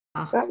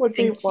Oh, That would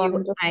be thank you,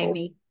 wonderful.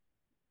 Amy.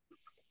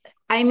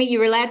 Amy,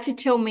 you're allowed to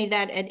tell me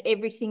that at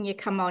everything you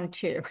come on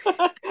to.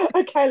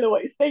 Okay,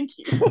 Louise, thank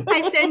you.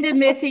 I send a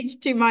message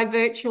to my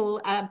virtual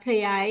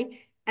PA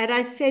and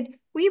I said,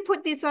 will you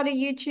put this on a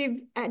YouTube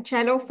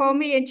channel for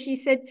me? And she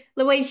said,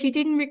 Louise, you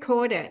didn't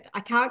record it. I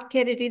can't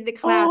get it in the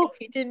cloud Oh,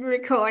 if you didn't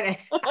record it.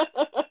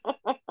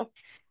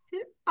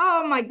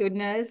 Oh my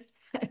goodness.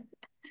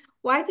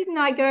 Why didn't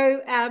I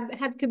go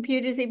have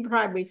computers in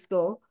primary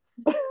school?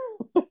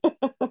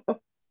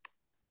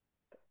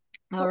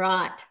 All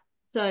right.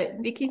 So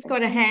Vicky's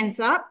got her hands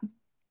up.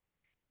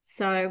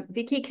 So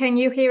Vicky, can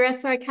you hear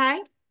us okay?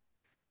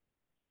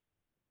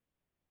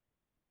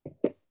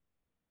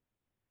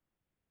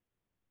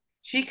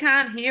 She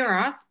can't hear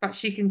us, but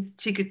she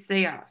could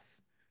see us.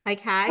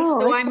 Okay, oh,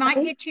 so I might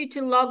okay. get you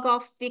to log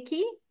off,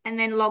 Vicky, and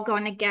then log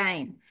on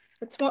again.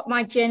 That's what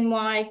my Gen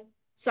Y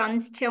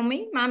sons tell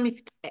me. Mum,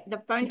 if the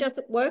phone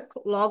doesn't work,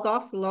 log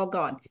off, log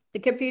on. The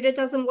computer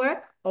doesn't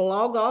work,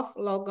 log off,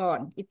 log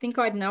on. You think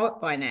I'd know it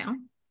by now?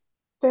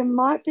 There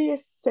might be a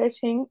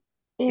setting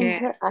in Yeah,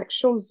 her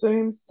actual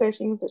Zoom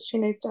settings that she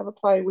needs to have a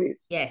play with.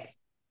 Yes.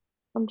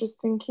 I'm just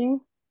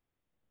thinking.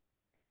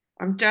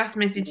 I'm just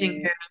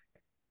messaging her. I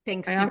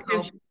Thanks, asked her,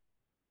 Nicole.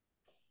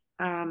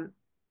 um,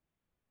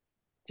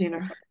 you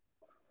know,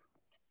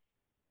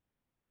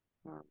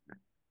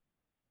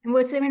 And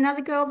was there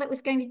another girl that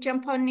was going to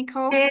jump on,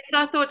 Nicole? yes,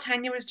 I thought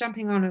Tanya was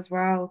jumping on as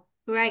well.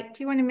 Great.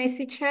 Do you want to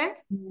message her?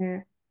 Yeah,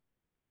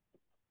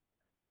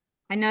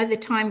 I know the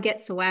time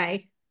gets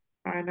away.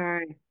 I know.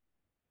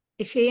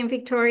 Is she in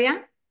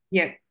Victoria?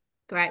 Yeah,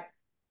 Great.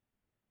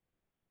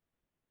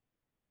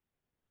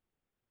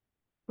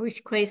 I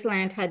wish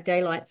Queensland had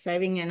daylight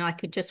saving and I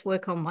could just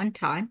work on one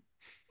time.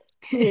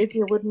 Be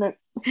easier, wouldn't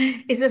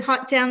it? Is it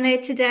hot down there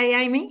today,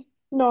 Amy?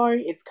 No,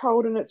 it's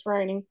cold and it's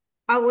raining.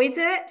 Oh, is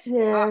it? Oh,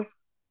 Yeah,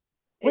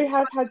 we it's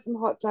have hot. had some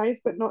hot days,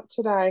 but not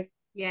today.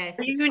 Yes,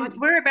 are it's you hot. in,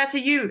 whereabouts are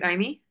you,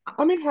 Amy?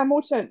 I'm in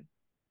Hamilton.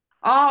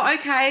 Oh,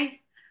 okay. I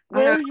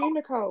Where know are you,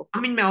 Nicole?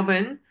 I'm in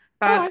Melbourne,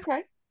 Oh, but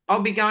okay.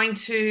 I'll be going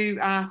to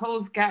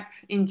Halls Gap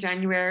in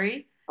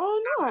January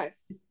Oh,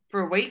 nice.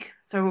 for a week.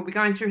 So we'll be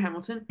going through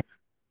Hamilton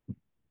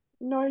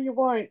No, you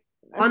won't.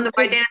 on And the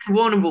way there's, down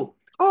to Warrnambool.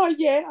 oh,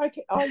 yeah,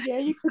 okay. Oh, yeah,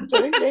 you could do.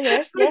 Yeah,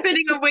 yeah, We're yeah.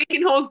 spending a week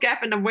in Halls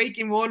Gap and a week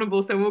in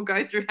Warrnambool, so we'll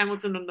go through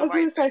Hamilton on I the was way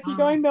going to say, if you're Oh.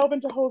 going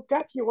Melbourne to Halls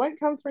Gap, you won't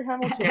come through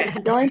Hamilton. If back.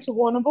 you're going to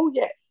Warrnambool,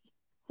 yes.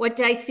 What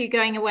dates are you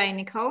going away,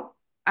 Nicole?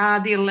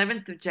 The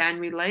 11th of Jan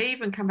we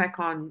leave and come back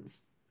on,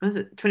 what is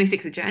it,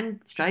 26th of Jan,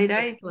 Australia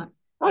Day. Excellent.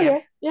 Oh, Yeah,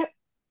 yeah, yep,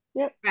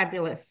 yep.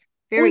 fabulous.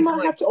 We Very might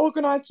good. have to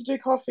organise to do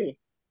coffee.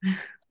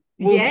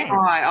 We'll Yes.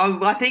 try.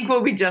 I think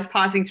we'll be just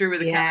passing through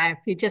with a car. Yeah, if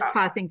you're just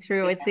passing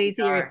through, See it's how we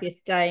easier if go. you're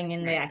staying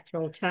in the Yeah.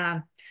 actual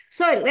town.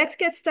 So let's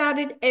get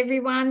started,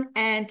 everyone,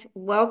 and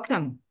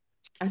welcome.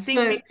 I think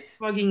So, we're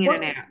logging in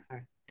and what out. So.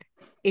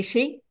 is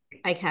she?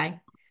 Okay.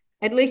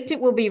 At least it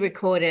will be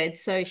recorded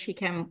so she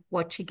can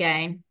watch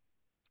again.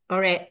 All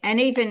right. And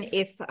even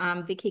if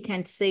Vicky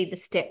can see the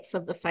steps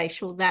of the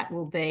facial, that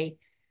will be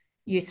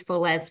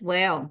useful as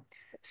well.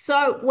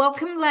 So,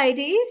 welcome,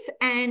 ladies.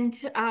 And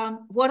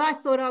what I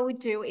thought I would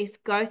do is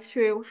go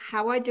through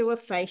how I do a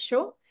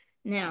facial.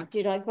 Now,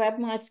 did I grab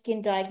my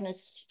skin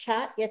diagnosis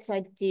chart? Yes,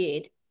 I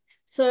did.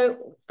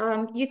 So,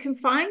 you can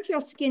find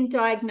your skin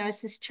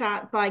diagnosis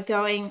chart by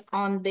going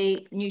on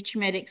the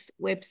Nutrimetics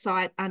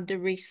website under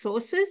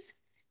resources.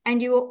 And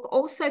you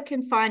also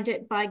can find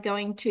it by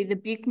going to the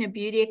Buechner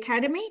Beauty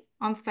Academy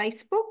on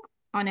Facebook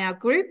on our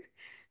group.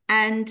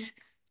 And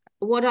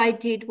what I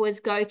did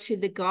was go to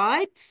the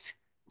guides,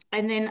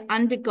 and then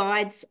under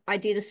guides, I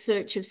did a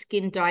search of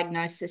skin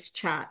diagnosis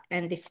chart,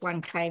 and this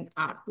one came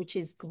up, which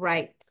is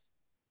great.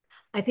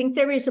 I think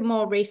there is a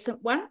more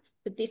recent one,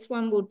 but this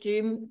one will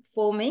do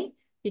for me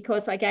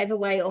because I gave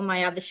away all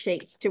my other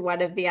sheets to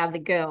one of the other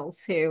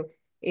girls who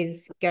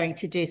is going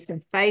to do some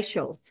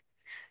facials.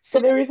 So So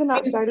there is an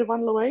updated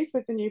one, Louise,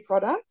 with the new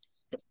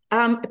products.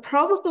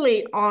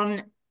 probably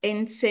on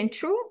N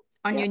Central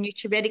on your Yep.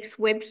 Nutrimetics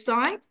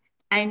website,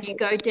 and you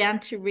go Perfect. down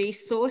to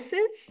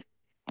resources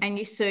and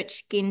you search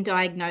skin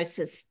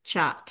diagnosis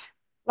chart.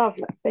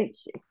 Lovely.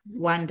 Thank you.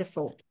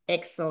 Wonderful.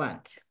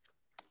 Excellent.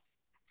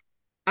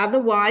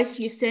 Otherwise,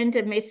 you send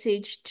a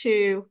message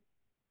to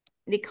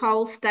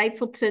Nicole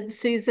Stapleton,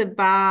 Susan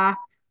Barr,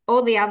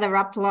 all the other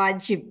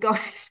uplines you've got.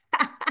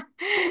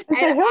 And and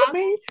say, help ask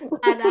me.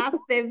 ask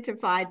them to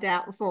find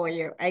out for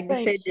you and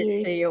Thank send it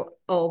you. to you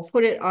or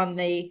put it on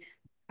the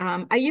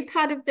are you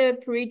part of the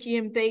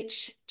Perigian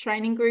Beach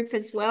training group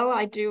as well?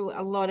 I do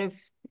a lot of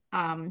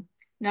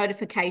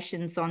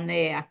notifications on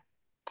there.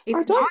 If I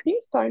not, don't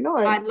think so. No,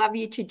 I'd love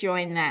you to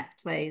join that,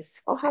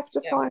 please. I'll have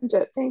to Yeah. find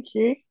it. Thank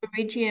you.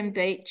 Perigian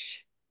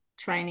Beach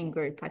training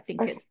group, I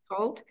think Okay. it's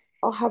called.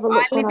 I'll So have a I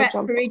look when live I at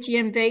jump on.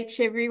 Perigian Beach,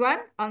 everyone,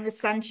 on the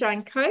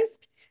Sunshine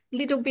Coast.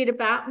 Little bit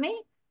about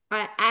me.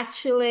 I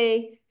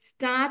actually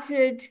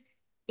started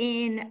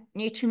in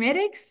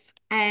Nutrimetics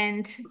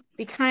and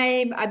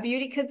became a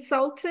beauty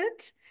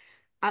consultant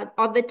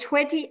on the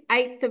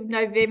 28th of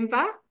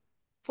November,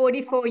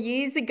 44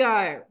 years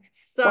ago.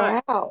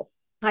 So Wow.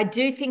 I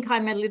do think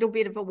I'm a little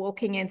bit of a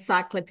walking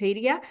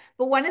encyclopedia,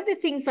 but one of the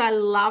things I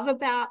love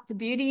about the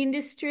beauty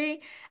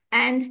industry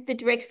and the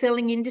direct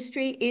selling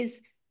industry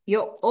is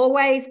you're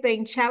always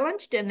being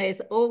challenged and there's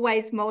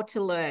always more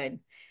to learn.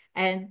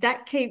 And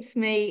that keeps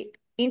me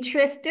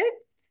interested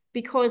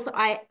because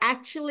I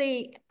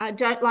actually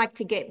don't like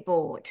to get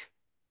bored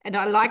and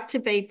I like to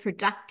be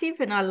productive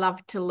and I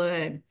love to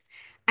learn.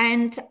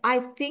 And I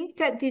think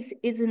that this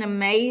is an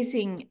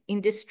amazing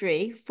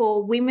industry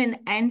for women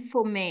and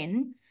for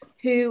men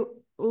who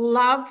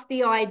love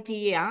the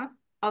idea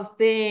of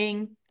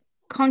being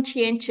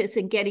conscientious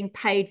and getting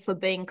paid for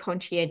being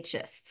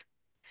conscientious.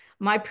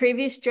 My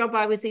previous job,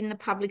 I was in the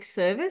public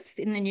service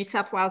in the New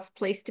South Wales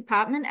Police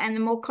Department, and the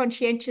more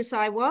conscientious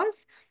I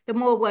was, the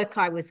more work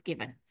I was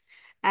given.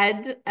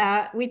 And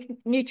with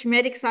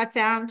Nutrimetics, I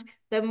found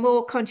the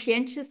more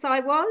conscientious I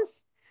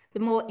was,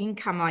 the more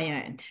income I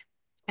earned.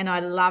 And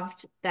I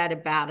loved that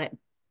about it.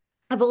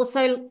 I've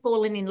also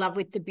fallen in love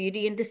with the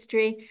beauty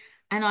industry,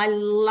 and I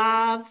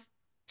love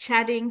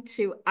chatting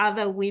to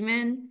other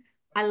women.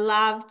 I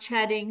love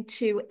chatting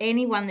to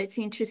anyone that's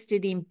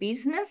interested in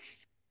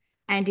business,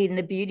 and in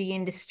the beauty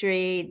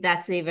industry,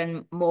 that's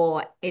even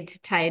more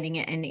entertaining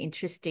and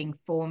interesting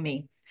for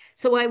me.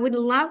 So I would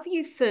love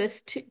you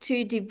first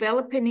to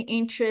develop an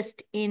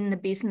interest in the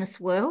business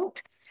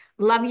world.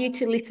 Love you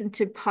to listen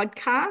to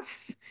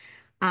podcasts.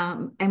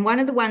 And one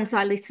of the ones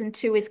I listen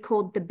to is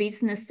called The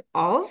Business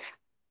Of.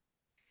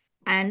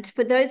 And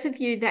for those of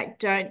you that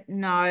don't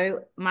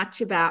know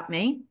much about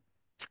me,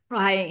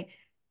 I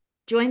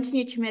joined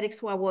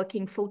Nutrimetics while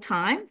working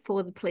full-time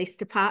for the police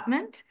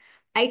department.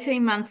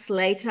 18 months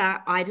later,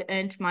 I'd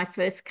earned my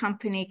first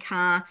company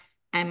car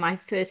and my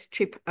first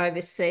trip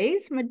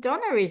overseas.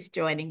 Madonna is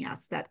joining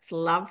us. That's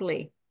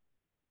lovely.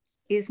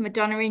 Is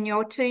Madonna in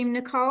your team,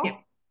 Nicole? Yep.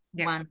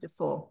 Yep.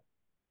 Wonderful.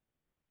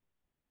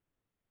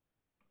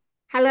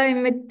 Hello,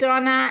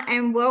 Madonna,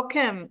 and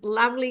welcome.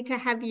 Lovely to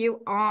have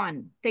you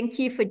on. Thank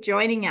you for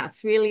joining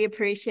us. Really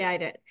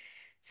appreciate it.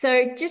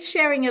 So just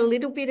sharing a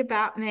little bit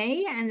about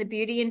me and the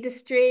beauty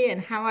industry and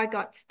how I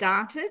got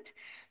started.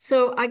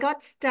 So I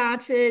got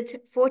started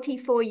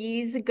 44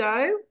 years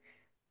ago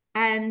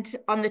and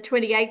on the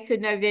 28th of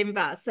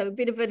November. So a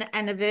bit of an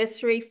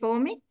anniversary for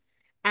me,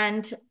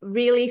 and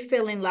really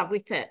fell in love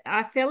with it.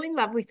 I fell in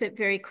love with it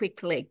very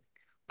quickly.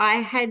 I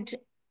had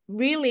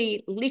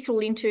really little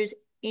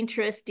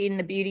interest in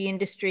the beauty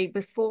industry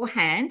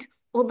beforehand,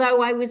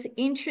 although I was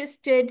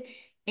interested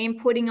in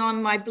putting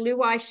on my blue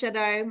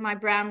eyeshadow, my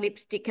brown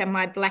lipstick, and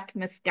my black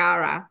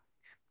mascara.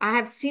 I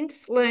have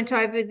since learnt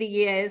over the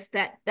years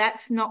that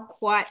that's not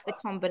quite the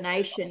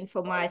combination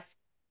for my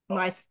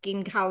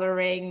skin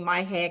colouring,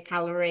 my hair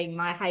colouring,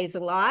 my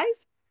hazel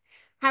eyes.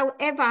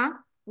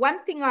 However,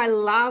 one thing I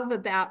love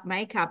about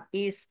makeup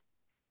is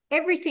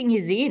everything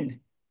is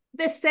in.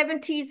 The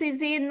 70s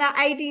is in, the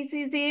 80s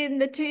is in,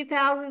 the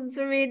 2000s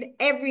are in,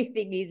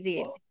 everything is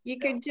in. You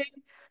can do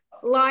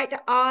light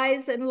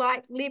eyes and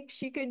light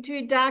lips. You can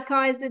do dark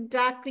eyes and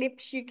dark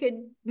lips. You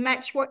can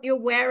match what you're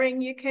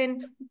wearing. You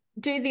can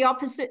do the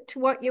opposite to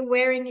what you're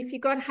wearing. If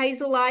you've got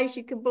hazel eyes,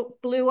 you can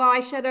put blue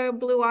eyeshadow and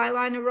blue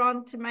eyeliner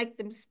on to make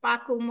them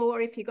sparkle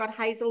more. If you've got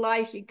hazel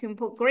eyes, you can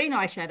put green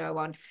eyeshadow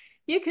on.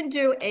 You can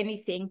do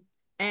anything.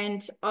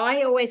 And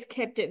I always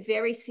kept it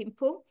very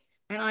simple.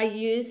 And I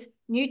use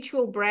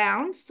neutral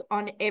browns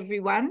on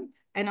everyone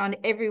and on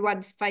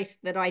everyone's face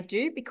that I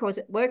do, because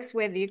it works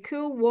whether you're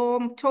cool,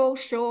 warm, tall,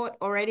 short,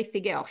 or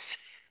anything else.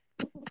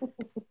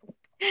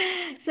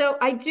 So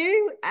I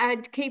do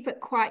keep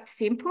it quite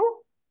simple.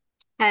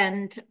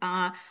 And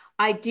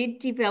I did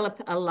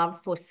develop a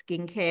love for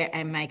skincare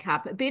and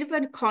makeup, a bit of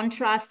a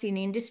contrast in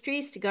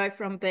industries to go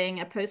from being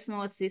a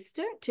personal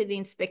assistant to the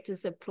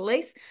inspectors of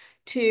police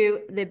to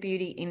the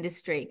beauty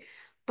industry.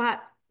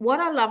 But what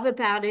I love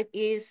about it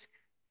is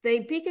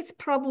the biggest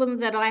problem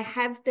that I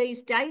have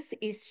these days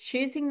is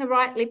choosing the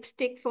right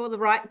lipstick for the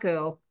right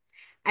girl.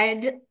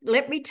 And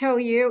let me tell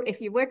you, if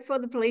you work for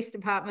the police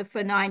department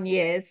for 9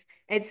 years,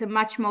 it's a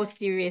much more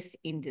serious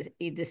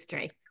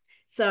industry.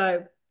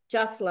 So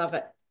just love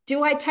it.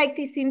 Do I take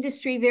this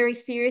industry very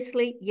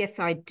seriously? Yes,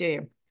 I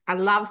do. I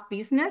love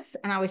business.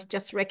 And I was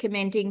just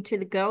recommending to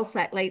the girls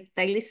that they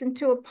listen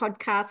to a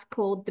podcast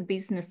called The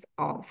Business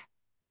Of.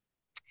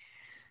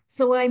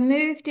 So I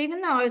moved, even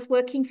though I was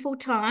working full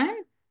time,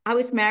 I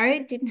was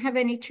married, didn't have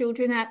any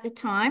children at the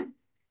time,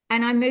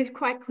 and I moved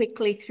quite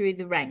quickly through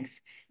the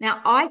ranks.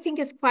 Now, I think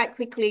it's quite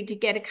quickly to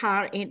get a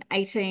car in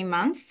 18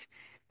 months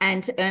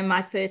and earn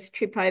my first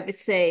trip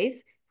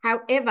overseas.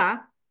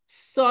 However,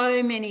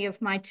 so many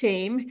of my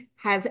team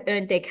have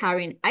earned their car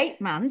in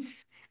 8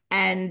 months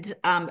and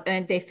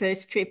earned their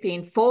first trip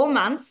in 4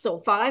 months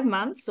or 5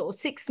 months or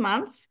 6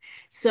 months.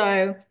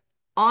 So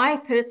I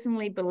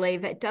personally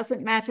believe it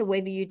doesn't matter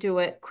whether you do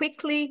it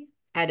quickly,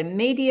 at a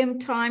medium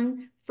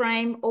time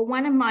frame, or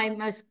one of my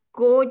most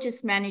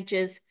gorgeous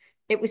managers,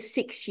 it was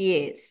 6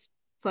 years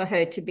for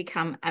her to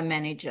become a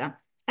manager.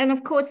 And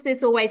of course,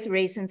 there's always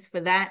reasons for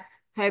that.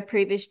 Her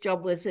previous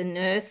job was a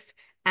nurse,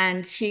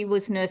 and she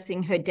was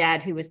nursing her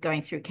dad who was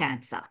going through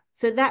cancer.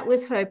 So that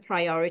was her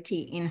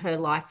priority in her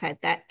life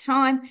at that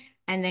time.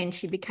 And then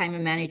she became a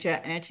manager,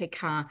 earned her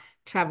car,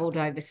 traveled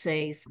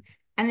overseas.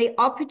 And the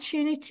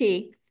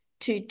opportunity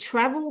to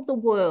travel the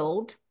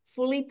world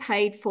fully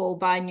paid for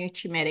by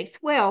Nutrimetics,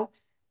 well,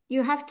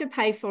 you have to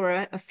pay for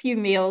a few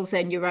meals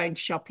and your own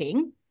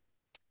shopping,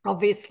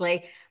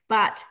 obviously,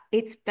 but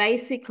it's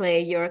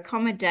basically your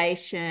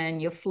accommodation,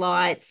 your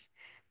flights,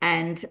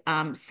 and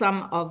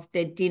some of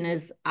the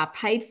dinners are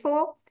paid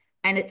for.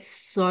 And it's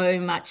so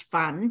much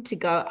fun to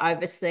go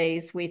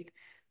overseas with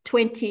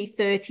 20,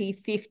 30,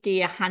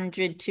 50,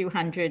 100,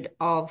 200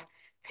 of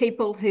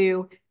people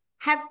who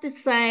have the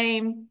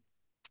same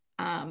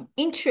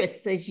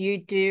interests as you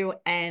do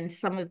and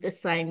some of the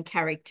same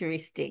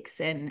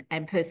characteristics and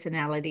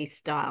personality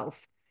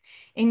styles.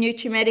 In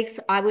Nutrimetics,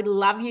 I would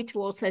love you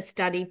to also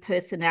study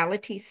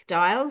personality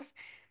styles.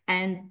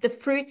 And the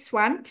fruits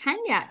one,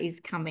 Tanya is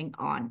coming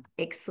on.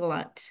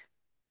 Excellent.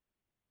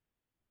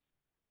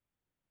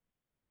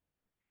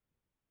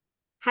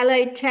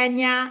 Hello,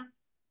 Tanya,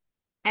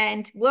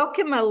 and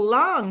welcome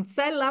along.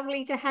 So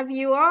lovely to have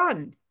you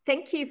on.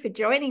 Thank you for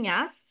joining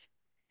us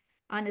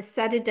on a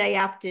Saturday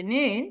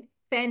afternoon.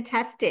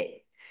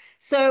 Fantastic.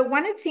 So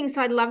one of the things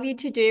I'd love you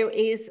to do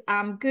is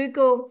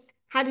Google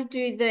how to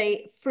do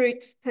the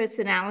fruits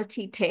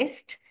personality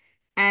test.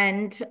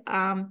 And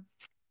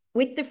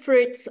with the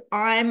fruits,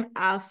 I'm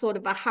sort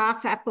of a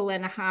half apple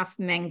and a half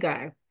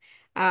mango.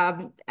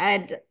 And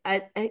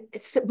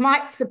it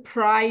might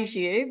surprise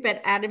you,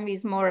 but Adam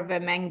is more of a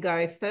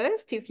mango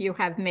first, if you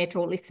have met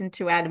or listened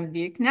to Adam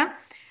Buechner.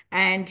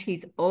 And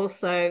he's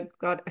also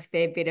got a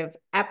fair bit of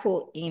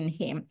apple in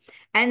him.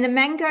 And the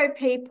mango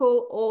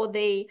people, or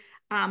the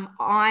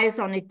eyes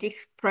on a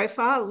disc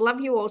profile,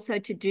 love you also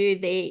to do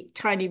the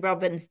Tony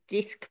Robbins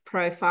disc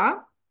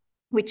profile,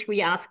 which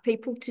we ask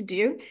people to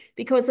do,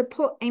 because an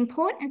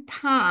important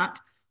part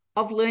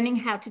of learning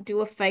how to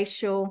do a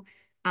facial,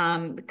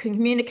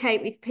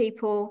 communicate with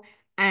people,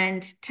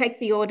 and take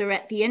the order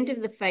at the end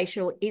of the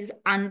facial is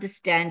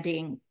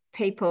understanding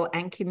people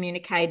and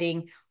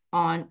communicating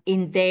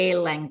in their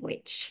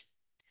language.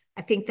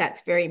 I think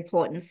that's very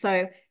important.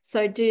 So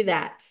do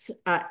that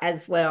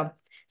as well.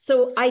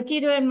 So I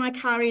did earn my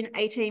car in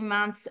 18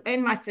 months,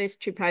 earned my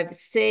first trip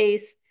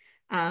overseas,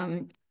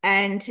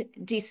 and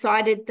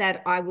decided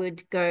that I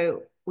would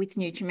go with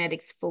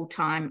Nutrimetics full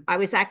time. I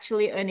was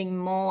actually earning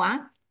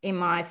more in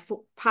my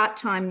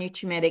part-time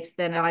Nutrimetics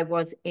than I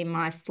was in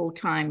my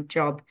full-time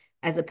job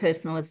as a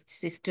personal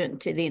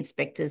assistant to the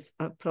inspectors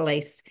of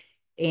police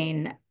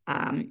in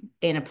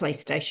a police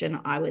station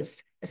I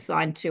was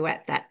assigned to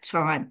at that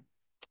time.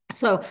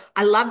 So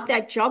I loved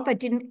that job. I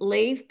didn't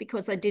leave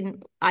because I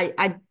didn't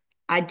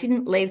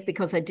leave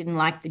because I didn't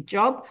like the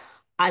job.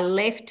 I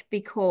left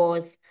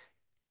because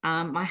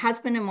my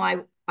husband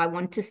and I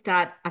wanted to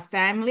start a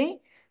family,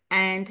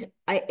 and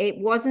it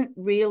wasn't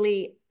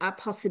really a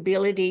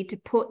possibility to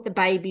put the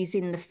babies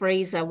in the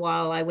freezer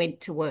while I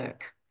went to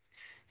work.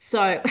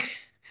 So,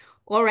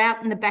 or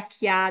out in the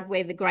backyard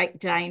where the Great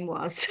Dane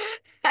was.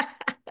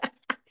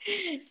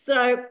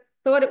 So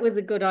thought it was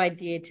a good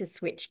idea to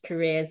switch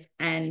careers.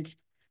 And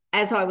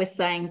as I was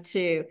saying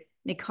to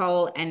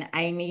Nicole and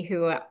Amy,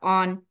 who are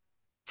on,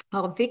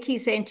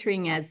 Vicky's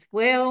entering as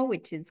well,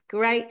 which is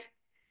great.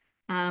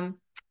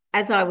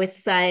 As I was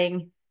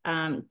saying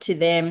to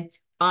them,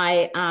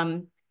 I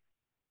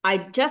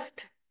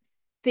just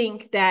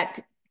think that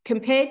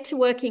compared to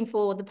working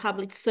for the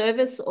public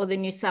service or the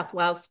New South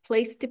Wales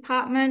Police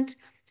Department,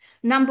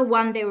 number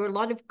one, there were a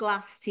lot of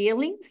glass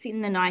ceilings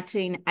in the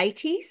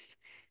 1980s,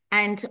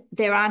 and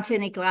there aren't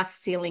any glass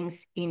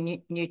ceilings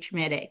in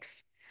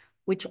Nutrimetics,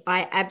 which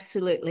I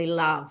absolutely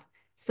love.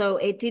 So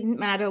it didn't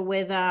matter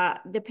whether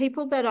the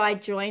people that I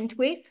joined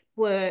with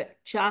were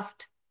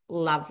just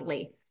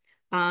lovely.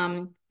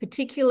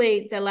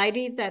 Particularly the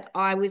lady that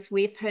I was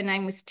with, her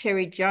name was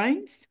Terry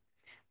Jones.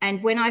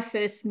 And when I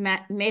first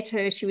met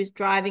her, she was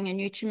driving a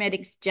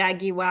Nutrimetics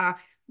Jaguar,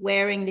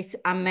 wearing this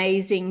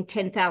amazing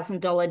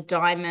 $10,000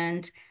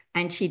 diamond,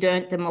 and she'd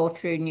earned them all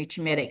through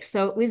Nutrimetics.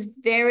 So it was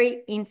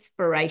very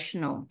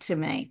inspirational to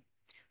me.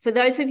 For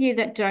those of you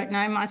that don't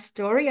know my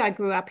story, I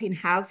grew up in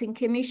Housing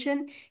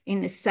Commission in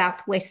the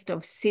southwest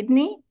of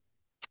Sydney.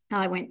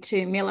 I went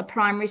to Miller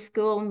Primary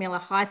School, Miller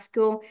High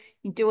School.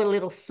 You do a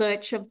little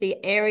search of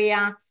the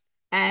area.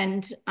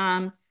 And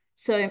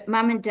so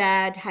mum and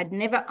dad had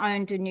never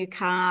owned a new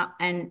car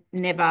and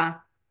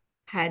never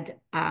had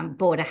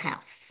bought a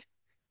house.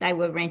 They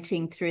were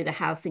renting through the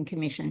Housing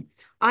Commission.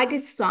 I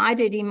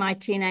decided in my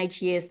teenage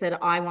years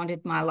that I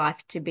wanted my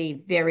life to be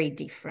very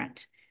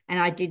different, and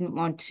I didn't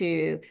want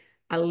to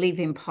live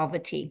in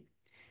poverty.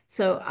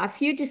 So a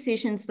few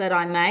decisions that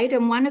I made,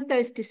 and one of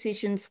those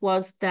decisions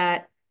was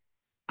that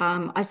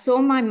I saw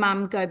my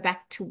mum go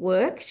back to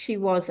work. She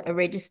was a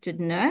registered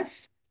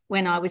nurse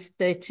when I was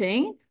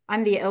 13.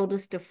 I'm the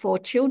eldest of 4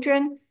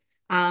 children.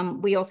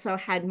 We also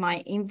had my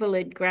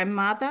invalid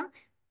grandma,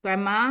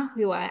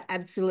 who I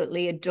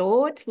absolutely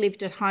adored,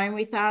 lived at home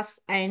with us,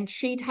 and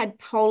she'd had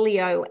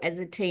polio as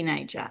a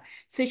teenager.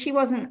 So she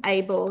wasn't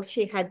able,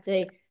 she had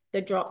the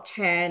the dropped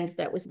hand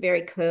that was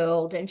very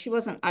curled, and she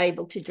wasn't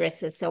able to dress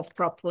herself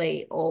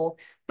properly or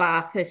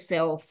bath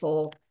herself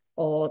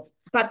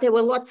but there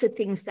were lots of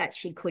things that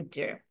she could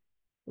do.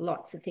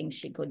 Lots of things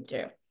she could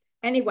do.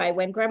 Anyway,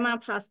 when Grandma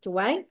passed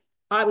away,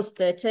 I was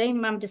 13.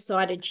 Mum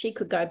decided she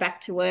could go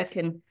back to work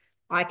and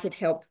I could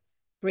help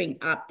bring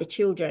up the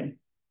children.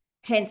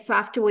 Hence,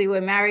 after we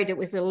were married, it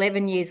was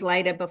 11 years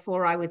later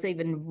before I was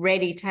even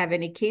ready to have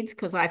any kids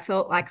because I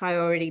felt like I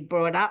already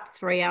brought up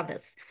 3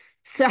 others.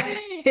 So,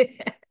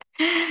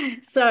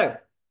 so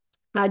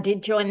I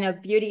did join the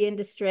beauty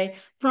industry.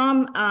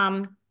 From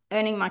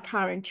earning my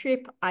car and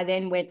trip, I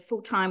then went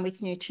full-time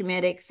with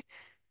Nutrimetics.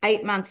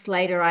 8 months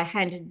later, I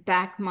handed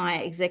back my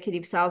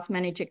executive sales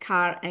manager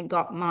car and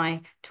got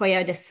my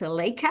Toyota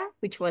Celica,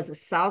 which was a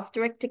sales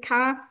director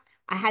car.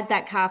 I had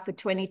that car for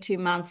 22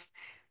 months.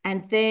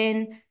 And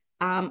then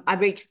I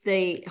reached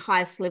the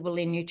highest level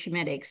in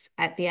Nutrimetics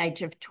at the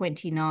age of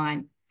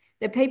 29.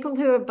 The people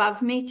who are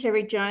above me,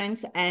 Terry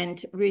Jones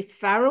and Ruth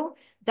Farrell,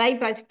 they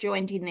both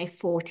joined in their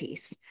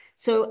 40s.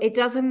 So it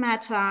doesn't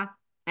matter.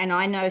 And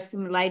I know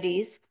some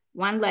ladies,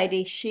 one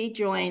lady, she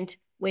joined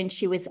when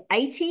she was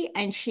 80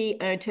 and she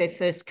earned her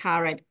first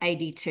car at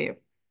 82.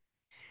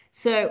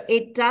 So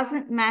it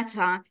doesn't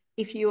matter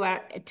if you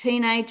are a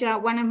teenager.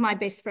 One of my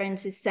best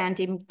friends is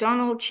Sandy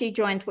McDonald. She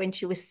joined when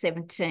she was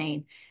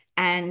 17.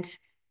 And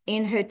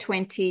in her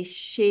 20s,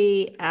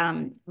 she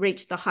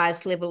reached the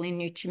highest level in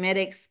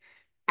Nutrimetics,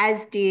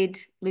 as did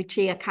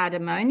Lucia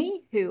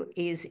Cardamone, who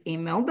is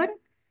in Melbourne,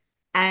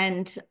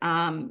 and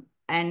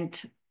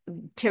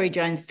Terry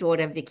Jones'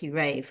 daughter, Vicky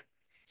Reeve.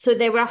 So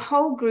there were a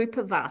whole group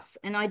of us.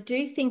 And I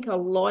do think a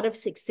lot of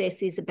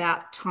success is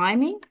about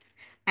timing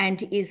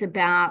and is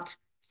about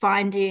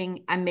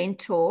finding a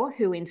mentor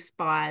who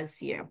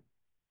inspires you.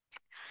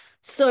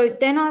 So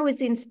then I was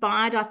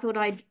inspired. I thought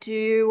I'd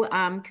do,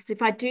 because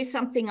if I do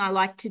something, I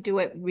like to do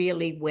it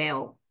really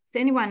well. Is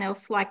anyone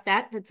else like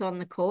that that's on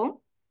the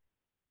call?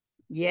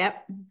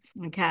 Yep.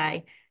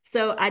 Okay.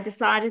 So I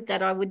decided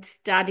that I would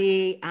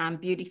study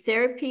beauty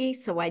therapy.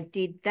 So I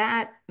did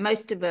that.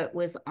 Most of it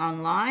was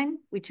online,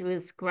 which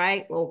was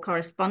great, or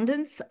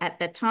correspondence at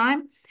that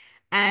time.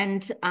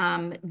 And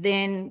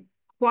then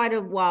quite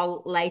a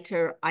while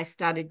later, I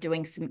started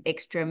doing some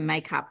extra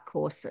makeup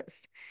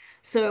courses.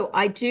 So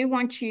I do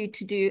want you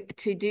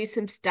to do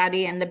some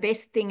study. And the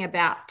best thing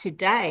about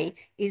today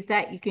is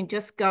that you can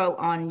just go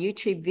on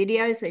YouTube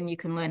videos and you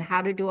can learn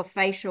how to do a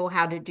facial,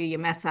 how to do your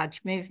massage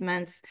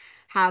movements,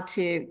 how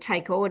to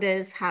take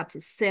orders, how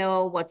to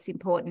sell, what's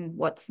important,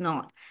 what's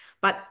not.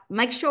 But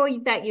make sure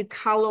that you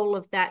cull all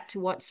of that to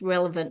what's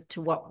relevant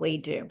to what we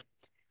do.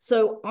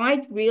 So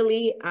I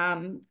really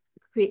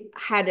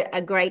had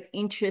a great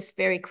interest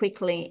very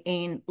quickly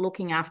in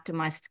looking after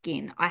my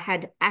skin. I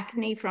had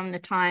acne from the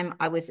time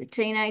I was a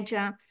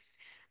teenager,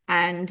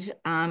 and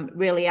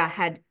really I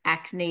had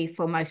acne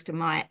for most of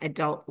my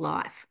adult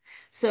life.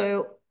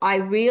 So I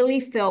really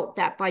felt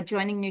that by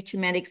joining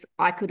Nutrimetics,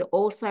 I could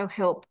also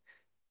help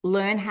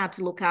learn how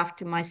to look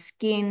after my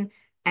skin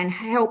and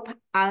help.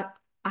 I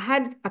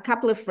had a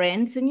couple of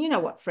friends, and you know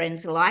what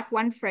friends are like.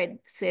 One friend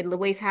said,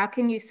 Louise, how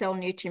can you sell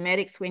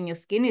Nutrimetics when your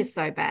skin is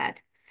so bad?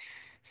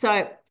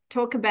 So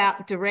talk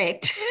about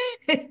direct.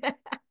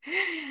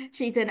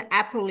 She's an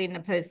apple in the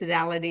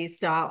personality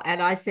style.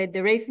 And I said,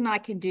 the reason I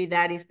can do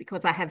that is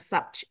because I have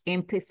such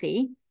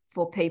empathy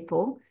for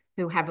people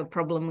who have a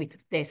problem with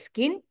their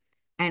skin.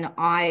 And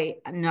I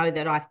know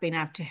that I've been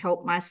able to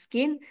help my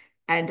skin,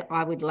 and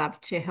I would love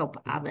to help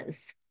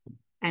others.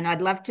 And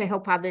I'd love to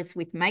help others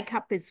with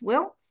makeup as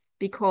well,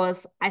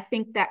 because I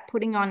think that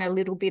putting on a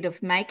little bit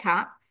of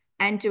makeup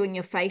and doing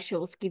your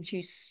facials gives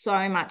you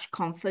so much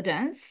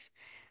confidence.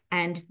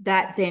 And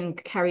that then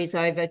carries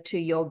over to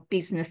your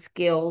business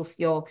skills,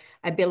 your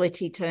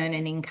ability to earn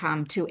an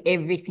income, to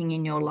everything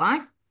in your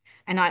life.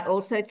 And I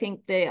also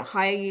think the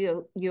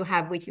higher you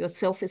have with your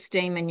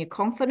self-esteem and your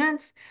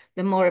confidence,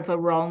 the more of a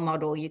role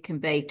model you can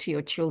be to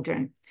your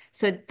children.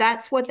 So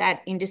that's what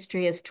that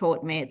industry has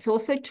taught me. It's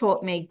also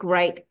taught me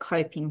great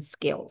coping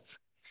skills.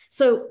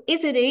 So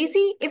is it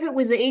easy? If it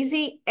was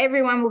easy,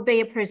 everyone would be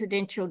a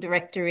presidential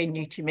director in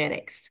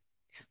Nutrimetics.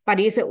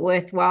 But is it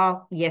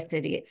worthwhile? Yes,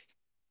 it is.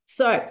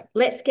 So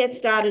let's get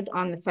started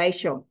on the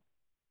facial,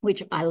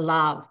 which I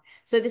love.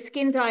 So the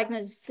skin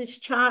diagnosis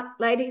chart,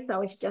 ladies, I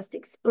was just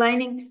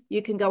explaining,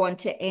 you can go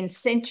onto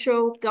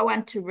N-Central, go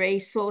onto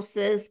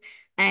resources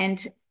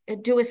and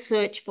do a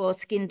search for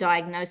skin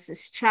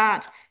diagnosis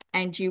chart,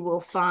 and you will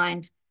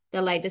find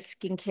the latest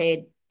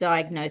skincare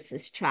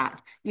diagnosis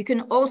chart. You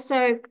can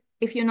also,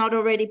 if you're not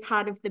already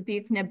part of the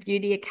Buechner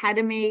Beauty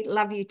Academy,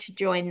 love you to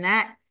join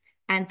that.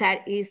 And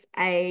that is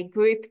a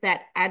group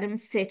that Adam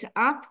set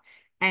up.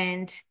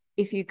 And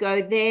if you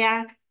go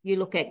there, you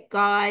look at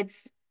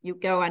guides, you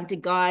go under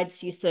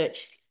guides, you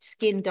search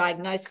skin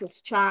diagnosis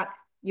chart,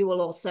 you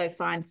will also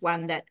find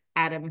one that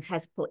Adam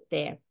has put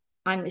there.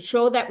 I'm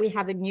sure that we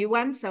have a new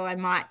one, so I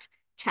might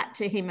chat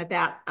to him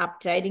about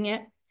updating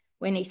it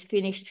when he's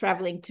finished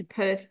traveling to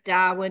Perth,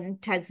 Darwin,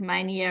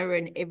 Tasmania,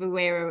 and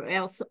everywhere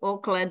else,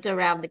 Auckland,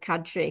 around the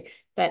country,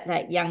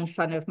 that young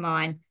son of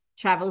mine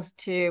travels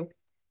to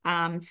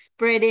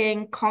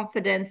spreading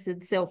confidence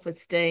and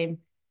self-esteem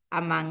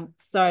among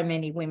so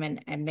many women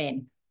and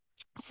men.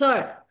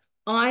 So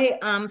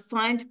I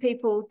find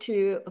people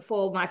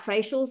for my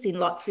facials in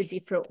lots of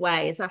different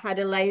ways. I had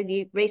a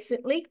lady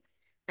recently,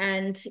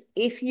 and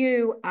if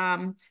you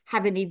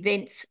have an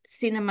events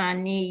cinema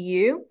near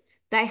you,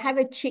 they have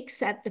a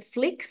Chicks at the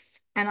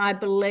Flicks, and I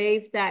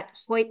believe that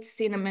Hoyt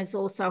Cinemas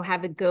also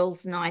have a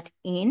girls' night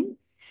in.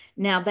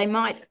 Now, they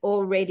might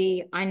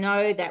already, I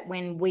know that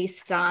when we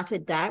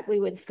started that, we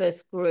were the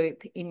first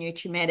group in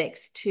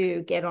Nutrimetics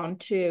to get on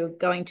to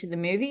going to the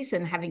movies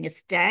and having a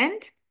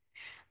stand.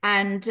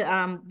 And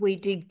we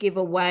did give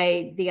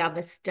away the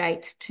other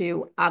states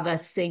to other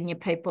senior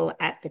people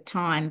at the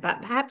time,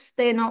 but perhaps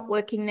they're not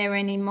working there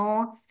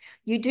anymore.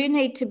 You do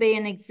need to be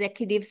an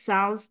executive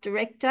sales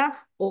director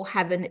or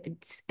have an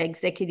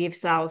executive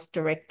sales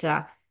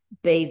director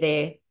be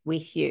there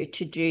with you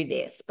to do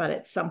this, but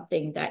it's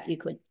something that you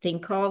could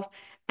think of.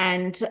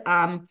 And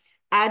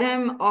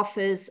Adam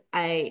offers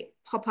a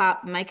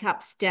pop-up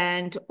makeup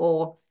stand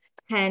or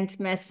hand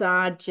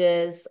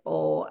massages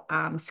or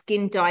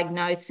skin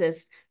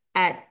diagnosis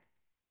at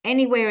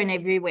anywhere and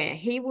everywhere.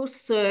 He will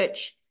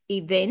search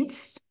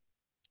events.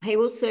 He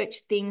will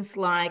search things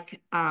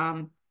like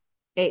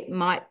it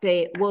might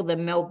be, well, the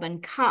Melbourne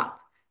Cup,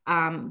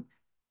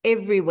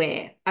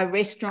 everywhere, a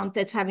restaurant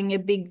that's having a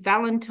big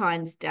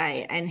Valentine's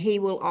Day, and he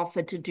will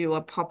offer to do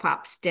a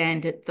pop-up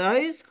stand at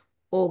those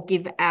or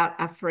give out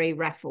a free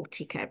raffle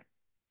ticket.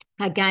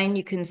 Again,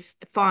 you can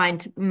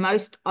find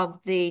most of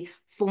the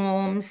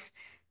forms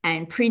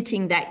and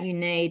printing that you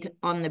need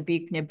on the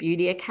Buechner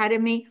Beauty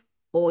Academy,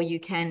 or you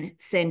can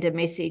send a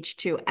message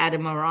to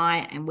Adam or I,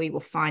 and we will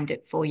find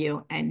it for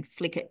you and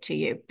flick it to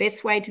you.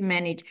 Best way to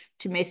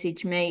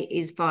message me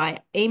is via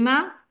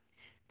email.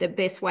 The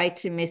best way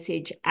to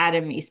message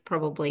Adam is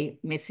probably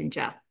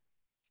Messenger.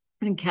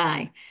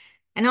 Okay.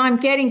 And I'm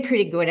getting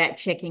pretty good at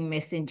checking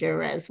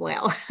Messenger as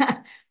well,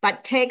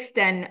 but text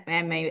and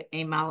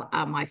email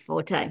are my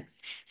forte.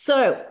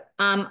 So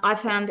I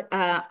found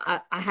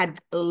I had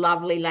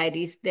lovely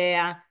ladies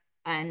there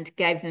and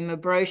gave them a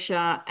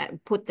brochure,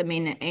 put them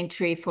in an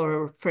entry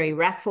for a free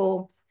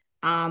raffle.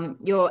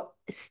 Your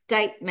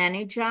state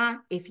manager,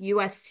 if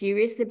you are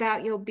serious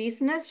about your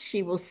business,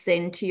 she will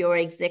send to your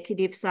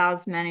executive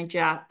sales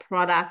manager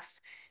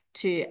products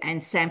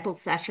and sample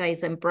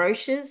sachets and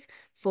brochures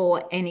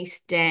for any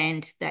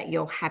stand that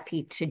you're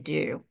happy to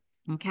do.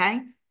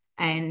 Okay.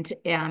 And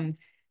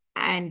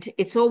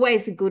it's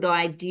always a good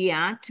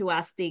idea to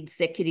ask the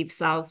executive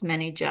sales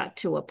manager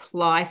to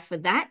apply for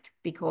that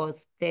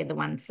because they're the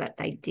ones that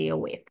they deal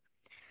with.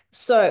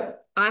 So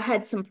I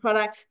had some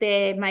products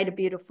there, made a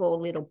beautiful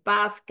little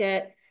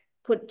basket,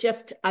 put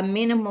just a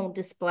minimal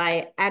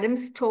display.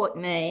 Adam's taught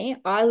me,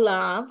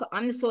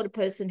 I'm the sort of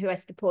person who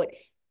has to put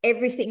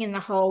everything in the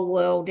whole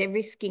world,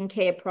 every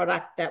skincare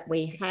product that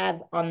we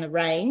have on the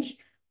range,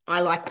 I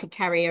like to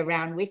carry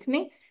around with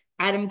me.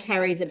 Adam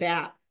carries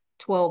about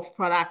 12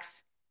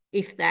 products,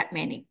 if that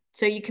many.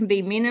 So you can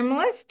be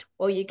minimalist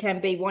or you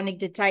can be wanting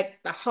to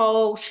take the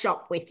whole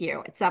shop with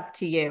you. It's up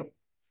to you.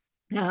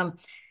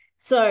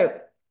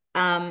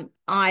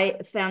 I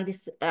found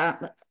this,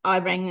 I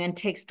rang and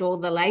texted all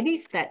the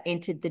ladies that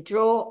entered the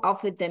draw,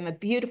 offered them a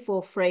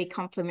beautiful free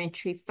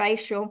complimentary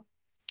facial.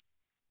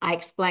 I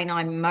explain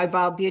I'm a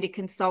mobile beauty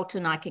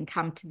consultant, I can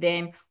come to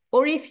them.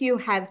 Or if you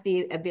have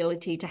the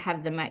ability to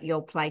have them at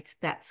your place,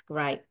 that's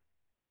great.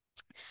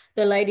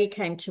 The lady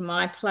came to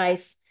my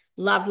place,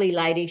 lovely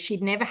lady.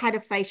 She'd never had a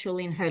facial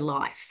in her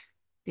life,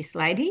 this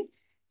lady.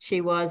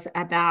 She was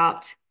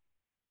about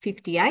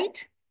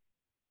 58.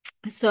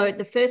 So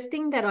the first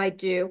thing that I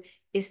do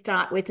is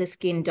start with a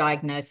skin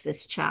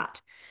diagnosis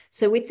chart.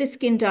 So with the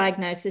skin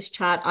diagnosis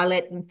chart, I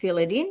let them fill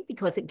it in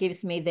because it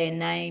gives me their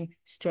name,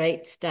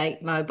 street,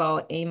 state,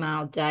 mobile,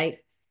 email, date,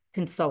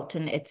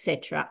 consultant,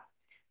 etc.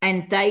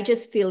 And they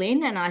just fill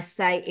in and I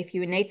say, if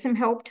you need some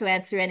help to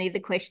answer any of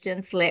the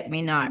questions, let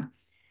me know.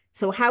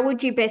 So how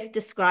would you best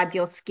describe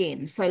your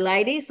skin? So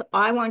ladies,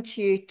 I want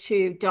you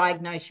to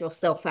diagnose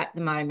yourself at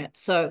the moment.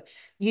 So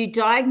you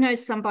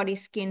diagnose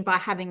somebody's skin by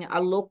having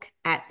a look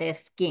at their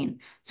skin.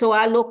 So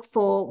I look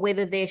for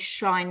whether there's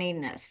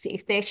shininess.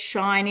 If they're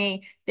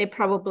shiny, they're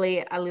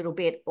probably a little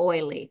bit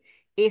oily.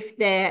 If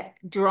they're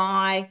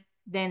dry,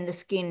 then the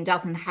skin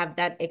doesn't have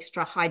that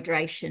extra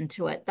hydration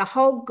to it. The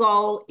whole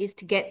goal is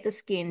to get the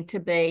skin to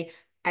be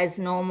as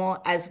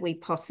normal as we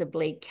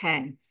possibly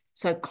can.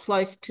 So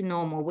close to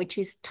normal, which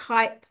is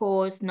tight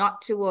pores,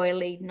 not too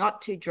oily,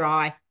 not too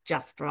dry,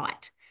 just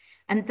right.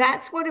 And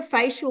that's what a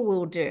facial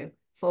will do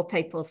for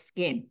people's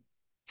skin.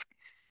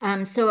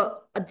 So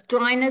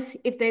dryness,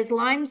 if there's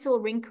lines or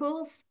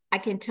wrinkles, I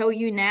can tell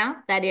you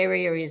now that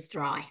area is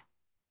dry.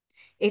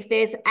 If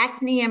there's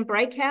acne and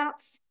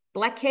breakouts,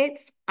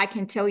 blackheads, I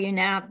can tell you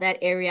now that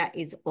area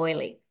is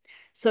oily.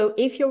 So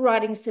if you're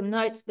writing some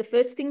notes, the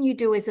first thing you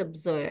do is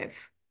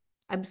observe.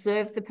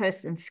 Observe the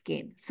person's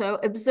skin. So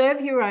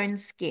observe your own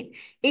skin.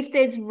 If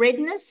there's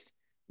redness,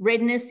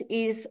 redness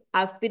is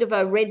a bit of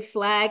a red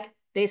flag.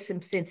 there's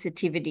some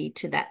sensitivity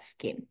to that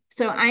skin.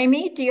 So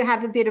Amy, do you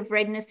have a bit of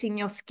redness in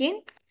your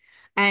skin?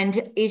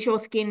 And is your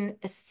skin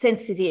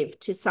sensitive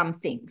to some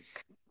things?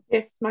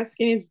 Yes, my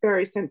skin is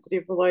very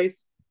sensitive,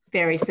 Louise.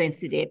 Very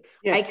sensitive.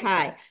 Yeah.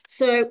 Okay.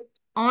 So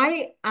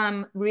I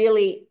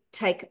really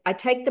take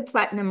the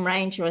platinum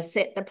range, or I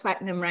set the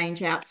platinum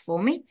range out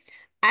for me.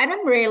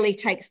 Adam rarely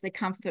takes the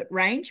comfort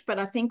range, but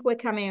I think we're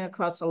coming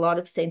across a lot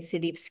of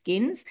sensitive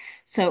skins.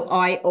 So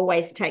I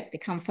always take the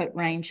comfort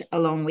range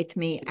along with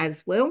me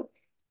as well.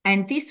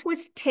 And this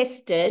was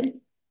tested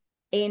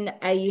in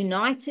a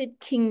United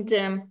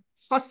Kingdom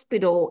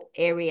hospital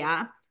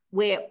area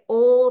where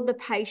all the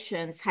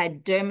patients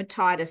had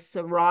dermatitis,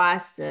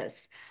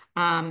 psoriasis,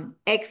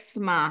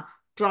 eczema,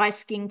 dry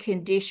skin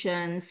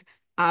conditions,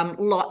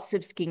 lots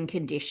of skin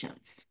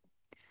conditions.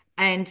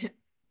 And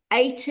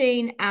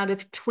 18 out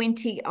of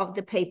 20 of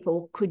the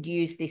people could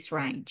use this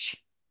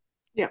range.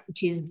 Yeah.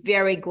 Which is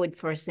very good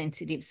for a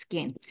sensitive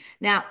skin.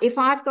 Now, if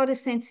I've got a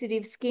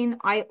sensitive skin,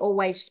 I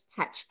always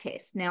patch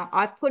test. Now,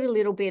 I've put a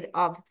little bit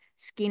of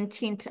skin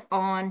tint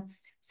on,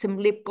 some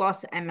lip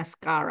gloss and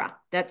mascara.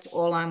 That's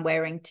all I'm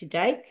wearing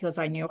today because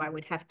I knew I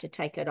would have to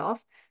take it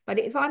off. But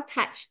if I'm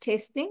patch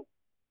testing,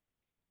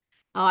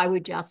 I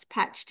would just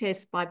patch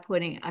test by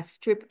putting a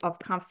strip of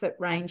comfort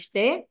range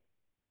there.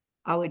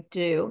 I would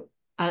do.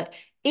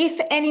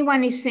 If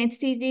anyone is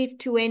sensitive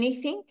to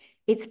anything,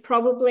 it's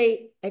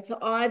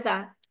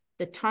either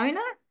the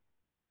toner,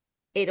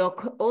 it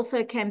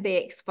also can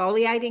be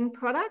exfoliating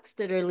products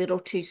that are a little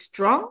too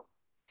strong.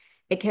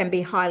 It can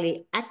be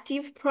highly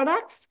active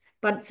products,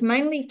 but it's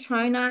mainly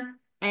toner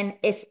and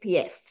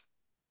SPF.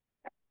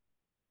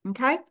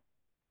 Okay.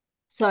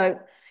 So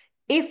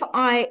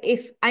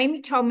if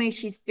Amy told me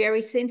she's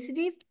very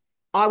sensitive,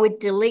 I would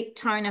delete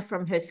toner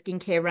from her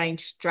skincare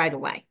range straight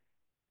away,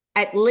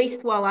 at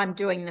least while I'm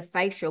doing the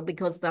facial,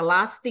 because the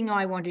last thing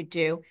I want to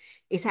do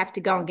is have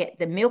to go and get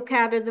the milk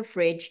out of the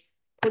fridge,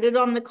 put it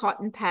on the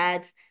cotton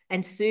pads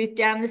and soothe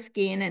down the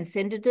skin and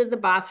send it to the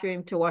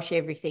bathroom to wash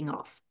everything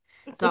off.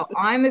 So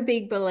I'm a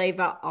big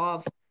believer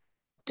of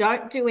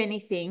don't do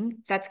anything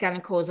that's going to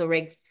cause a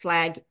red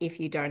flag if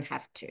you don't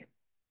have to.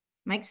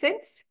 Make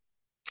sense?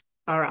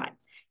 All right.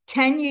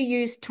 Can you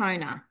use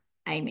toner,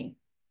 Amy?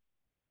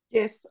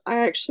 Yes,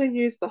 I actually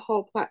use the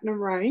whole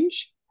platinum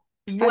range.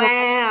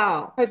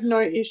 Wow. I had no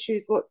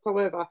issues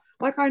whatsoever.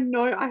 Like, I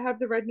know I have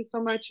the redness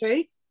on my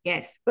cheeks.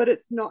 Yes. But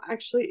it's not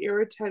actually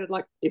irritated.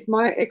 Like, if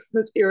my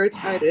eczema's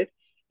irritated,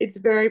 it's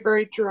very,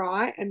 very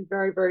dry and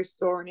very, very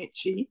sore and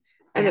itchy.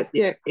 And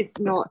it's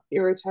not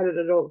irritated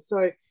at all.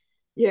 So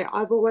yeah,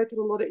 I've always had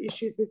a lot of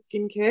issues with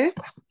skincare.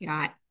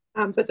 Right.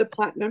 But the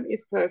platinum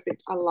is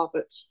perfect. I love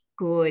it.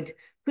 Good.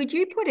 Could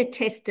you put a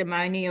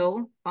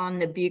testimonial on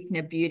the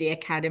Buechner Beauty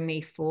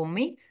Academy for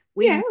me?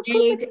 We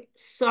need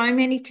so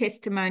many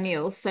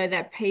testimonials so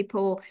that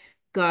people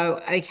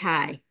go,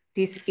 okay,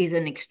 this is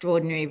an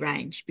extraordinary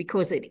range,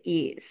 because it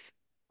is.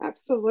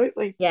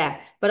 Absolutely. Yeah,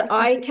 but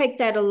I take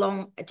that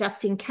along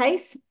just in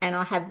case, and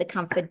I have the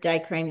Comfort Day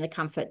Cream, the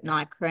Comfort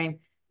Night Cream,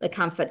 the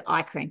Comfort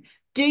Eye Cream.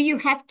 Do you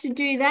have to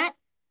do that?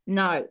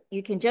 No,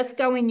 you can just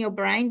go in your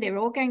brain. They're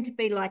all going to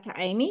be like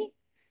Amy,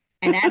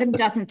 and Adam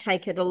doesn't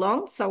take it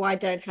along, so I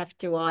don't have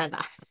to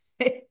either.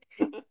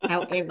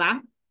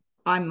 However,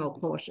 I'm more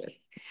cautious.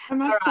 I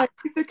must say,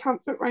 with the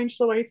comfort range,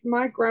 Louise,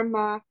 my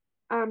grandma,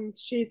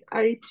 she's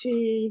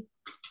 80,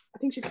 I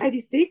think she's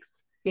 86.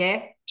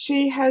 Yeah.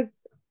 She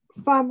has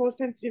far more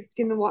sensitive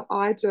skin than what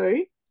I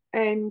do.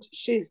 And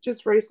she's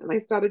just recently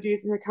started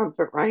using the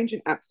comfort range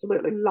and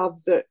absolutely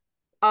loves it.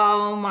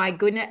 Oh my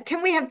goodness.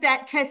 Can we have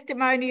that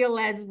testimonial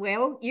as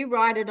well? You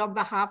write it on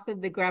behalf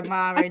of the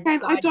grandma I and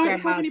can. I sign don't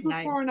have any grandma's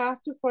name. before and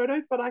after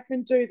photos, but I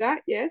can do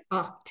that. Yes.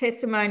 Oh,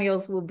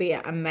 testimonials will be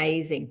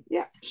amazing.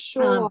 Yeah,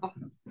 sure.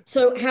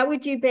 So how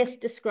would you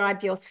best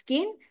describe your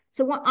skin?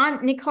 So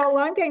Nicole,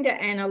 I'm going to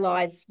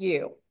analyze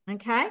you.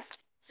 Okay.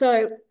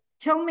 So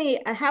tell me,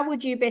 how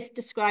would you best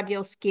describe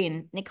your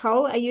skin?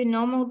 Nicole, are you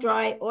normal,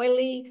 dry,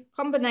 oily,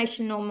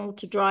 combination normal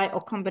to dry,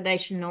 or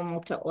combination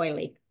normal to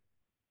oily?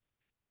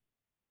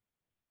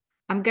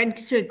 I'm going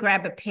to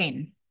grab a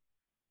pen.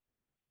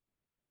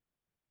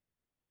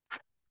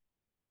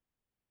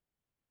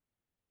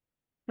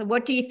 So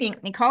what do you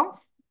think, Nicole?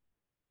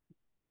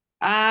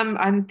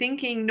 I'm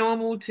thinking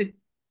normal to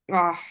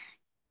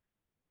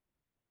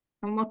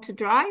Normal to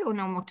dry or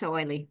normal to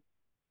oily?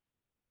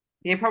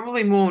 yeah,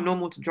 probably more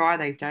normal to dry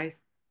these days.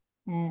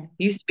 Mm.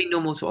 Used to be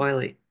normal to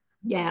oily.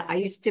 Yeah, I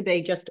used to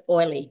be just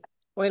oily,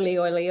 oily,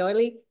 oily,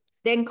 oily.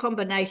 Then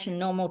combination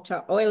normal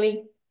to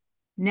oily.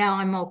 Now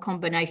I'm more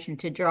combination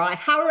to dry.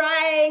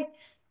 Hooray!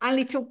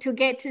 Only took to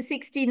get to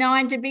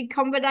 69 to be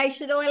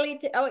combination oily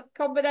to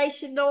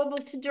combination normal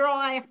to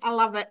dry. I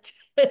love it.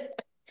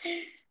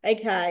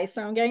 Okay,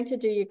 so I'm going to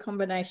do your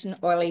combination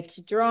oily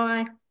to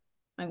dry.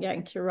 I'm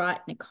going to write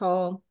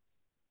Nicole.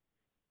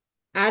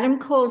 Adam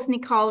calls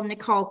Nicole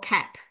Nicole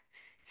Cap.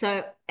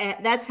 So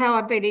that's how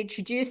I've been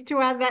introduced to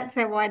her. That's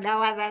how I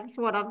know her. That's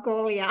what I'm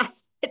calling her,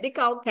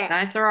 Nicole Cap.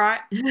 That's all right.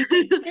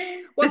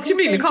 What There's too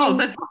many Nicoles, conventions?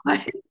 that's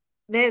why.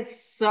 There's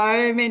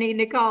so many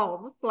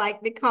Nicoles.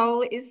 Like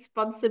Nicole is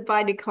sponsored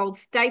by Nicole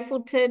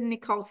Stapleton.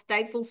 Nicole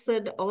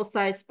Stapleton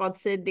also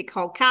sponsored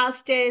Nicole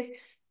Carstairs,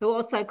 who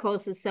also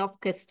calls herself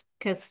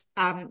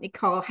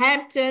Nicole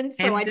Hampton.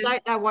 So I Hampton.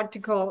 don't know what to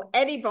call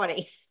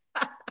anybody.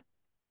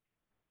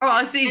 Oh,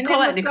 I see. And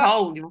Call then out we've got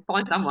Nicole. You'll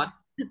find someone.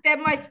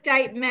 then my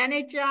state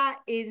manager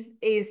is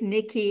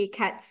Nikki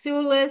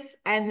Katsoulis,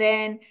 and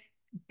then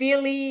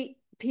Billy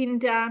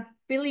Pinder.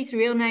 Billy's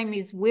real name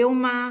is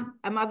Wilma.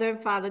 A mother and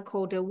father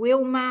called her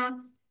Wilma.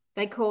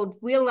 They called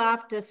Will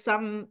after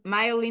some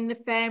male in the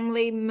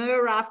family,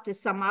 Mur after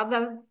some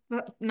other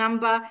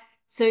number.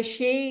 So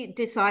she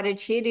decided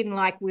she didn't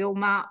like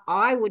Wilma.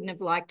 I wouldn't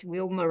have liked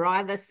Wilma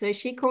either. So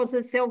she calls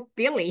herself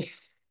Billy.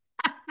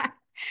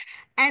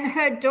 And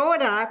her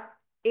daughter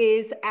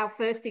is our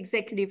first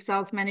executive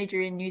sales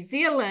manager in New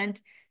Zealand,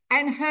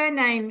 and her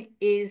name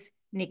is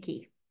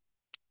Nikki.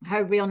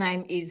 Her real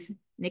name is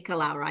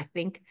Nicola, I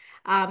think.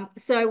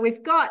 So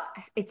we've got,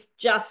 it's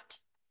just,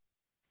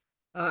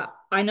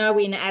 I know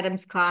in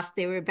Adam's class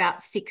there were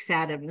about 6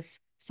 Adams.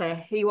 So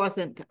he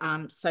wasn't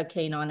so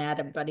keen on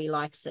Adam, but he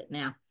likes it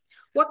now.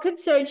 What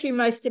concerns you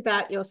most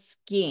about your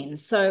skin?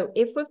 So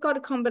if we've got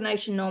a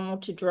combination normal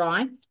to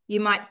dry, you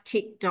might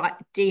tick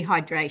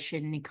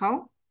dehydration,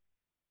 Nicole.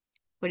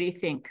 What do you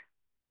think?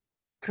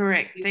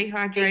 Correct.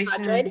 Dehydration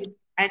Dehydrated?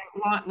 and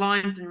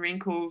lines and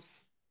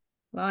wrinkles,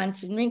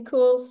 Lines and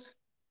wrinkles.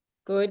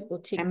 Good, we'll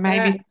tick and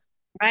that.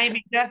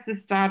 maybe just the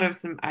start of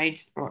some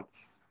age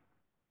spots.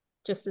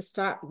 Just to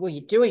start, well,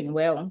 you're doing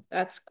well.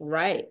 That's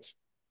great.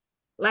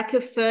 Lack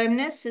of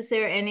firmness. Is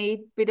there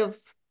any bit of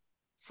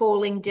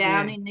falling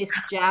down Yeah. in this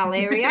jowl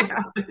area?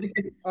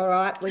 Yes. All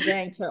right, we're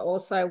going to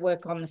also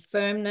work on the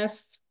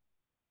firmness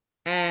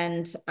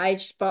and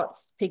age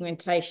spots,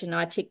 pigmentation.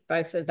 I tick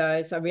both of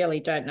those. I really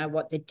don't know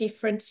what the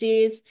difference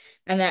is.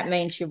 And that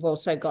means you've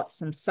also got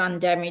some sun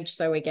damage.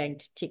 So we're going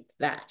to tick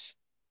that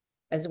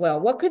as well.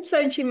 What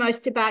concerns you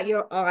most about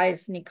your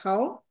eyes,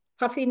 Nicole?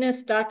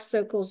 Puffiness, dark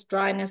circles,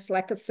 dryness,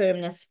 lack of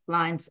firmness,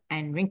 lines,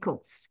 and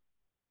wrinkles.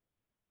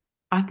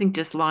 I think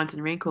just lines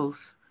and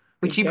wrinkles,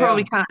 which Good you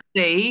probably girl. can't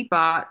see,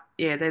 but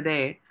yeah, they're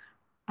there.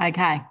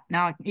 Okay,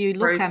 now you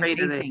look Rose feet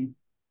are there. amazing.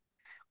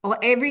 Or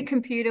every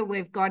computer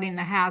we've got in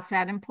the house,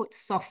 Adam puts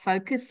soft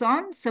focus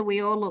on, so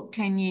we all look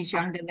 10 years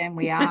younger than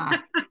we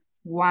are.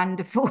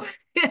 Wonderful.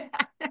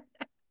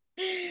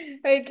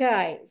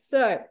 Okay,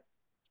 so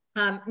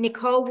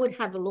Nicole would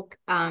have a look,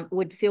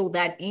 would fill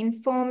that in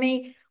for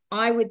me.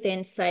 I would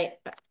then say,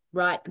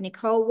 right,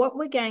 Nicole, what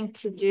we're going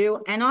to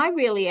do, and I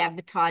really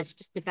advertise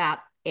just about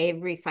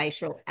every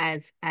facial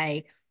as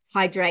a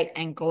hydrate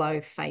and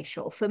glow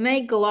facial. For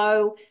me,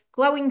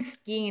 glowing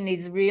skin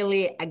is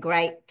really a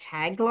great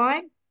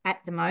tagline at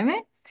the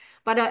moment.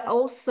 But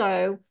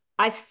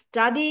I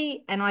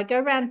study and I go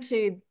around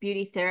to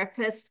beauty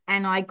therapists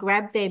and I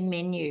grab their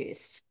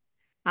menus.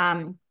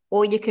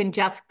 Or you can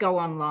just go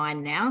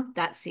online now.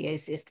 That's the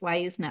easiest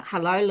way, isn't it?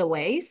 Hello,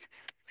 Louise.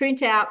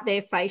 Print out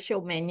their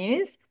facial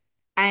menus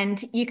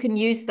and you can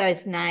use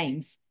those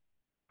names.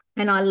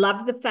 And I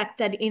love the fact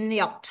that in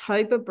the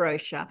October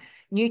brochure,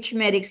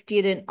 Nutrimetics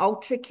did an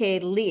ultra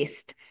care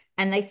list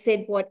and they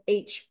said what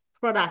each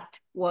product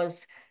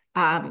was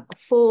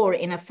for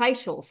in a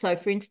facial. So,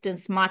 for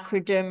instance,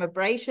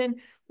 microdermabrasion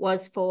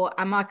was for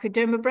a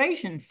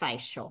microdermabrasion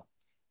facial.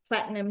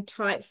 Platinum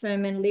Tight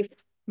Firm and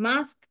Lift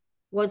Mask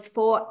was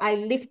for a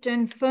lift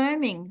and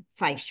firming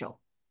facial.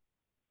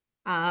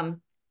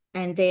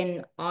 And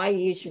then I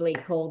usually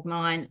called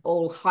mine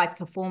all high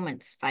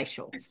performance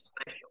facials.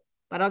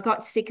 But I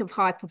got sick of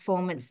high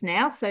performance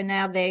now. So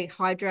now they're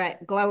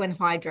glow and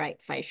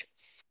hydrate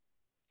facials.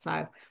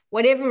 So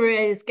whatever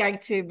is going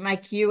to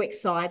make you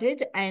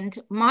excited. And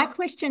my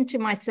question to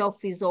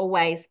myself is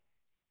always,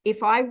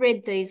 if I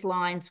read these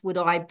lines, would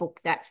I book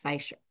that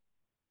facial?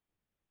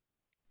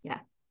 Yeah.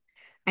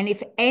 And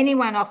if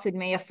anyone offered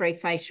me a free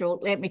facial,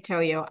 let me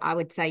tell you, I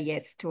would say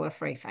yes to a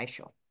free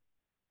facial.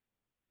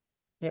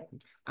 Yep,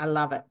 I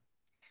love it.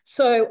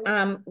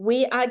 So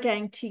we are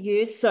going to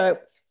use,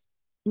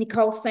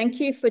 Nicole, thank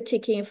you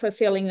for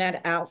filling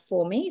that out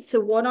for me. So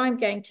what I'm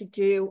going to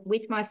do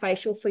with my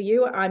facial for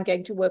you, I'm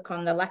going to work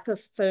on the lack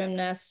of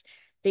firmness,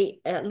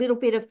 a little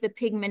bit of the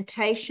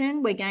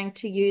pigmentation. We're going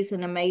to use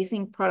an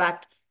amazing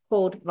product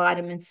called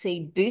Vitamin C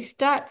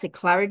Booster. It's a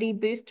clarity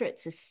booster.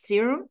 It's a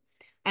serum.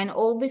 And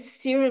all the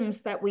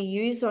serums that we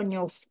use on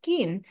your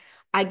skin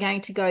are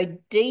going to go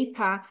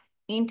deeper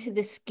into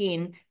the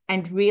skin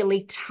and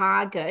really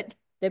target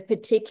the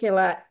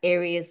particular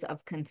areas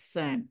of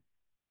concern.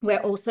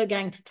 We're also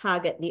going to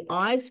target the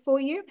eyes for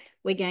you.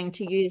 We're going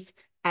to use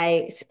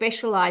a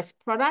specialized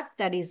product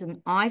that is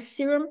an eye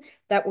serum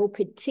that will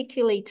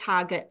particularly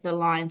target the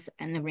lines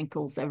and the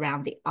wrinkles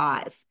around the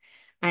eyes.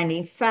 And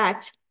in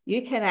fact,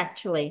 you can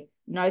actually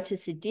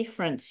notice a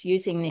difference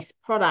using this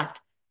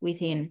product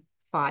within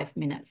 5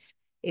 minutes.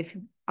 If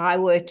I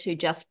were to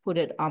just put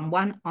it on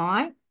one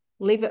eye,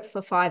 leave it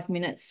for 5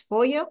 minutes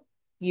for you,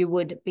 you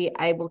would be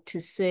able to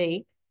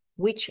see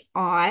which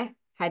eye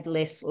had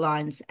less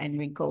lines and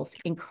wrinkles.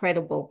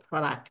 Incredible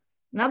product.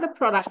 Another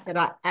product that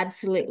I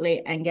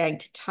absolutely am going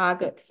to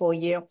target for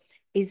you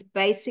is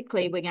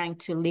basically we're going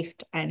to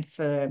lift and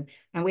firm.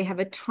 And we have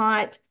a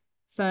tight,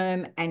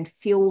 firm and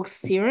fuel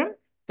serum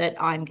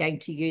that I'm going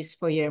to use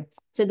for you.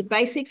 So the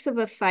basics of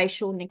a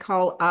facial,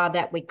 Nicole, are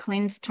that we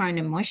cleanse, tone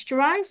and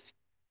moisturize.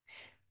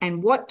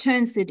 And what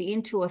turns it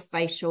into a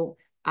facial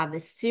are the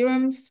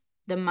serums,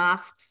 the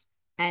masks,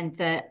 and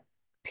the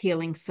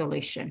peeling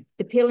solution.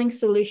 The peeling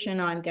solution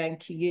I'm going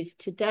to use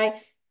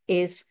today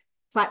is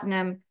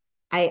platinum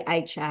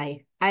AHA.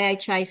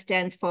 AHA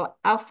stands for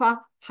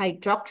alpha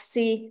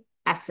hydroxy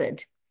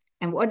acid.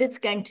 And what it's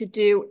going to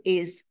do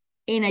is,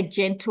 in a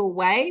gentle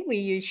way, we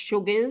use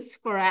sugars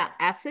for our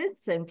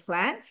acids and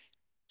plants,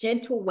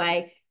 gentle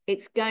way,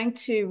 it's going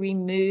to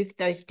remove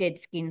those dead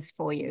skins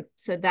for you.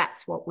 So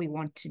that's what we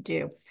want to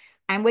do.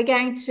 And we're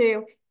going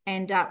to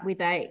end up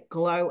with a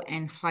glow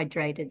and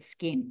hydrated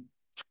skin.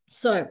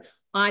 So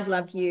I'd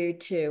love you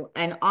to,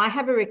 and I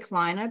have a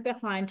recliner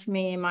behind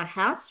me in my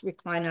house,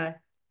 recliner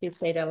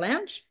two-seater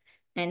lounge.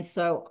 And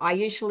so I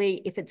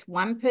usually, if it's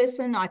one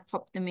person, I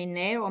pop them in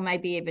there, or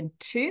maybe even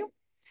two.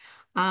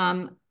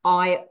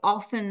 I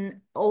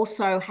often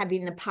also have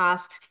in the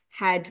past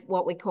had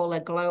what we call a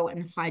glow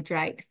and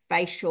hydrate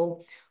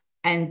facial,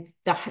 and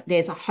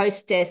there's a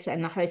hostess,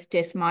 and the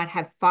hostess might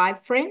have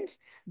 5 friends.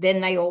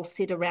 Then they all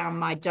sit around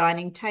my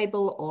dining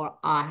table, or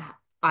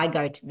I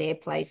go to their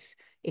place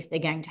if they're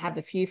going to have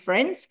a few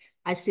friends.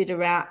 I sit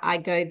around, I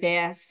go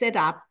there, set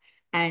up,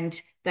 and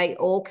they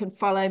all can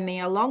follow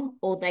me along,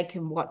 or they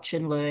can watch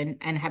and learn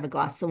and have a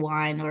glass of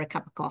wine or a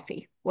cup of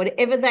coffee,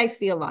 whatever they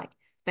feel like.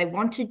 If they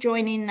want to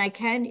join in, they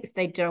can. If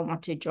they don't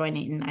want to join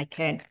in, they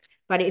can.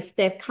 But if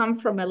they've come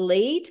from a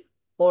lead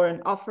or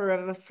an offer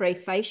of a free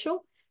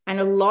facial, and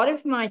a lot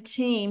of my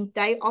team,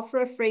 they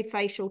offer a free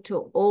facial to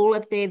all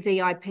of their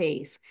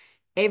VIPs.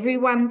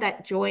 Everyone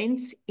that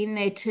joins in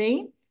their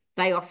team,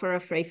 they offer a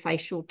free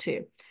facial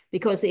too.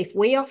 Because if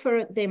we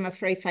offer them a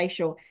free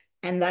facial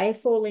and they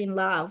fall in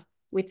love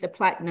with the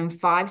Platinum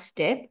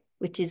 5-step,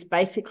 which is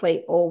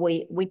basically all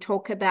we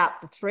talk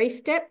about the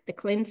 3-step, the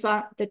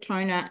cleanser, the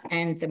toner,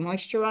 and the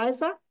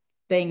moisturizer,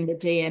 being the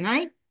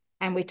DNA,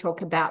 and we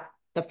talk about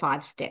the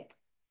 5-step.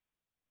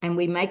 And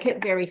we make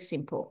it very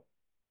simple.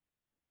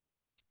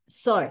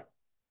 So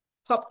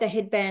pop the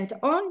headband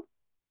on.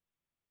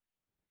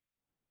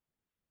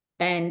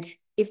 And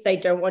if they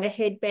don't want a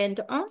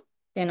headband on,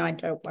 then I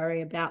don't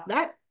worry about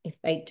that.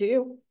 If they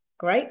do,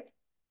 great.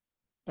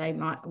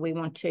 We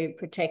want to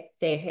protect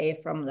their hair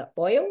from the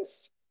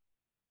oils.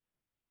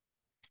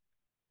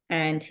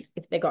 And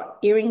if they got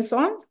earrings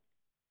on,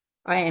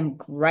 I am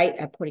great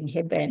at putting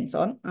headbands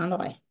on, aren't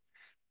I?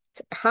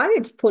 It's harder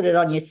to put it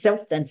on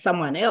yourself than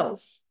someone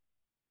else.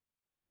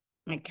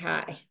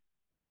 Okay.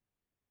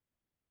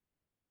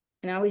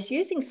 And I was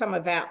using some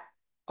of our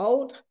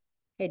old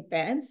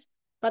headbands,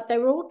 but they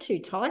were all too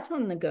tight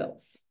on the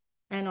girls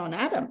and on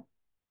Adam.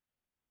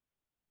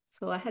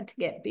 So I had to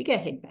get bigger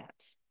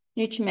headbands.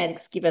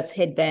 Nutrimetics give us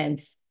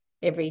headbands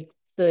every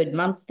 3rd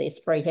month. There's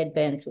free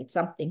headbands with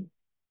something.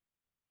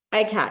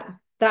 Okay,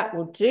 that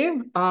will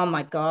do. Oh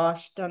my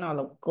gosh, don't I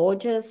look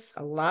gorgeous?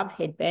 I love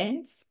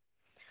headbands.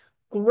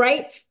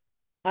 Great.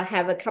 I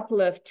have a couple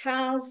of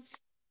towels.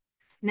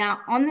 Now,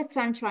 on the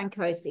Sunshine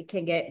Coast, it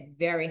can get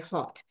very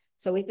hot.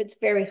 So if it's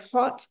very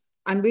hot,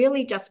 I'm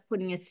really just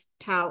putting a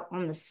towel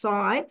on the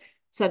side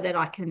so that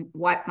I can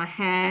wipe my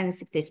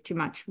hands if there's too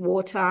much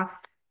water.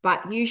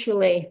 But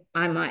usually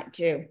I might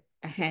do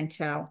a hand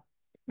towel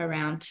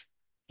around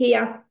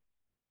here.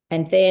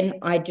 And then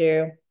I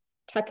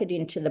tuck it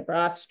into the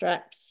bra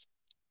straps,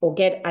 or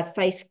get a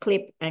face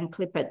clip and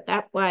clip it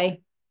that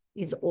way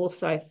is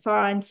also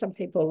fine. Some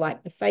people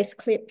like the face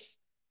clips.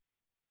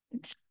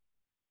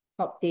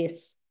 Pop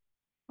this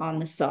on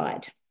the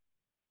side.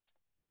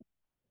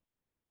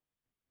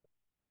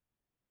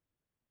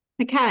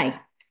 Okay,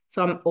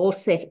 so I'm all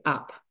set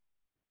up.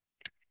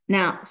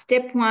 Now,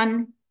 step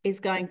 1 is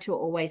going to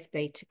always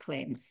be to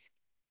cleanse.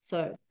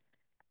 So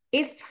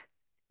if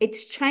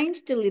it's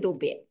changed a little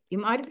bit, you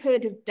might have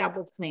heard of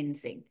double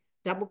cleansing.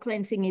 Double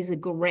cleansing is a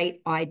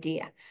great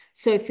idea.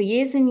 So for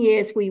years and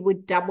years, we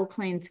would double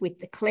cleanse with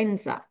the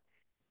cleanser.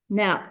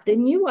 Now, the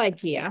new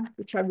idea,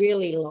 which I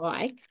really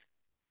like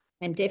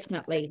and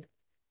definitely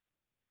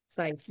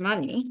saves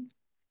money,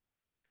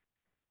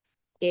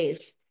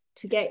 is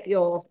to get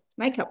your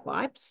makeup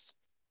wipes,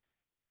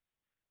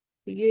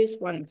 to use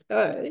one of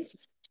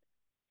those,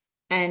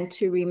 and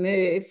to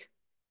remove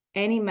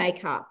any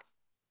makeup.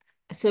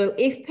 So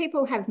if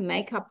people have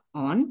makeup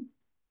on,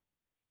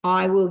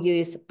 I will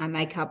use a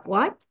makeup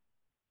wipe.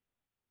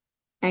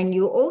 And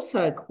you're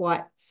also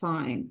quite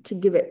fine to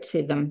give it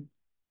to them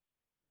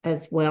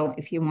as well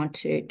if you want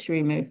to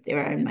remove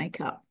their own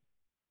makeup.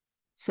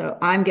 So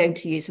I'm going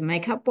to use a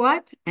makeup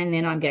wipe, and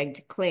then I'm going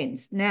to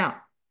cleanse. Now,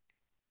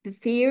 the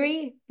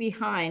theory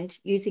behind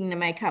using the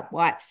makeup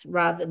wipes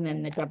rather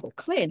than the double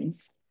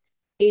cleanse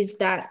is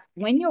that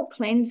when you're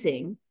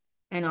cleansing,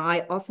 and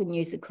I often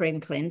use a cream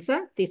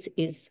cleanser, this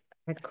is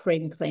a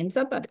cream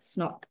cleanser, but it's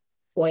not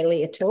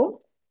oily at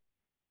all.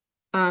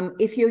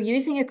 if you're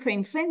using a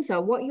cream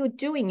cleanser, what you're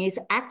doing is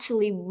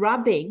actually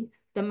rubbing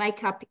the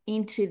makeup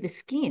into the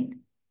skin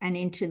and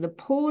into the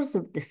pores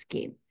of the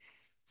skin.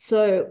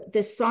 So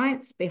the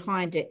science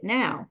behind it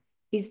now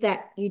is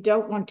that you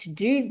don't want to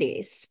do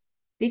this.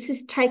 This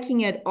is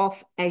taking it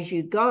off as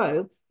you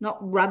go, not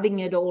rubbing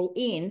it all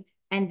in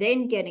and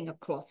then getting a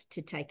cloth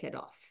to take it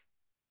off.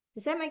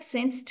 Does that make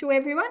sense to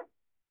everyone?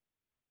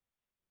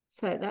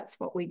 So that's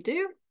what we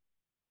do.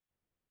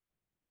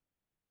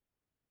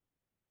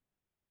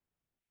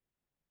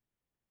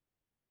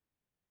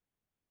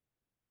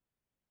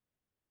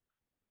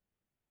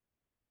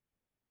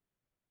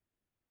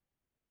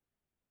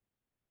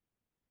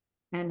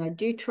 And I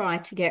do try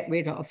to get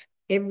rid of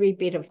every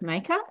bit of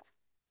makeup.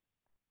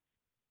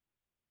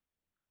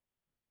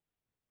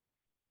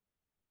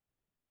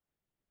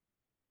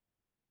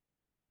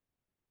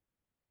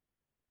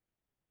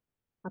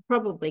 I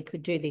probably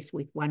could do this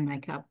with one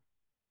makeup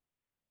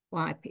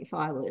wipe if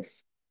I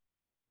was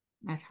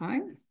at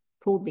home.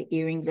 Pulled the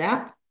earrings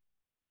out.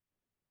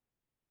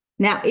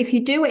 Now, if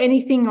you do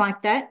anything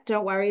like that,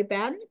 don't worry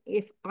about it.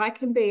 If I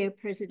can be a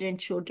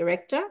presidential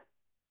director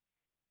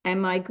and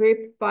my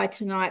group by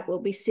tonight will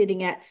be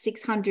sitting at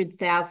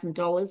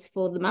 $600,000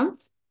 for the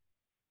month,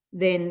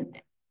 then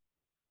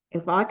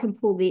if I can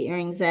pull the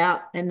earrings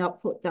out and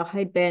not put the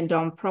headband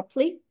on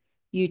properly,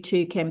 you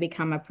too can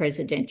become a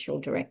presidential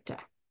director.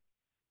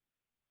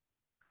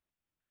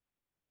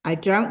 I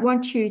don't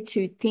want you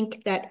to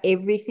think that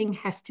everything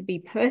has to be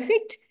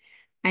perfect.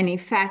 And in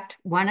fact,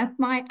 one of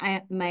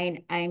my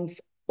main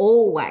aims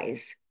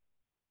always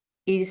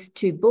is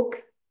to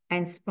book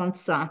and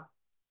sponsor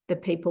the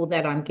people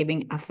that I'm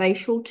giving a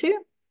facial to.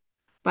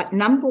 But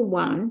number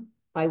one,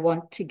 I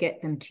want to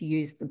get them to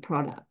use the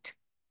product.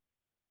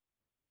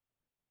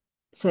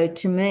 So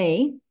to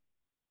me,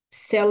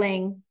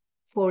 selling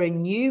for a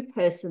new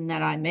person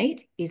that I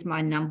meet is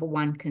my number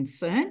one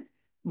concern.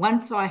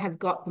 Once I have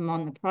got them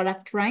on the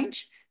product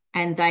range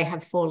and they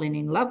have fallen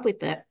in love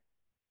with it,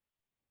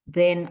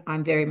 then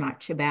I'm very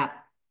much about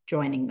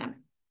joining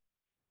them.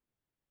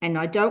 And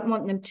I don't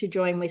want them to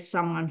join with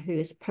someone who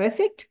is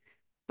perfect,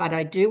 but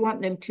I do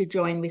want them to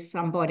join with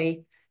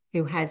somebody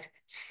who has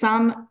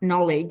some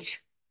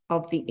knowledge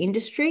of the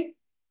industry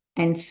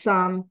and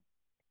some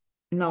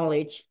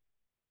knowledge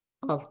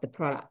of the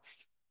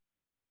products.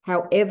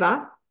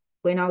 However,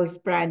 when I was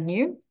brand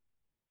new,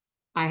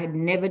 I had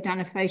never done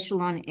a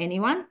facial on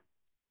anyone.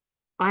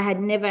 I had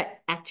never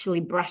actually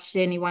brushed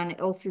anyone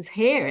else's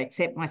hair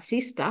except my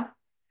sister.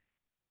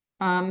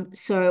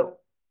 So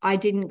I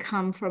didn't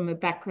come from a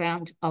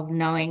background of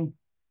knowing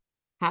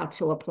how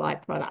to apply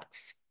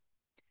products.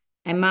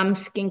 And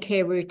Mum's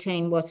skincare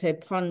routine was her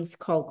Pond's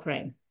cold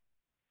cream.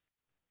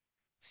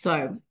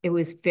 So it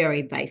was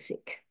very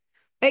basic.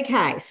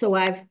 Okay, so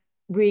I've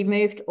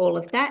removed all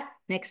of that.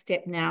 Next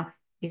step now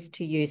is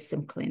to use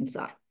some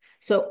cleanser.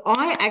 So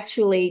I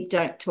actually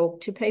don't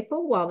talk to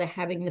people while they're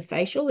having the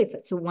facial if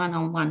it's a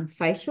one-on-one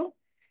facial.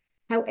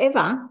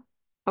 However,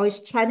 I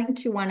was chatting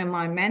to one of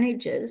my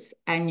managers,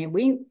 Anya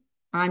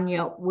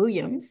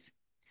Williams,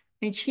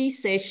 and she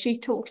says she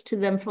talks to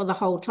them for the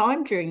whole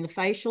time during the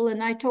facial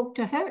and they talk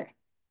to her.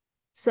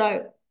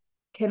 So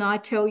can I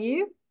tell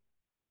you,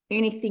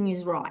 anything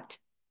is right.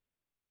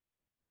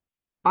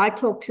 I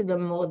talk to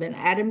them more than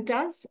Adam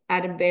does.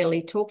 Adam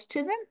barely talks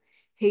to them.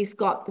 He's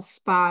got the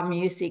spa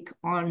music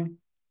on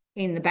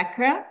in the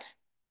background.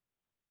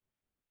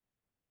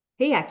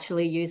 He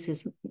actually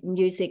uses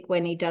music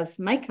when he does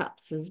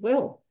makeups as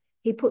well.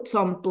 He puts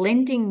on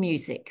blending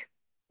music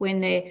when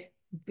they're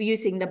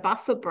using the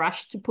buffer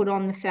brush to put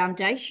on the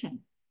foundation.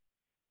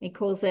 He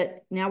calls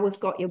it, now we've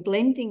got your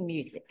blending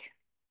music.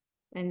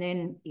 And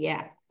then,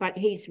 yeah, but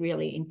he's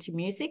really into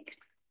music.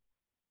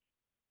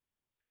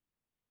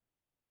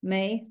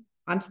 Me,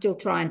 I'm still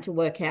trying to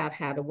work out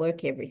how to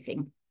work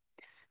everything.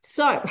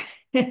 So,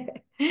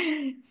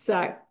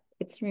 so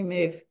let's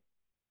remove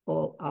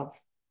all of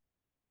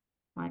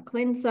my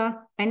cleanser.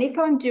 And if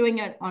I'm doing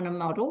it on a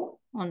model,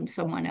 on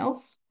someone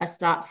else, I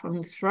start from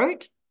the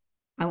throat.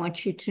 I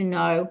want you to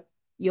know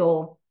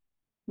your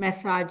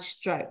massage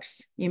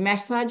strokes. Your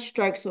massage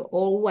strokes are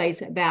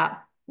always about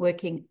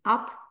working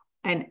up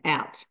and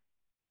out,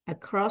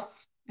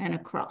 across and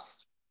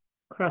across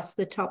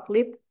the top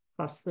lip,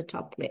 across the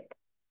top lip,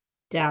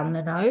 down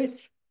the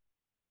nose,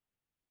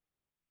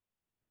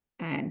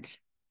 and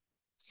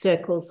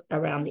circles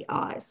around the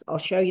eyes. I'll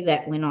show you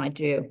that when I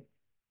do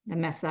the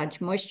massage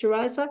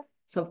moisturizer.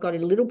 So I've got a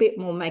little bit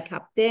more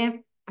makeup there.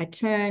 I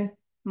turn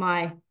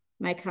my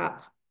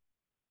makeup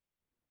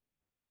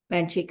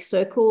magic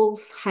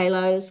circles,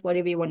 halos,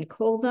 whatever you want to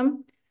call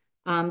them.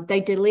 They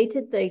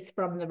deleted these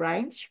from the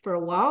range for a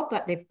while,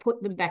 but they've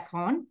put them back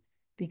on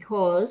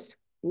because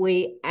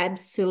we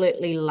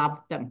absolutely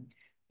love them.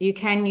 You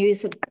can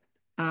use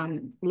a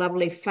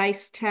lovely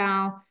face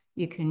towel.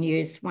 You can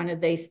use one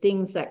of these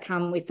things that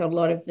come with a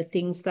lot of the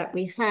things that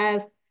we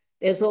have.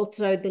 There's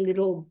also the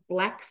little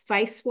black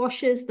face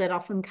washes that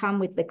often come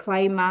with the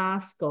clay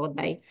mask or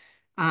they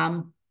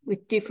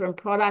with different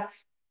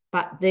products.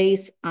 but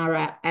these are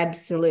our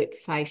absolute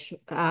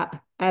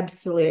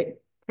absolute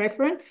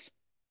preference.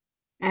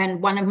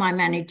 And one of my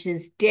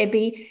managers,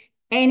 Debbie,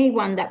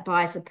 anyone that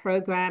buys a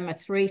program, a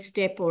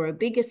 3-step or a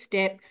bigger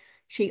step,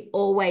 she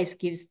always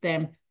gives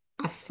them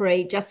a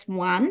free, just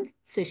one.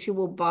 So she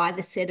will buy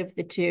the set of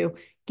the 2,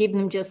 give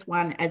them just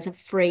one as a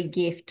free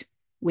gift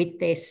with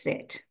their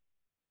set.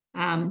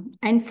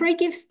 And free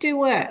gifts do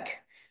work,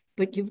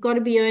 but you've got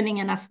to be earning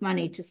enough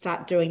money to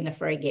start doing the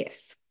free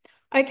gifts.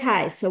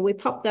 Okay, so we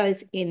pop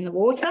those in the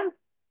water.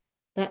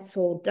 That's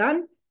all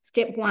done.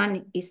 Step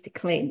 1 is to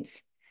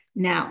cleanse.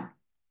 Now,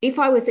 if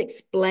I was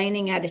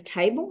explaining at a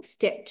table,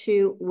 step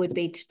 2 would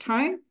be to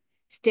tone.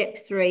 Step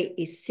 3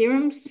 is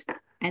serums.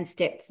 And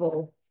step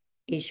 4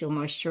 is your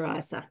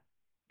moisturizer.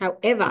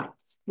 However,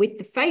 with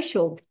the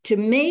facial, to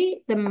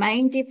me, the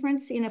main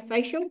difference in a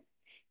facial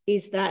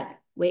is that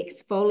we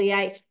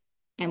exfoliate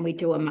and we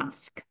do a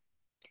mask.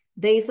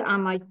 These are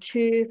my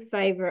 2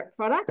 favorite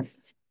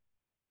products.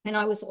 And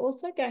I was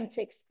also going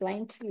to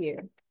explain to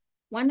you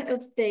one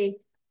of the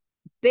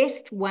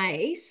best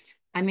ways,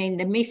 I mean,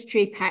 the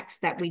mystery packs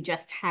that we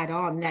just had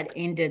on that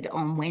ended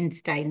on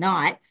Wednesday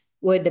night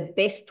were the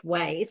best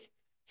ways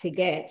to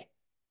get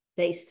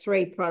these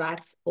 3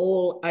 products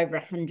all over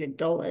 $100,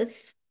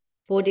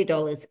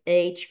 $40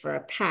 each for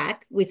a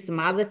pack with some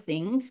other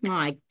things.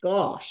 My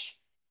gosh,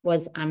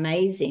 was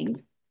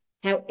amazing.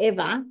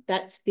 However,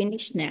 that's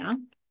finished now.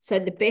 So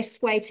the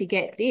best way to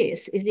get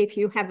this is if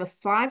you have a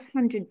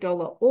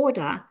 $500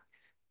 order,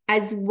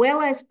 as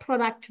well as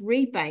product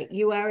rebate,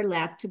 you are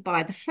allowed to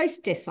buy the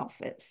hostess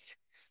offers.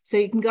 So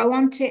you can go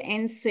on to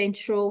N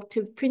Central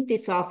to print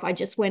this off. I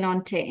just went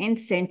on to N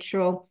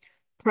Central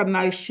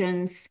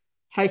promotions,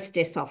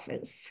 hostess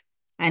offers,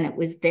 and it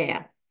was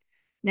there.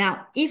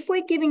 Now, if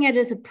we're giving it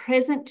as a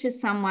present to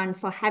someone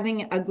for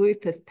having a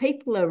group of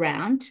people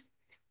around,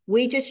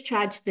 we just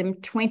charge them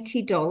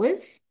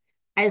 $20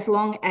 as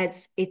long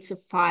as it's a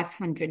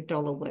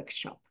 $500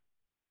 workshop.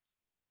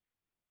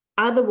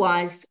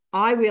 Otherwise,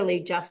 I really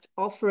just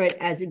offer it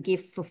as a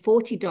gift for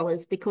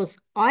 $40 because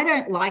I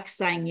don't like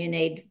saying you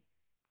need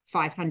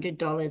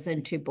 $500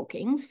 and 2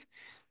 bookings,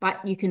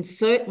 but you can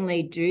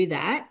certainly do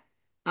that,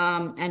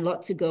 and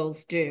lots of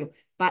girls do.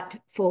 But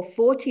for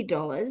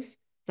 $40,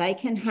 they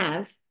can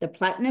have the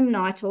Platinum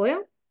Night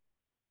Oil,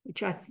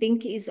 which I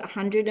think is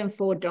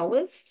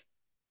 $104,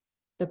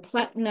 the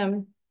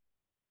Platinum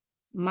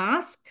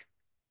Mask,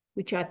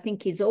 which I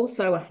think is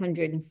also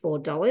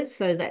 $104.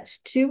 So that's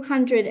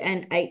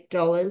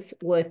 $208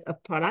 worth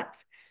of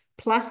products,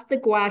 plus the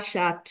gua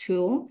sha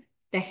tool,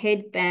 the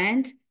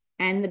headband,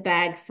 and the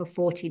bag for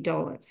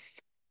 $40.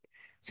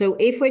 So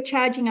if we're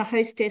charging a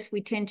hostess,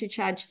 we tend to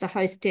charge the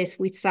hostess,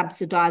 we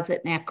subsidize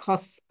it, and our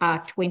costs are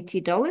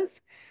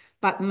 $20.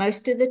 But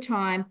most of the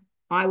time,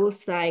 I will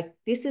say,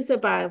 this is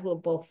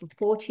available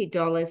for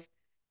 $40.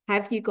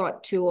 Have you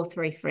got 2 or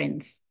 3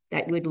 friends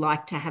that you would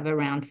like to have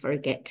around for a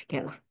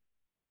get-together?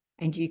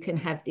 And you can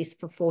have this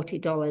for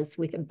 $40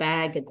 with a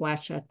bag, a gua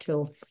sha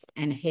tool,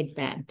 and a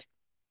headband.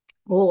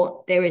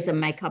 Or there is a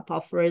makeup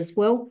offer as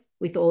well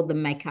with all the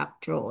makeup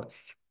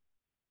drawers.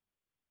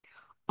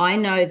 I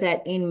know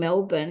that in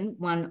Melbourne,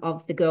 one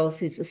of the girls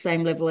who's the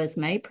same level as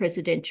me,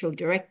 presidential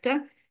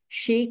director,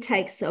 she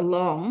takes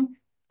along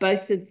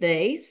both of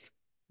these,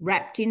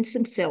 wrapped in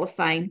some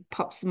cellophane,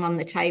 pops them on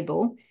the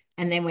table,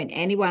 and then when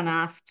anyone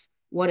asks,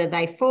 what are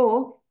they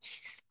for? She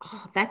says,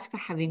 oh, that's for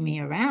having me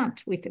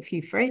around with a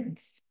few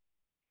friends.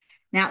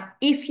 Now,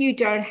 if you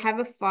don't have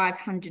a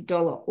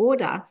 $500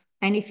 order,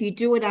 and if you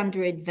do it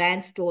under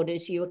advanced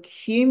orders, you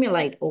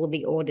accumulate all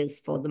the orders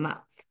for the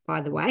month, by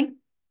the way.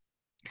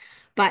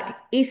 But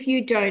if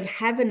you don't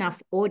have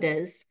enough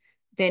orders,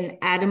 then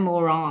Adam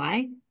or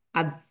I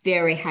are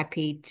very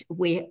happy.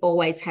 We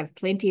always have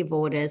plenty of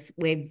orders.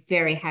 We're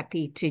very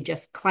happy to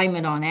just claim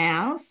it on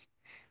ours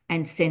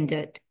and send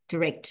it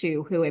direct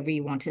to whoever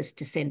you want us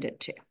to send it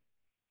to.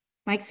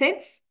 Make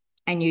sense?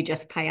 And you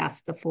just pay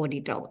us the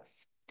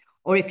 $40.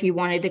 Or if you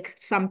wanted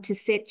some to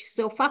set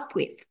yourself up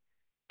with,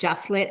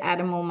 just let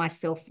Adam or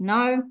myself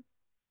know.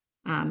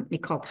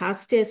 Nicole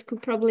Carstairs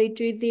could probably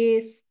do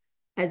this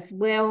as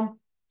well.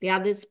 The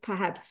others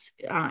perhaps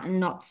are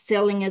not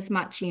selling as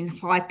much in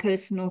high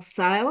personal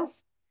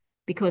sales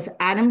because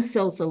Adam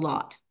sells a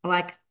lot.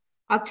 Like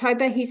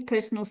October, his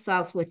personal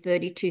sales were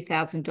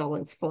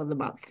 $32,000 for the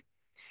month.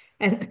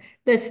 And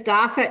the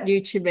staff at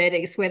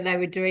Nutrimetics, when they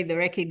were doing the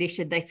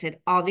recognition, they said,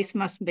 oh, this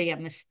must be a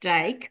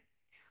mistake.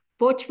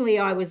 Fortunately,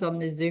 I was on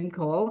the Zoom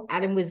call.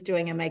 Adam was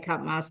doing a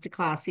makeup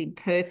masterclass in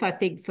Perth, I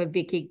think, for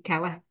Vicky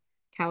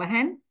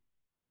Callahan.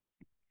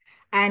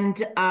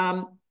 And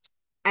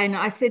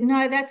I said,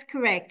 no, that's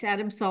correct.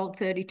 Adam sold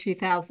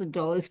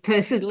 $32,000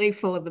 personally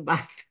for the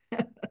month.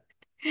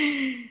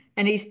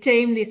 And his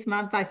team this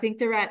month, I think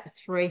they're at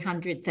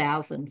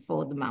 $300,000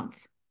 for the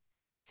month.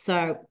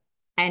 So,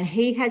 and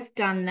he has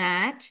done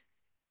that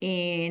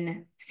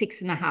in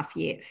 6.5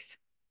 years.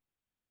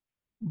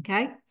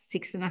 Okay,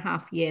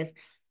 6.5 years.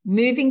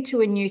 Moving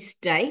to a new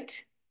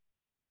state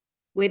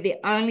where the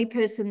only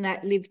person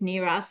that lived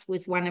near us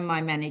was one of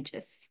my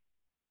managers.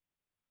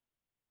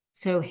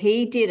 So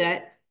he did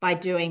it by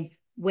doing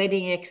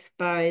wedding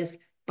expos,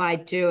 by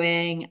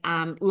doing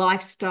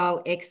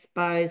lifestyle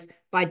expos,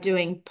 by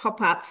doing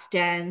pop-up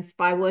stands,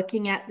 by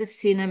working at the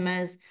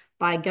cinemas,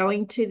 by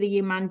going to the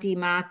Yamundi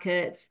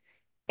markets,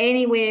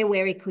 anywhere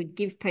where he could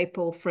give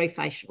people free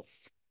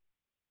facials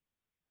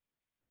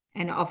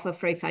and offer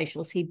free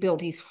facials. He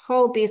built his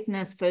whole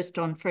business first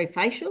on free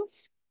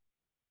facials.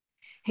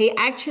 He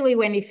actually,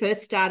 when he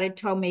first started,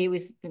 told me he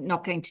was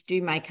not going to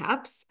do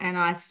makeups. And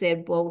I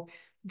said, well,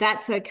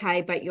 that's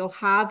okay, but you'll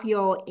halve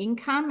your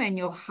income and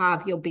you'll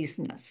halve your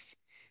business.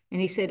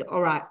 And he said,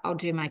 all right, I'll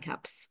do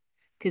makeups,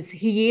 because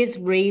he is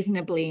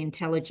reasonably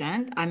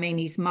intelligent. I mean,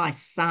 he's my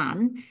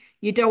son.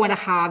 You don't want to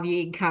halve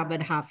your income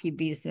and half your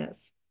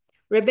business.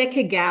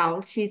 Rebecca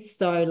Gall, she's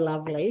so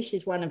lovely.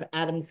 She's one of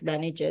Adam's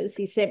managers.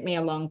 He sent me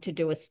along to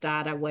do a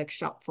starter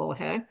workshop for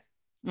her,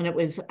 and it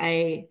was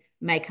a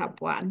makeup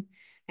one.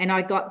 And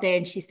I got there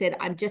and she said,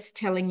 I'm just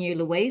telling you,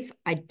 Louise,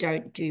 I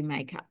don't do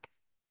makeup.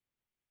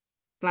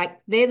 Like,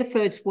 they're the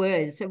first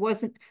words. It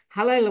wasn't,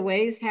 hello,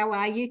 Louise, how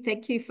are you?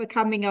 Thank you for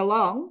coming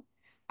along.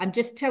 I'm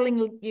just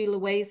telling you,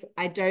 Louise,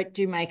 I don't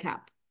do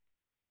makeup.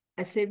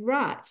 I said,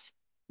 right.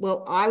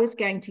 Well, I was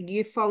going to,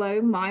 you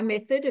follow my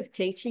method of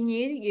teaching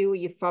you,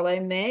 you follow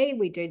me,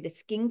 we do the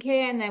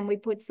skincare, and then we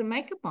put some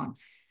makeup on.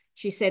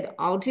 She said,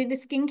 I'll do the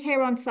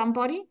skincare on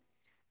somebody.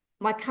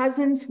 My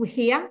cousins were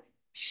here.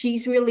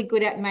 She's really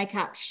good at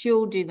makeup.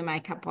 She'll do the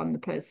makeup on the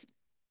person.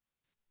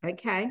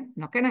 Okay, I'm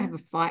not going to have a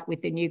fight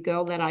with the new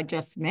girl that I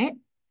just met.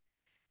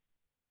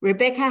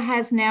 Rebecca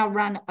has now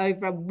run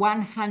over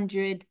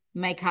 100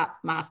 makeup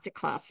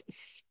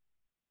masterclasses.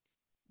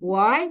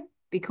 Why?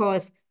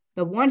 Because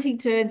the wanting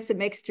to earn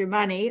some extra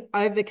money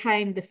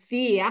overcame the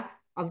fear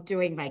of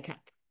doing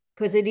makeup,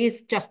 because it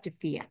is just a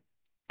fear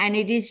and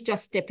it is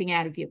just stepping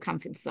out of your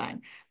comfort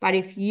zone. But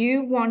if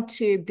you want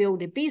to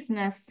build a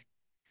business,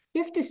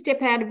 you have to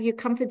step out of your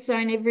comfort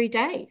zone every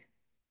day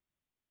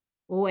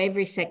or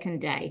every second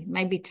day,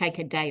 maybe take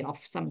a day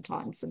off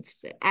sometimes.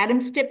 If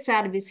Adam steps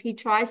out of he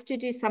tries to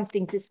do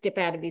something to step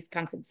out of his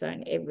comfort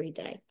zone every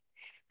day.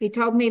 He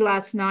told me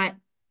last night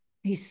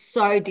he's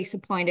so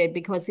disappointed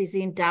because he's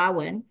in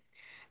Darwin.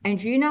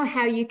 And you know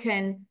how you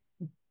can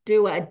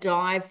do a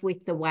dive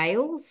with the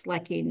whales,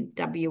 like in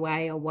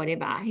WA or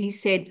whatever? He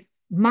said,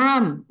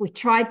 Mum, we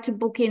tried to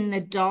book in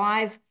the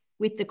dive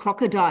with the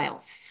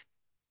crocodiles,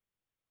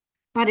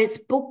 but it's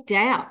booked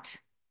out.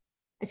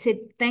 I said,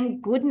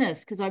 thank goodness,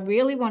 because I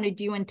really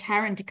wanted you and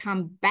Taryn to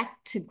come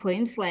back to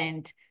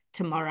Queensland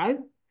tomorrow.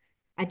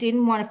 I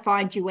didn't want to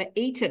find you at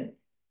Eton,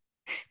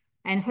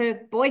 and her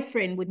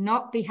boyfriend would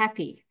not be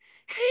happy.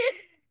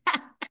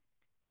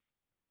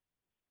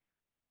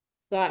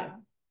 So,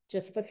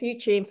 just for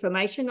future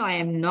information, I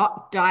am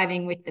not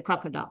diving with the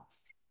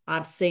crocodiles.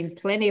 I've seen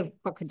plenty of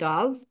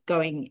crocodiles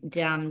going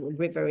down the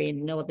river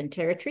in Northern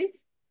Territory.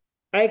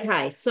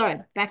 Okay,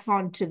 so back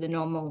on to the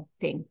normal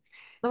thing.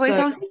 Louise,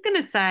 So, I was just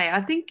going to say,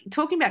 I think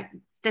talking about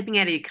stepping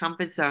out of your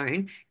comfort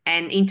zone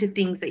and into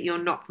things that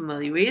you're not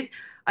familiar with,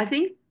 I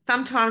think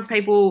sometimes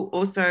people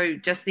also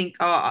just think,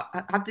 oh,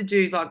 I have to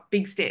do like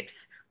big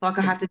steps, like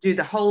I have to do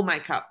the whole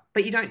makeup,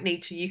 but you don't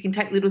need to. You can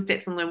take little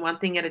steps and learn one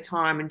thing at a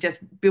time and just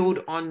build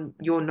on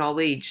your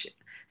knowledge.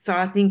 So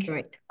I think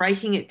correct.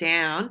 breaking it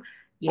down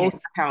also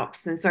Yes,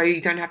 helps. And so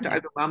you don't have to yeah,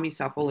 overwhelm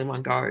yourself all in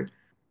one go.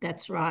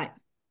 that's right.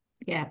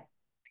 Yeah.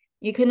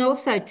 You can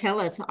also tell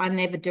us I'm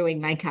never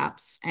doing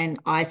makeups and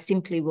I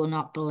simply will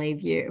not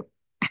believe you.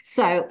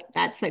 So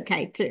that's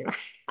okay too.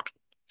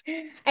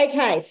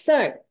 Okay,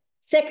 so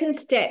second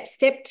step,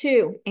 step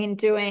 2 in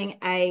doing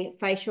a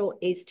facial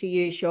is to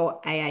use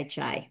your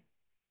AHA.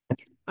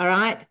 All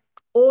right.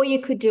 Or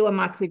you could do a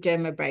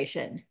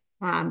microdermabrasion.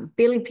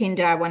 Billy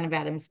Pinder, one of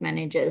Adam's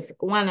managers,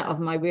 one of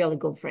my really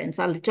good friends.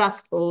 I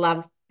just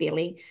love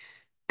Billy.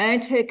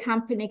 Earned her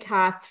company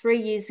car 3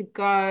 years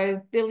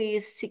ago. Billy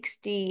is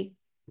 60,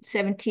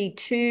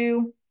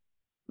 72,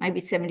 maybe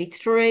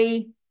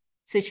 73.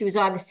 So she was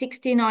either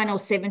 69 or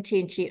 70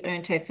 and she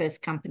earned her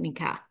first company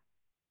car.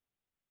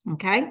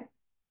 Okay.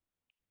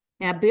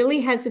 Now,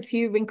 Billy has a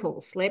few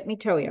wrinkles, let me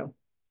tell you.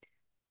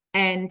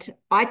 And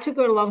I took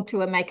her along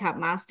to a makeup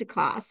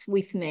masterclass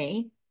with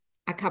me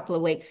a couple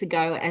of weeks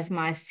ago as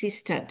my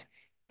assistant.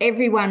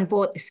 Everyone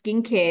bought the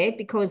skincare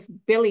because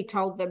Billy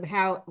told them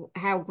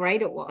how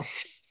great it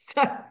was.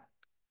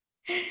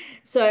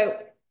 So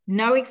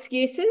no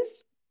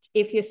excuses.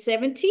 If you're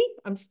 70,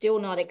 I'm still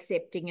not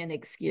accepting an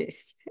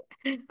excuse.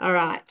 All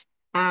right.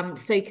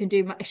 So you can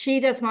do, she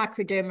does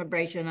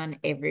microdermabrasion on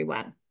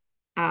everyone.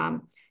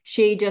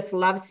 She just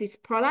loves this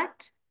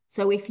product.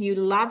 So if you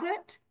love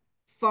it,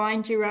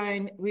 find your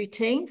own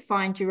routine,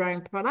 find your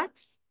own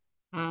products,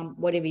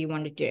 whatever you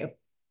want to do.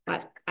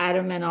 But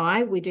Adam and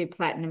I, we do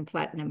platinum,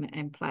 platinum,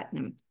 and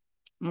platinum.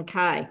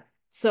 Okay.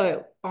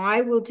 So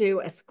I will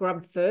do a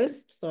scrub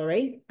first,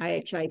 sorry,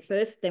 AHA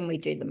first, then we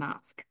do the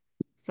mask.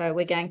 So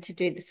we're going to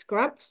do the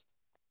scrub,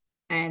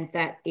 and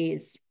that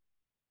is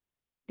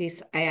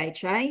this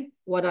AHA.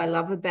 What I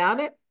love about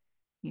it,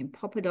 you can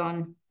pop it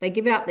on. They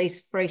give out these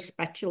free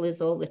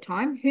spatulas all the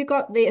time. Who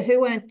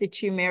earned the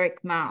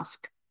turmeric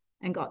mask?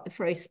 and got the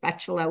free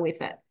spatula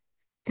with it.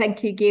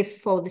 Thank you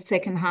gift for the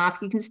second half.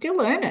 You can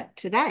still earn it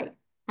today.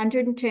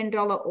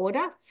 $110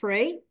 order,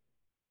 free,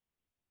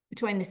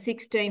 between the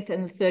 16th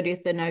and the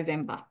 30th of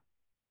November.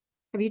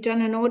 Have you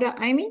done an order,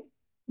 Amy,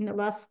 in the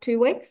last 2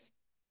 weeks?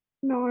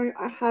 No,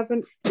 I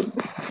haven't.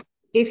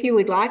 If you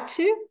would like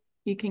to,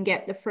 you can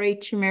get the free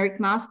turmeric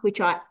mask,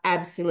 which I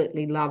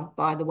absolutely love,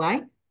 by the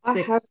way. I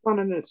have one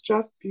and it's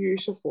just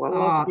beautiful. I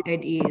love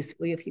it. It is.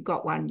 Well, if you've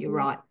got one, you're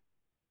right.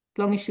 As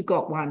long as you've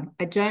got one.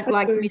 I don't I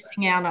like do.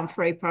 missing out on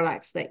free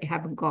products that you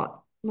haven't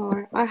got.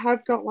 No, I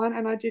have got one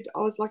and I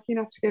was lucky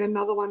enough to get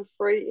another one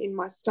free in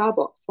my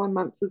Starbucks 1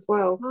 month as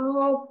well.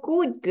 Oh,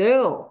 good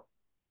girl.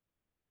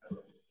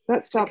 That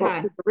Starbucks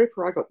Okay. was a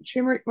ripper. I got the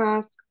turmeric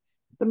mask,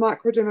 the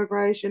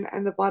microdermabrasion,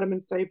 and the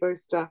vitamin C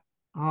booster.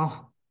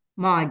 Oh,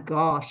 my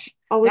gosh.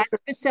 I was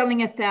That's for selling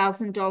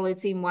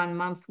 $1,000 in 1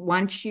 month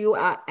once you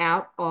are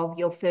out of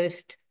your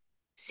first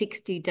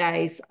 60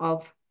 days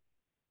of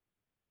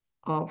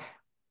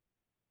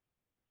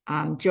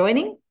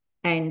joining,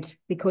 and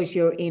because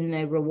you're in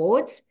the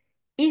rewards.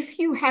 If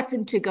you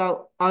happen to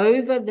go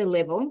over the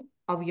level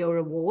of your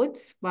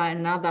rewards by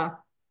another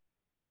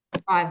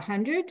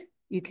 500,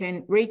 you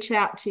can reach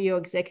out to your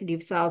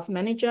executive sales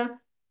manager.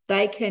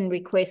 They can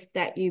request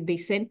that you be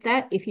sent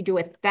that. If you do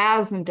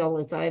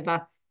 $1,000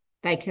 over,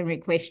 they can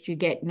request you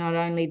get not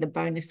only the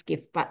bonus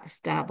gift, but the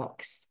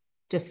Starbucks,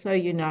 just so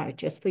you know,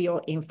 just for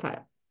your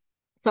info.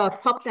 So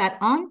I've popped that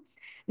on.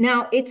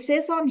 Now it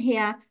says on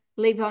here,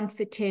 leave on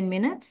for 10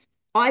 minutes.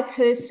 I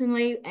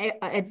personally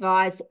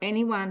advise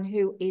anyone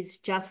who is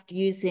just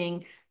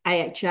using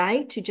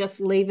AHA to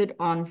just leave it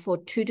on for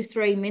 2 to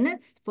 3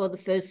 minutes for the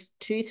first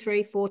 2,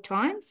 3, 4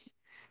 times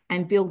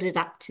and build it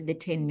up to the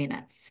 10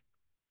 minutes.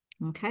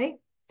 Okay.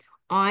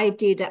 I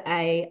did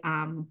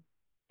I'm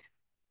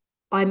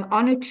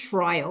on a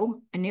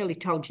trial. I nearly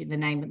told you the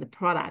name of the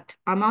product.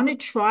 I'm on a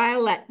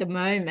trial at the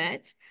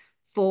moment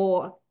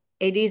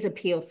it is a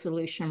peel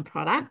solution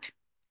product.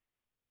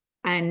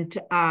 And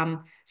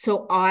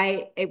so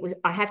I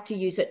have to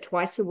use it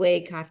twice a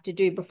week. I have to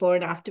do before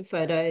and after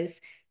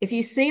photos. If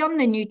you see on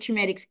the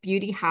Nutrimetics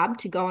Beauty Hub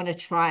to go on a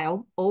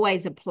trial,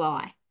 always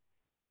apply.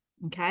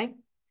 Okay.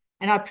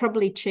 And I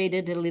probably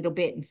cheated a little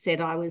bit and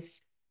said I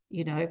was,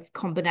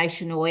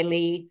 combination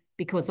oily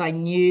because I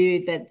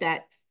knew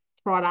that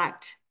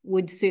product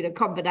would suit a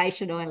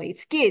combination oily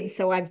skin.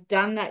 So I've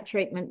done that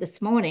treatment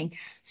this morning.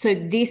 So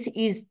this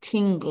is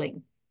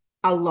tingling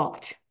a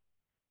lot.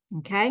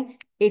 Okay.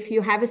 If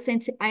you have a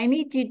sense,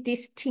 Amy, did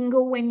this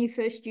tingle when you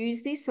first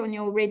used this on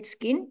your red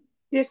skin?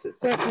 Yes, it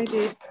certainly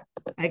did.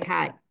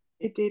 Okay.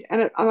 It did.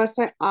 And I must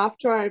say,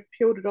 after I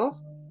peeled it off,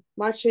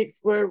 my cheeks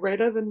were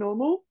redder than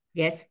normal.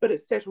 Yes. But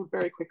it settled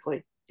very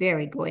quickly.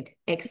 Very good.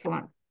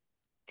 Excellent.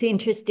 It's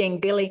interesting,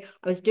 Billy.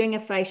 I was doing a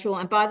facial,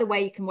 and by the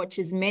way, you can watch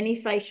as many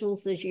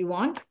facials as you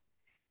want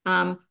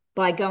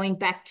by going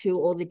back to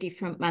all the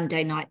different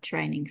Monday night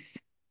trainings.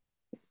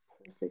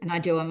 Perfect. And I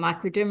do a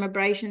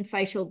microdermabrasion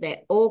facial.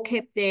 They're all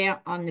kept there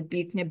on the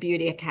Buechner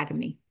Beauty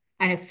Academy.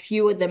 And a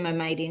few of them are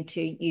made into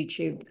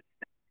YouTube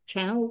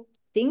channel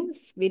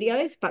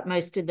videos, but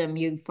most of them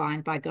you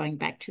find by going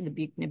back to the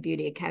Buechner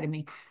Beauty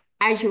Academy.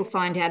 As you'll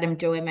find Adam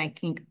doing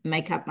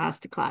makeup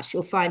masterclass.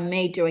 You'll find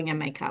me doing a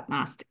makeup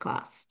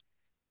masterclass.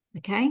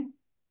 Okay?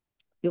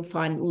 You'll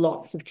find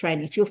lots of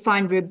trainings. You'll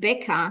find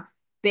Rebecca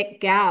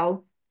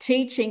Beck-Gal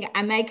teaching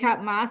a makeup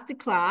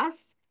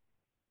masterclass,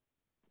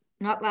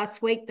 not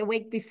last week, the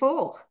week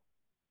before,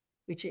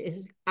 which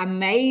is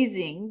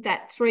amazing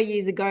that 3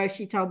 years ago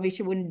she told me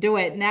she wouldn't do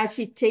it. Now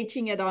she's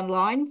teaching it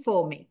online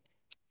for me.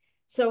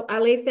 So I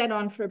leave that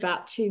on for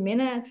about 2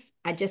 minutes.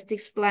 I just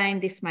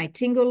explained this may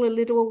tingle a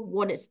little.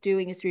 What it's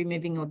doing is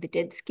removing all the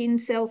dead skin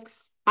cells.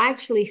 I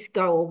actually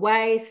go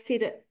away,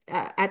 sit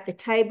at the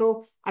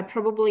table. I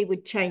probably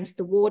would change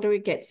the water,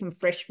 get some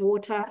fresh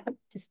water,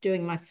 just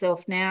doing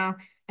myself now.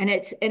 And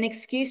it's an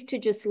excuse to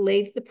just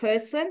leave the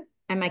person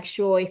and make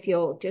sure if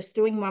you're just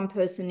doing one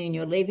person and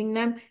you're leaving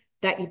them,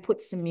 that you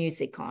put some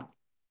music on.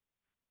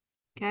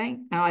 Okay.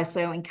 I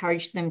also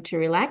encourage them to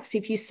relax.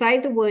 If you say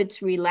the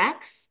words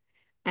relax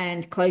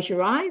and close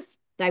your eyes,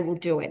 they will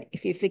do it.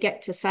 If you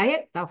forget to say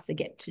it, they'll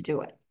forget to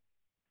do it.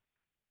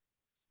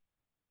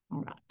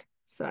 All right.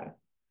 So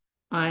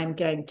I'm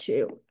going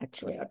to,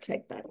 actually, I'll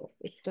take that off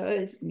with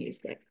those and use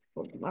that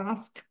for the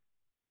mask.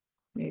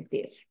 Move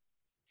this.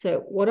 So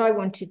what I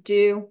want to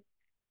do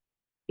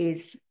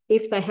is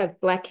if they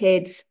have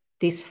blackheads,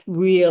 this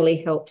really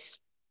helps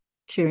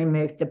to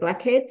remove the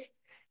blackheads.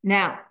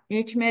 Now,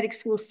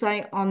 Nutrimetics will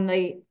say on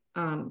the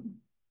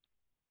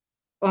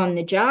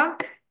jar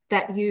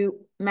that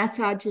you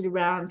massage it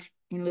around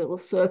in little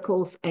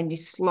circles and you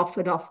slough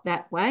it off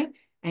that way,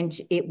 and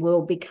it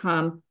will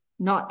become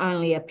not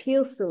only a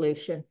peel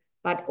solution,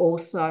 but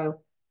also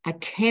a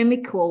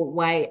chemical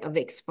way of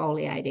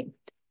exfoliating.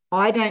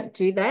 I don't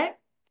do that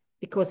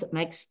because it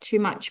makes too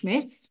much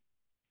mess.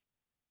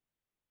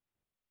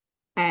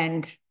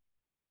 And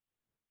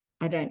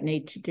I don't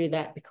need to do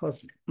that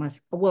because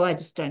I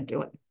just don't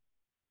do it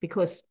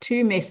because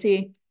too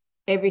messy.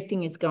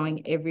 Everything is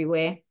going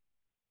everywhere.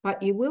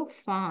 But you will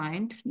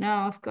find,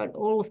 now I've got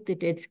all of the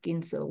dead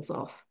skin cells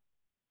off.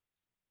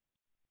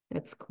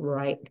 That's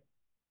great.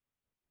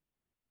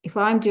 If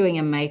I'm doing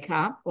a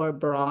makeup or a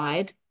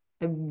bride,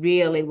 I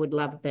really would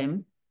love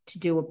them to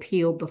do a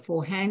peel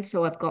beforehand.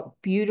 So I've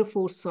got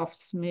beautiful, soft,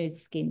 smooth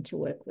skin to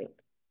work with.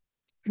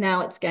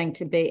 Now it's going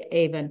to be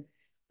even.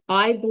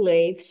 I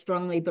believe,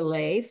 strongly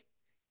believe,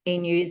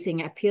 in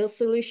using a peel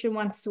solution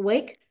once a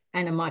week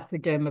and a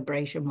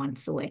microdermabrasion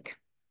once a week.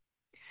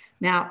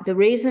 Now, the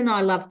reason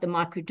I love the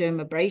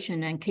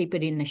microdermabrasion and keep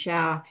it in the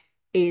shower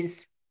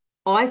is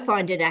I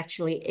find it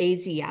actually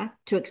easier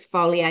to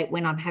exfoliate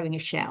when I'm having a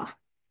shower.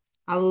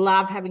 I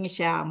love having a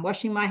shower. I'm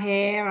washing my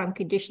hair, I'm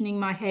conditioning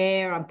my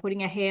hair, I'm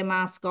putting a hair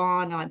mask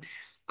on,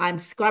 I'm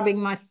scrubbing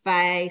my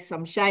face,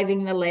 I'm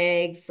shaving the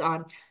legs,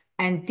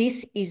 and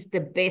this is the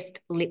best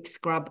lip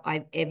scrub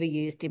I've ever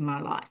used in my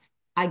life.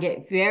 I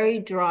get very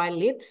dry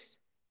lips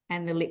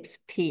and the lips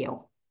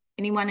peel.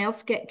 Anyone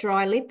else get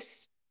dry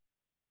lips?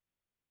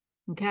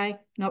 Okay,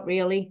 not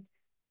really.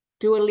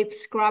 Do a lip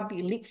scrub,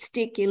 your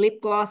lipstick, your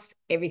lip gloss,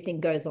 everything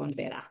goes on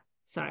better.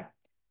 So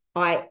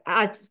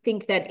I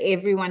think that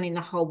everyone in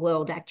the whole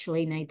world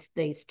actually needs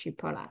these two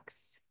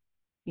products.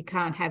 You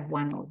can't have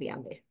one or the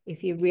other.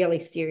 If you're really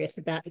serious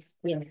about your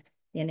skin,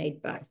 you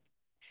need both.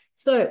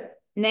 So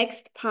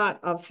next part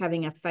of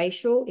having a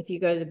facial, if you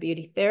go to the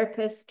beauty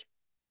therapist,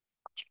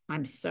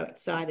 I'm so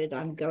excited.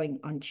 I'm going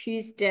on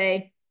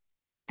Tuesday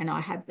and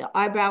I have the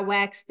eyebrow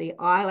wax, the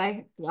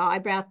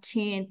eyebrow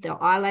tint, the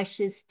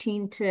eyelashes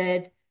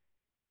tinted.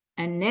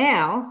 And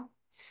now,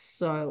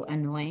 so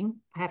annoying,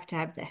 I have to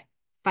have the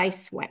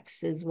face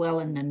wax as well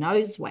and the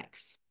nose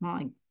wax.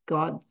 My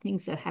God,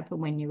 things that happen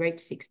when you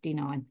reach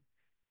 69.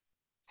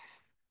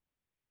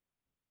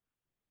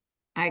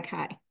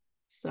 Okay,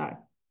 so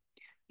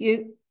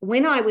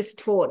when I was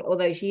taught all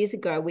those years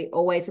ago, we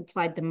always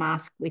applied the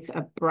mask with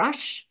a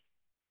brush.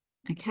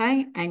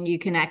 Okay, and you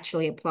can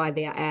actually apply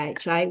the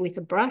AHA with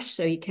a brush,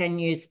 so you can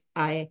use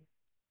a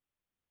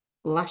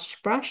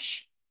blush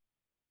brush.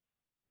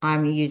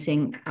 I'm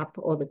using up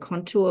all the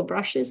contour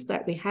brushes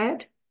that we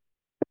had.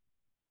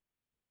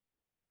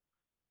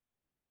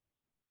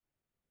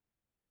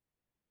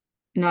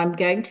 And I'm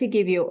going to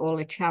give you all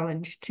a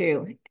challenge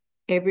too.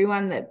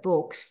 Everyone that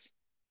books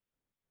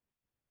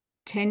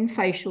 10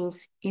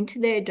 facials into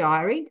their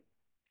diary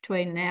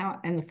between now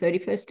and the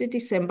 31st of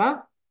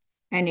December,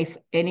 and if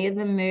any of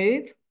them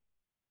move,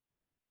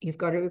 you've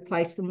got to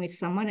replace them with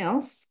someone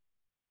else.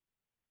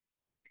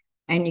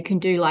 And you can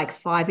do like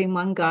 5 in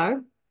one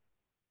go.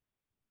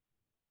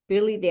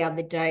 Billy, the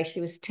other day, she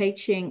was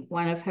teaching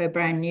one of her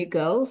brand new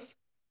girls.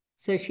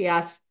 So she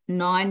asked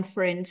 9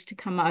 friends to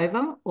come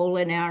over, all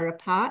an hour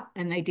apart,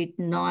 and they did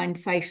 9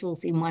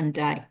 facials in one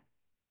day.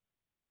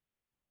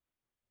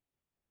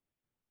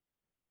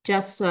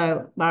 Just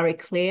so Marie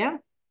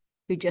Claire,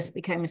 who just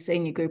became a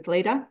senior group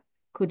leader,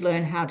 could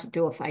learn how to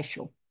do a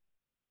facial.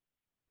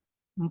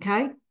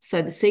 Okay,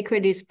 so the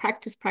secret is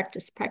practice,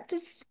 practice,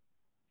 practice.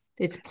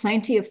 There's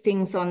plenty of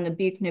things on the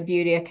Buechner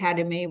Beauty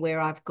Academy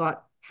where I've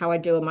got how I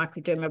do a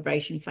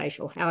microdermabrasion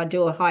facial, how I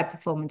do a high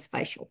performance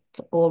facial.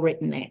 It's all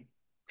written there.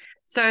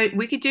 So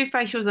we could do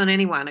facials on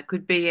anyone. It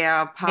could be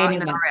our partner,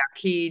 Anyone. our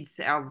kids,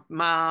 our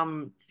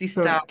mum,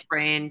 sister, Correct.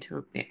 friend.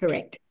 Yeah.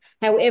 Correct.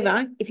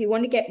 However, if you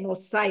want to get more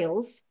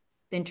sales,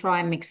 then try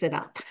and mix it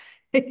up.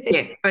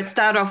 Yeah, but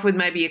start off with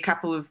maybe a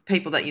couple of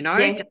people that you know.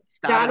 Yeah, Just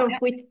start start it off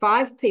out. with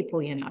 5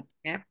 people, you know.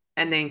 Yeah,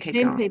 and then keep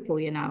 10 going. people,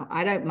 you know,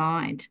 I don't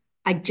mind.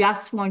 I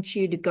just want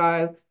you to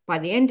go by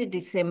the end of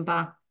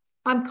December.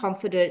 I'm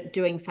confident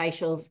doing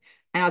facials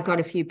and I got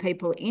a few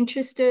people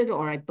interested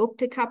or I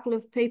booked a couple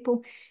of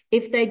people.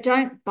 If they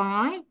don't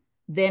buy,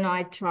 then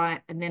I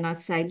try and then I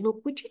say,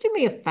 look, would you do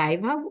me a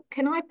favor?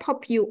 Can I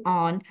pop you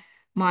on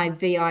my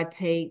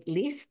VIP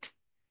list?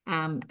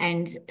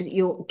 And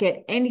you'll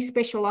get any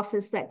special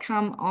offers that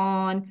come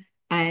on.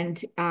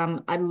 And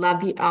I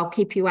love you. I'll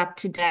keep you up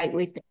to date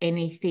with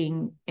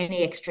anything,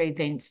 any extra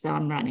events that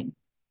I'm running.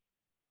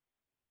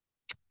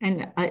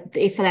 And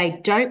if they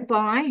don't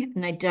buy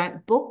and they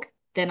don't book,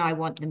 then I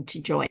want them to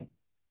join.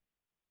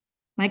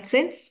 Make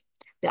sense?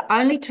 The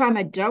only time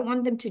I don't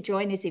want them to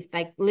join is if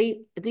they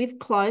live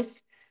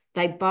close,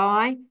 they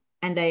buy,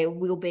 and they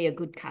will be a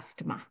good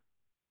customer.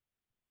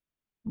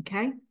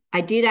 Okay.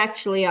 I did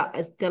actually,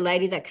 the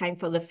lady that came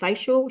for the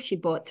facial, she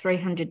bought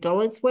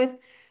 $300 worth.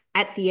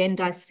 At the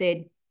end, I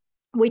said,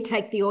 we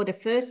take the order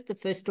first. The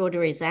first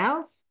order is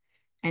ours,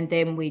 and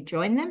then we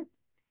join them.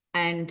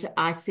 And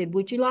I said,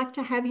 would you like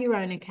to have your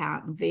own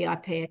account,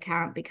 VIP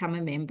account, become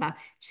a member?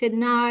 She said,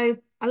 no,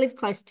 I live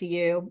close to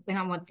you. When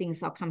I want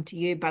things, I'll come to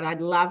you, but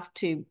I'd love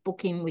to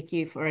book in with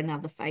you for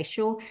another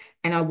facial,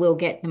 and I will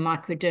get the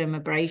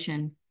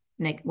microdermabrasion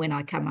when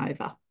I come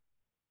over.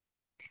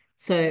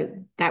 So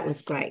that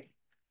was great.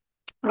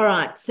 All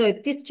right, so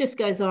this just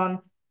goes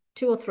on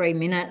 2 or 3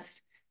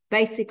 minutes.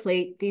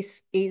 Basically,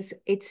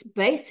 it's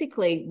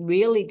basically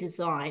really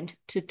designed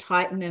to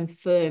tighten and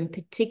firm,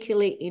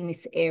 particularly in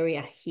this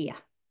area here.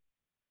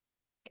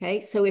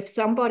 Okay, so if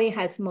somebody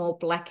has more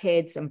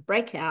blackheads and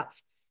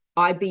breakouts,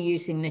 I'd be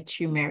using the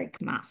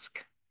turmeric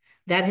mask.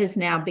 That has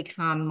now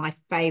become my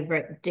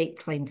favorite deep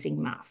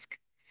cleansing mask.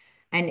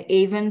 And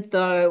even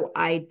though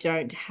I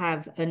don't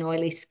have an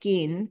oily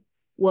skin,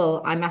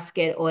 well, I must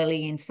get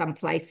oily in some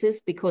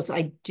places because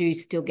I do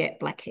still get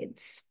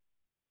blackheads.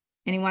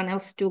 Anyone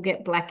else still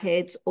get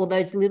blackheads or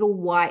those little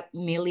white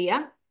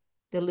milia,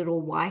 the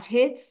little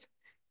whiteheads?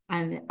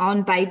 And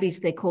on babies,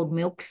 they're called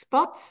milk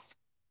spots.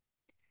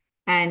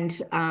 And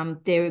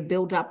they're a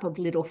buildup of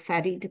little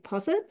fatty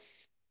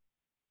deposits.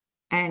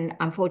 And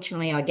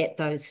unfortunately, I get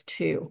those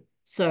too.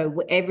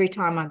 So every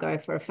time I go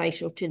for a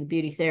facial to the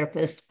beauty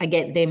therapist, I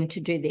get them to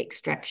do the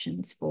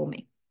extractions for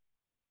me.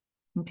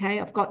 Okay,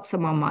 I've got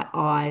some on my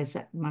eyes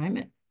at the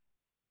moment.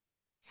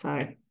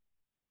 So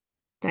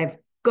they've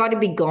got to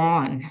be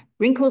gone.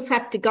 Wrinkles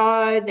have to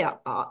go. The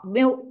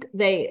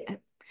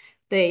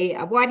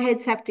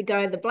whiteheads have to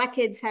go. The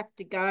blackheads have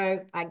to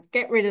go. I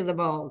get rid of them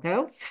all,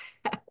 girls.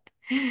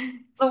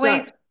 So,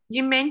 Louise,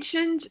 you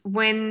mentioned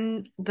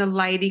when the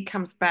lady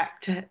comes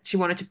back she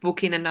wanted to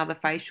book in another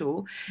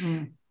facial.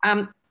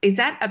 Is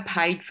that a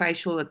paid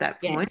facial at that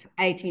point? yes,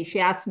 80. She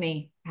asked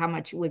me how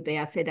much it would be.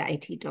 I said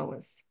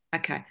 $80.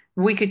 Okay.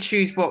 We could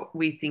choose what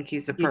we think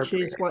is You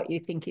choose appropriate. what you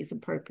think is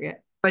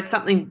appropriate. But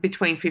something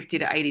between $50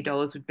 to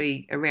 $80 would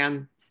be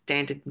around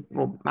standard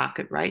or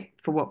market rate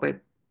for what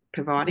we're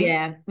providing.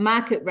 Yeah,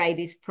 market rate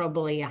is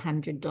probably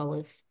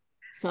 $100.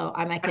 So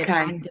I make it Okay.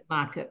 under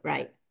market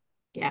rate.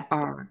 Yeah.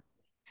 All right.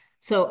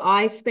 So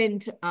I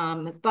spend,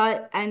 and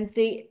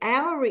the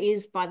hour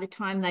is by the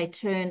time they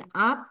turn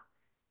up,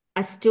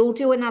 I still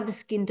do another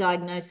skin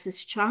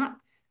diagnosis chart.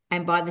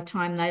 And by the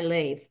time they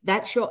leave,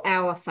 that's your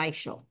hour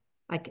facial.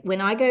 Like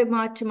when I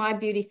go to my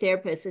beauty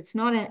therapist, it's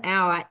not an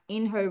hour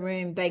in her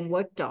room being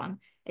worked on.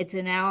 It's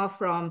an hour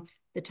from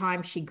the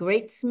time she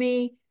greets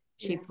me,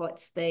 she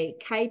puts the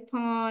cape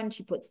on,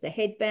 she puts the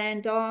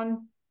headband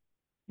on.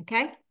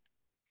 Okay.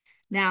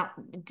 Now,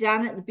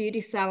 down at the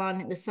beauty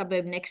salon in the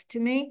suburb next to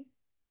me,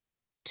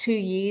 2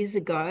 years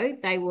ago,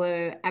 they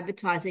were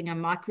advertising a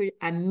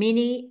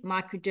mini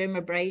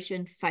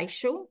microdermabrasion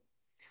facial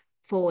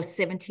for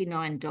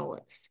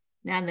 $79.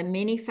 Now, the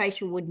mini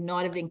facial would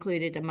not have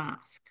included a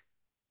mask.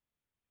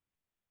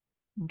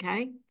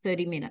 Okay,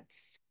 30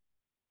 minutes.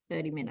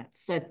 30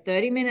 minutes. So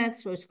 30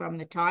 minutes was from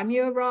the time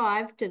you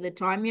arrived to the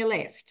time you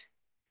left.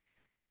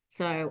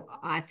 So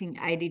I think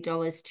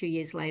 $80 2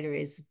 years later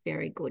is a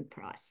very good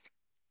price.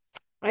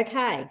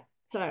 Okay,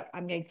 so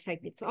I'm going to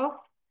take this off.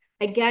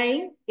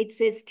 Again, it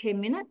says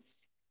 10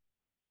 minutes,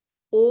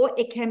 or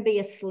it can be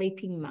a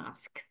sleeping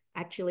mask.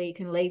 Actually, you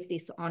can leave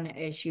this on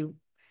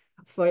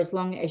for as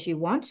long as you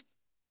want.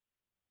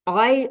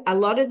 A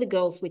lot of the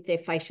girls with their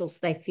facials,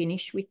 they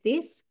finish with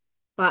this,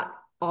 but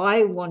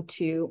I want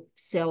to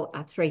sell a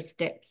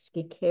 3-step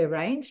skincare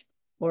range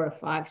or a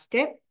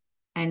 5-step.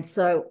 And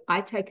so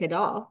I take it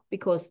off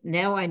because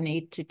now I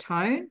need to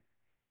tone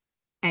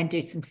and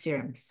do some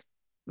serums.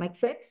 Make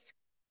sense?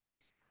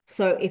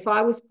 So if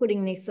I was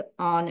putting this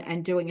on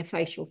and doing a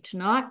facial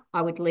tonight,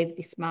 I would leave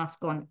this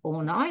mask on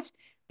all night.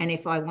 And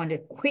if I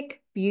wanted a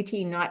quick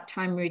beauty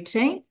nighttime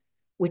routine,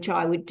 which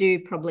I would do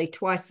probably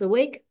twice a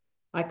week,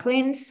 I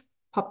cleanse,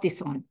 pop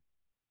this on.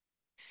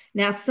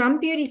 Now, some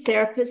beauty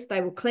therapists, they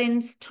will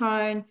cleanse,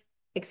 tone,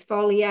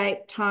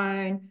 exfoliate,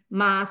 tone,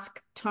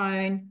 mask,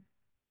 tone.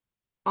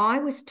 I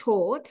was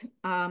taught,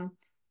 and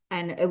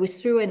it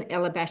was through an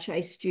Ella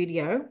Bache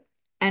studio,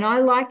 and I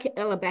like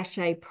Ella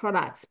Bache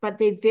products, but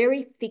they're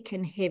very thick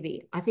and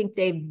heavy. I think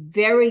they're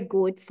very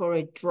good for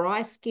a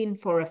dry skin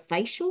for a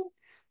facial.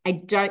 I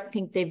don't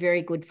think they're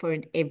very good for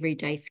an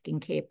everyday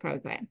skincare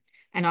program.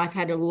 And I've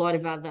had a lot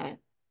of other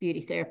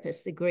beauty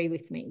therapists agree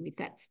with me with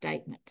that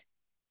statement.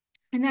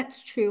 And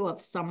that's true of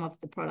some of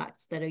the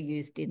products that are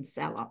used in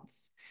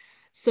salons.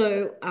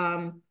 So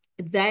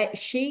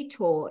she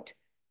taught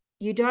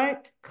you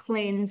don't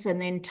cleanse and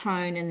then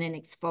tone and then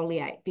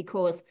exfoliate,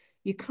 because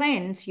you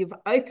cleanse, you've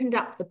opened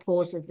up the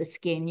pores of the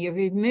skin, you've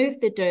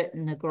removed the dirt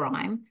and the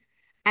grime,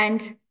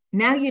 and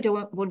now you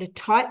don't want to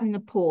tighten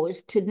the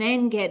pores to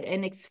then get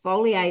an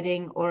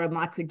exfoliating or a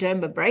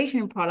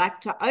microdermabrasion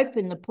product to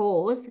open the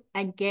pores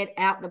and get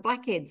out the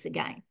blackheads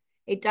again.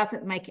 It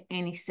doesn't make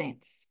any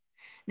sense.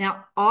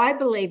 Now, I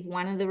believe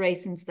one of the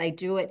reasons they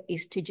do it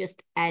is to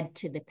just add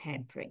to the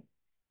pampering,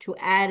 to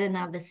add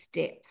another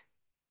step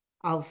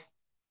of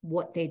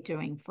what they're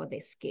doing for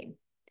their skin.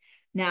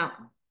 Now,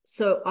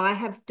 so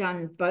I've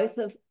done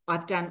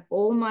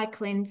all my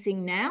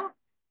cleansing now,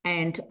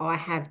 and I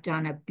have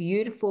done a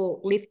beautiful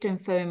lift and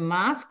firm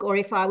mask, or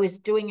if I was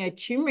doing a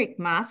turmeric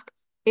mask,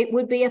 it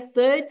would be a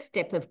 3rd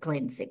step of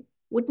cleansing,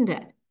 wouldn't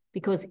it?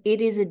 Because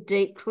it is a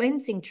deep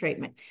cleansing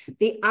treatment.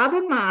 The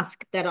other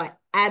mask that I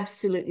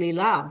absolutely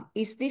love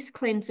is this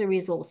cleanser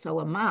is also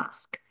a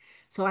mask.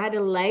 So I had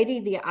a lady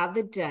the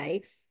other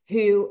day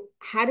who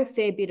had a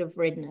fair bit of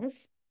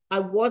redness. I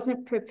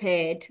wasn't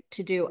prepared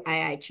to do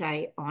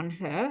AHA on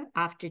her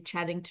after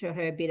chatting to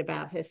her a bit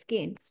about her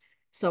skin.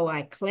 So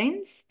I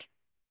cleansed.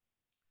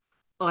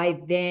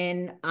 I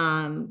then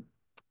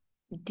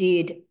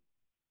did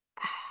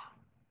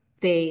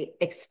the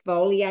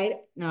exfoliate.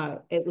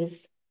 No, it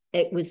was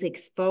It was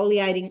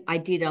exfoliating. I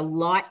did a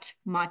light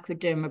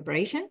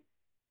microdermabrasion.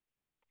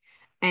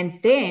 And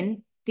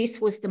then this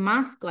was the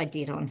mask I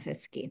did on her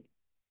skin.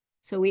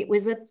 So it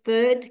was a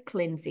third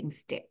cleansing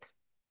step.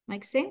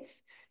 Makes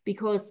sense?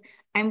 Because,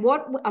 and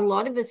what a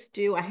lot of us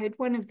do, I heard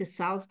one of the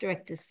sales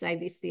directors say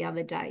this the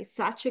other day,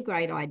 such a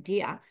great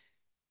idea.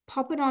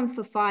 Pop it on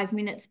for 5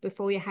 minutes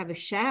before you have a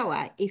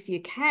shower, if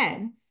you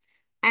can.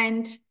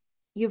 And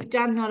you've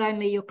done not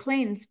only your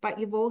cleanse, but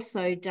you've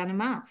also done a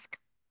mask.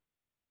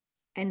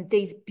 And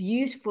these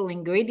beautiful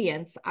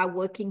ingredients are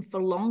working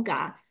for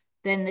longer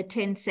than the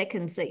 10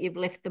 seconds that you've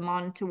left them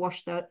on to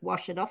wash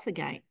it off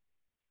again.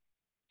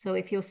 So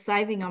if you're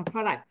saving on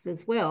products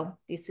as well,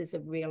 this is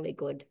a really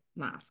good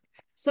mask.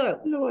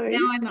 So Louise,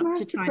 now I'm can up I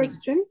to ask a toning.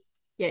 question?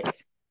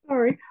 Yes.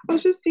 Sorry, I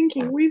was just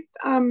thinking with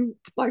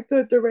like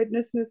the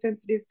redness and the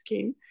sensitive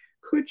skin,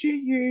 could you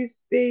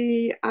use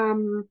the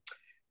oh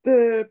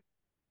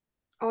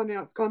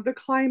now it's gone, the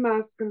clay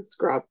mask and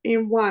scrub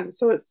in one?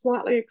 So it's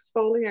slightly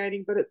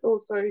exfoliating, but it's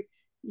also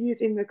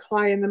using the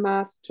clay and the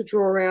mask to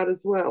draw out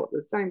as well at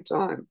the same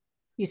time.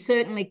 You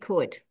certainly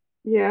could.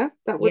 Yeah,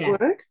 that would Yeah.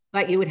 work.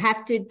 But you would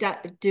have to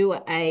do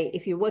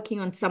if you're working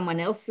on someone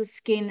else's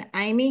skin,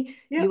 Amy,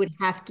 Yeah, you would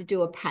have to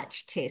do a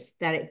patch test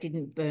that it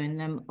didn't burn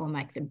them or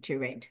make them too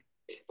red.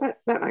 that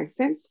makes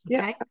sense.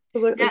 Yeah, Okay.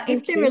 absolutely. Now, if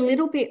Thank they're a you.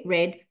 little bit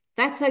red,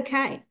 that's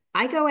okay.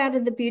 I go out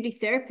of the beauty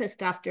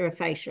therapist after a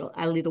facial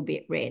a little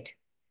bit red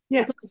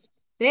Yeah, because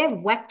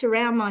they've whacked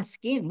around my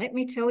skin. Let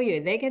me tell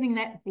you, they're getting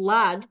that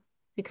blood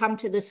to come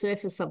to the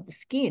surface of the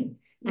skin.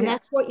 And yeah,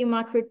 that's what your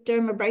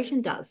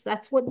microdermabrasion does.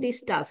 That's what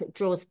this does. It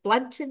draws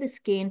blood to the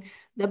skin.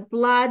 The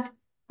blood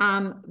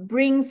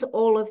brings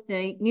all of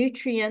the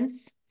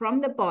nutrients from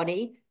the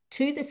body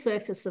to the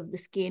surface of the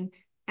skin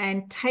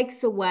and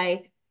takes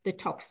away the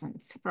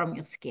toxins from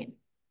your skin.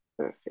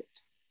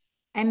 perfect.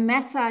 And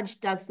massage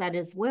does that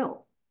as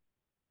well.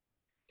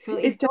 So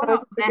if It you're does.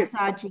 not I think it's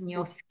massaging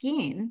your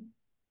skin,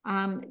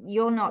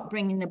 you're not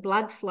bringing the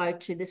blood flow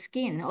to the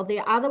skin. Or the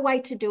other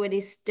way to do it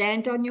is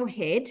stand on your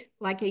head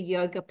like a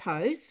yoga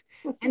pose,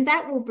 and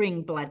that will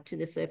bring blood to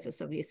the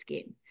surface of your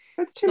skin.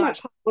 that's too So,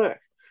 much hard work.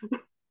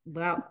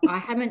 well, I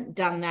haven't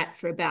done that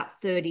for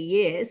about 30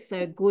 years,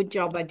 so good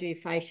job I do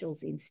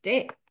facials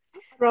instead.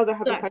 I'd rather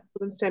have a So, facial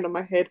than stand on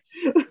my head.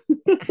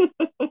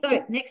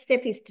 So next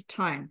step is to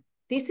tone.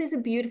 This is a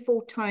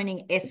beautiful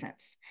toning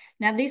essence.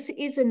 Now, this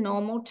is a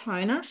normal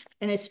toner,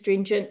 an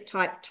astringent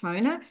type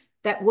toner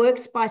that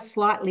works by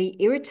slightly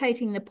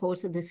irritating the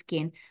pores of the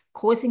skin,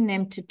 causing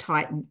them to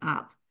tighten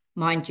up.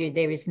 Mind you,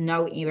 there is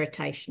no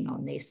irritation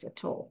on this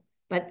at all,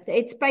 but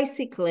it's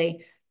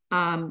basically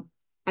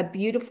a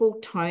beautiful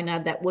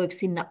toner that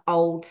works in the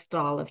old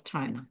style of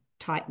toner,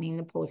 tightening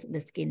the pores of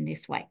the skin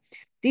this way.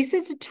 This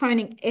is a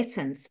toning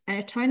essence, and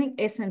a toning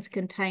essence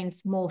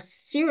contains more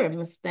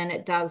serums than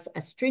it does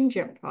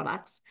astringent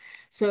products.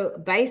 So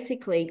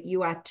basically,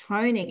 you are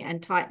toning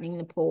and tightening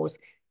the pores,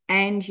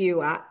 and you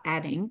are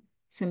adding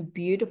some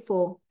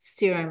beautiful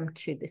serum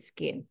to the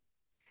skin.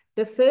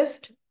 The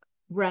first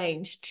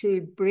range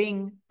to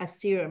bring a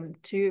serum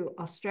to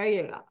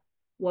Australia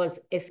was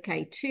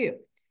SK2.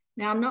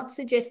 Now, I'm not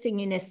suggesting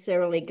you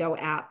necessarily go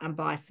out and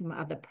buy some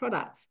other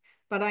products,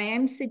 but I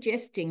am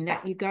suggesting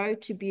that you go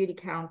to beauty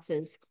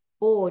counters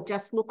or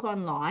just look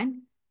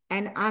online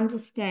and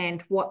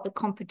understand what the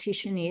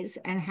competition is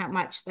and how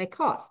much they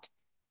cost.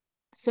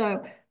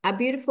 So a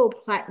beautiful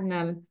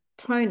platinum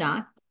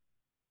toner,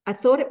 I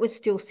thought it was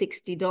still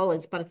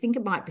 $60, but I think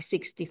it might be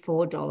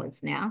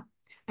 $64 now.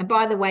 And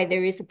by the way,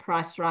 there is a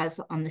price rise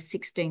on the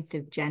 16th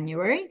of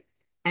January.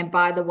 And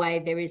by the way,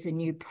 there is a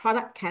new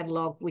product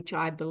catalogue, which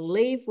I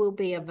believe will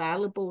be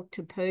available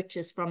to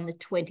purchase from the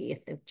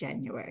 20th of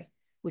January,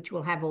 which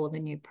will have all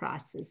the new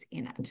prices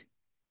in it.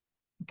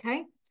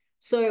 Okay.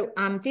 So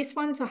this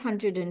one's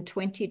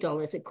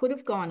 $120. It could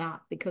have gone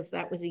up because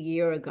that was a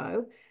year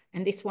ago.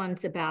 And this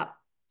one's about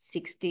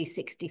 $60,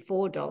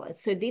 $64.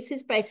 So this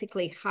is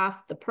basically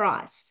half the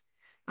price,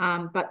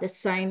 but the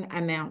same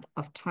amount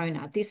of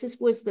toner. This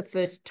was the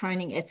first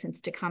toning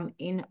essence to come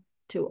in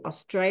to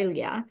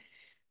Australia.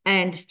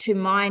 And to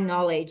my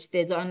knowledge,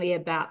 there's only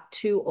about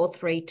 2 or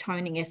 3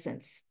 toning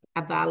essence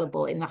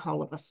available in the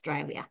whole of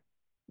Australia.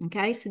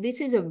 Okay, so this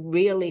is a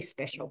really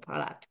special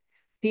product.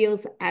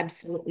 Feels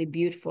absolutely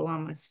beautiful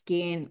on my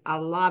skin. I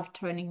love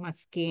toning my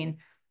skin.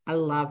 I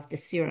love the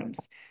serums.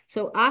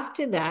 So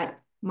after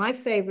that, my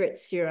favorite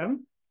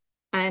serum,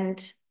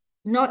 and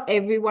not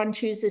everyone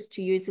chooses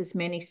to use as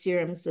many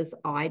serums as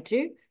I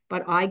do,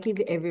 but I give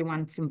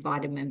everyone some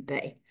vitamin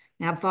B.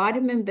 Now,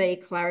 vitamin B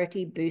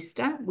Clarity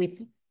Booster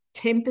with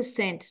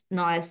 10%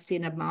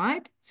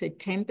 niacinamide, so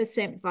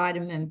 10%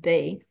 vitamin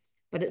B,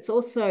 but it's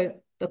also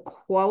the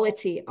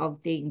quality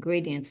of the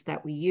ingredients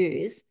that we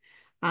use.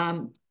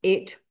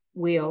 It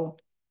will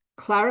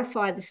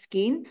clarify the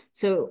skin.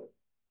 So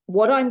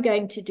what I'm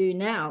going to do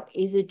now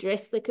is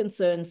address the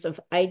concerns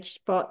of age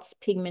spots,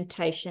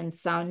 pigmentation,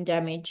 sun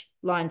damage,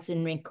 lines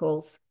and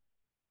wrinkles.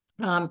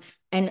 And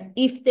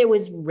if there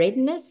was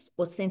redness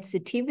or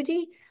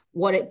sensitivity,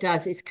 what it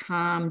does is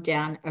calm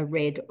down a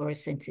red or a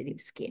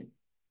sensitive skin.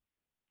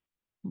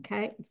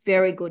 Okay,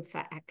 very good for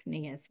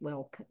acne as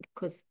well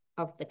because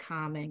of the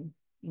calming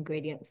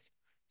ingredients.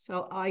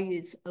 So I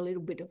use a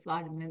little bit of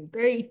vitamin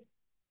B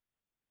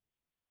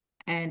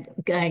and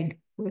again,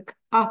 work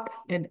up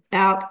and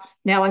out.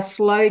 Now I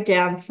slow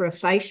down for a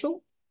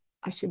facial.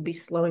 I should be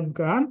slowing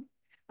down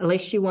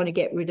unless you want to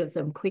get rid of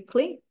them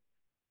quickly.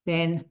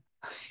 Then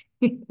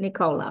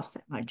Nicole laughs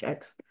at my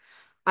jokes.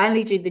 I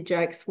only do the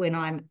jokes when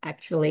I'm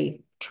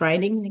actually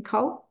training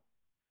Nicole.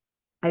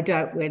 I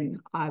don't when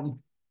I'm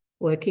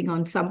working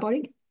on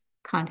somebody.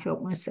 Can't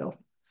help myself.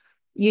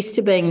 Used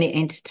to being the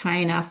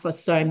entertainer for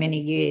so many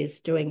years,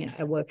 doing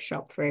a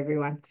workshop for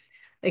everyone.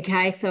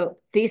 Okay, so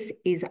this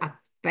is a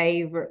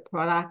favorite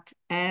product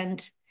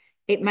and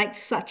it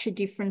makes such a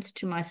difference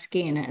to my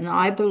skin. And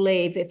I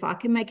believe if I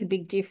can make a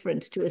big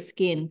difference to a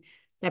skin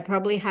that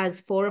probably has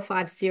 4 or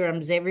 5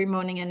 serums every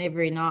morning and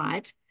every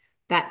night,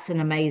 that's an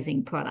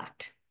amazing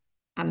product.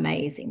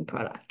 Amazing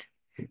product.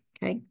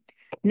 Okay.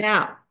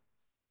 Now,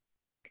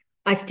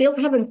 I still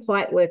haven't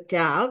quite worked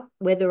out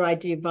whether I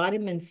do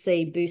vitamin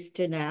C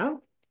booster now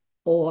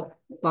or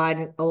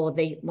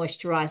the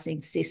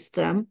moisturizing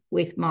system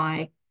with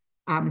my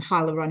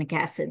hyaluronic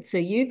acid. So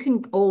you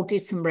can all do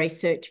some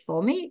research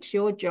for me. It's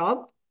your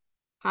job,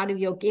 part of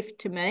your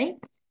gift to me.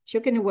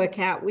 You're going to work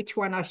out which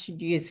one I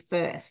should use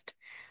first.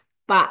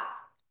 But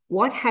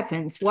what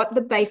happens, what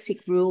the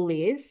basic rule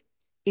is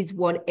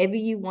whatever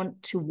you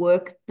want to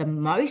work the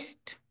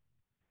most,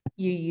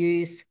 you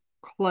use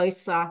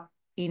closer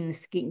in the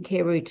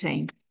skincare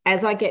routine.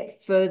 As I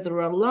get further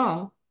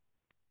along,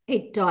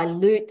 it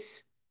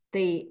dilutes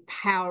the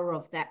power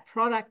of that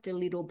product a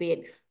little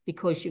bit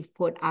because you've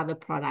put other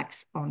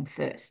products on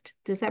first.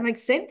 Does that make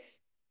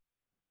sense?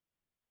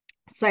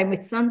 Same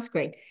with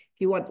sunscreen. If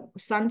you want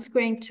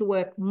sunscreen to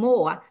work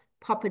more,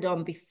 pop it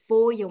on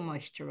before your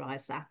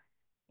moisturizer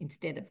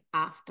instead of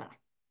after.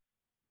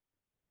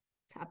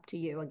 It's up to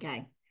you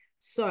again.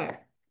 So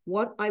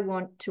what I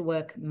want to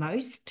work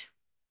most,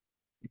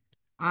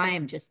 I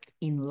am just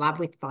in love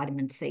with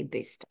vitamin C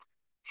booster.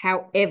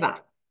 However,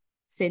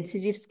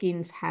 sensitive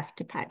skins have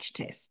to patch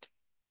test.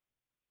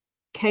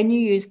 Can you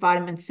use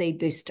vitamin C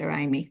booster,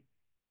 Amy?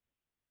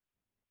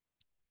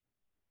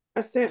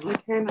 I certainly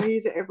can. I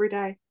use it every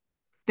day.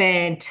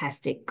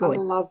 Fantastic. Good.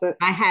 I love it.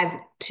 I have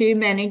 2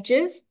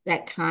 managers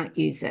that can't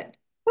use it.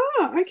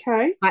 Oh,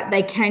 okay. But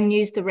they can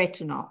use the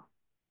retinol.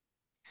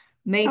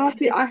 Me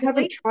See, I haven't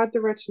personally, tried the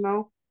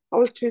retinol. I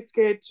was too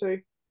scared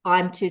to.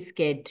 I'm too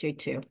scared to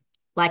too.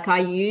 Like I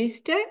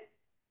used it,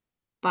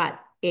 but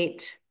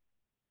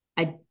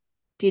I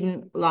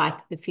didn't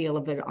like the feel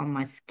of it on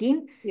my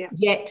skin. Yeah.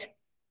 Yet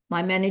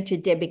my manager,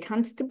 Debbie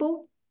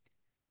Constable,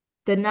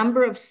 the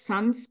number of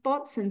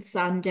sunspots and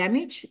sun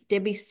damage,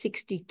 Debbie's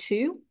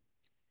 62,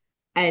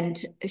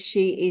 and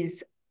she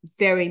is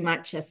very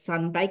much a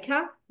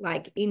sunbaker.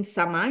 Like in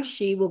summer,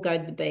 she will go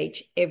to the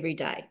beach every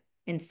day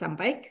and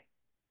sunbake.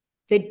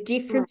 The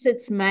difference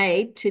it's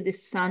made to the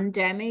sun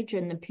damage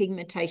and the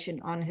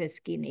pigmentation on her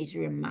skin is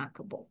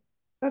remarkable.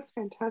 That's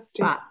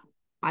fantastic. But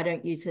I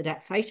don't use it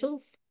at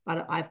facials,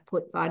 but I've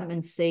put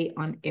vitamin C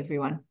on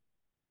everyone.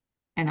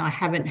 And I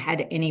haven't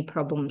had any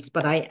problems,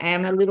 but I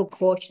am a little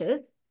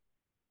cautious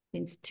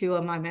since 2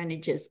 of my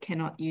managers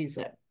cannot use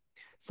it.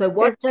 So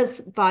what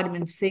does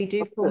vitamin C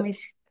do for me?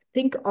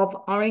 Think of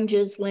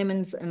oranges,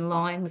 lemons, and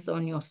limes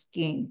on your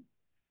skin.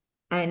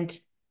 And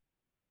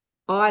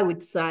I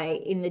would say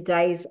in the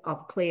days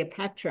of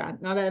Cleopatra,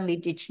 not only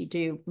did she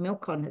do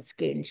milk on her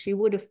skin, she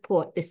would have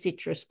put the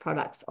citrus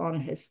products on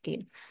her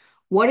skin.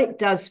 What it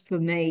does for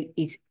me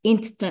is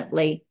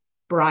instantly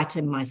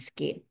brighten my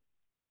skin.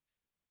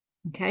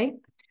 Okay,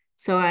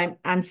 so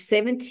I'm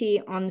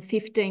 70 on the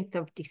 15th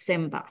of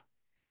December.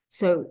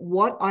 So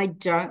what I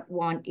don't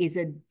want is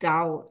a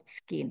dull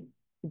skin.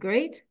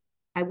 Agreed?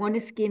 I want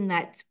a skin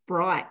that's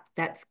bright,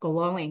 that's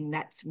glowing,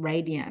 that's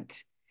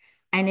radiant.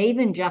 And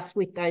even just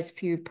with those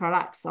few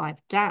products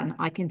I've done,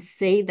 I can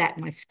see that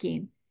my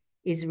skin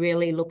is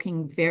really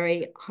looking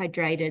very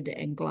hydrated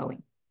and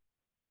glowing.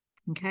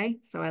 Okay,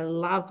 so I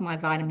love my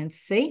vitamin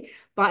C.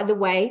 By the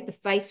way, the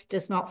face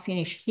does not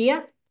finish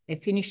here.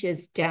 It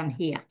finishes down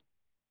here.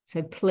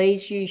 So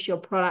please use your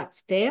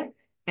products there.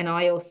 And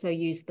I also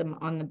use them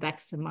on the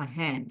backs of my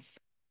hands.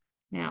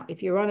 Now,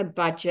 if you're on a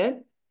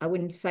budget, I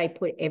wouldn't say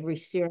put every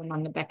serum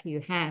on the back of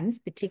your hands,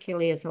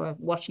 particularly as I'm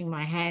washing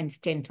my hands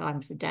 10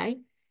 times a day.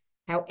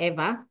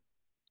 However,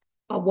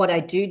 what I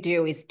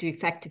do is do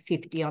factor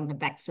 50 on the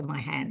backs of my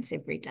hands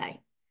every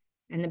day.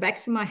 And the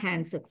backs of my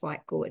hands are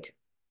quite good.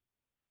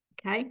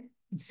 Okay.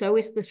 And so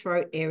is the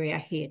throat area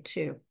here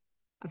too.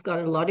 I've got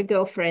a lot of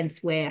girlfriends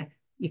where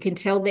you can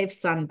tell they've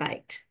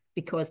sunbaked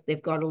because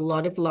they've got a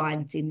lot of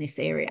lines in this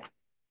area.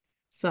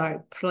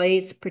 So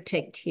please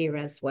protect here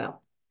as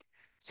well.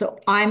 So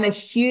I'm a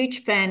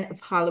huge fan of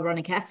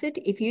hyaluronic acid.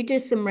 If you do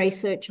some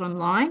research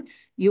online,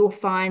 you'll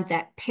find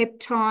that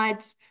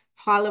peptides,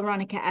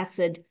 hyaluronic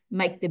acid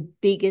make the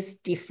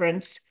biggest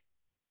difference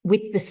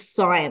with the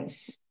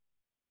science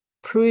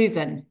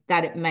proven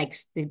that it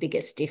makes the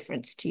biggest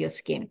difference to your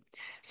skin.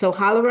 So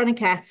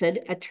hyaluronic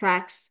acid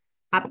attracts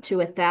up to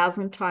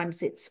 1,000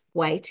 times its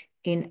weight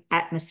in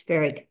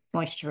atmospheric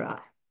moisture,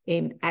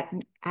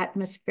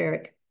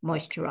 atmospheric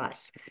moisture.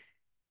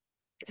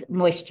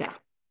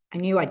 I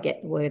knew I'd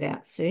get the word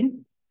out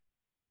soon.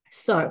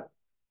 So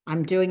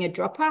I'm doing a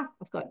dropper.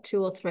 I've got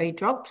 2 or 3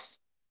 drops.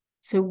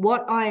 So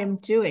what I am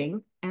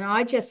doing, and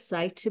I just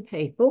say to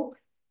people,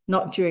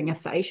 not during a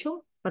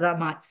facial, but I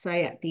might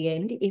say at the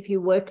end, if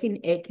you work in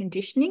air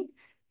conditioning,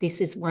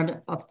 this is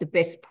one of the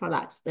best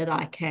products that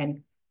I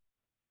can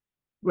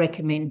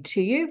recommend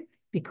to you,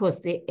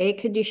 because the air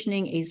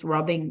conditioning is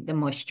robbing the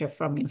moisture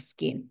from your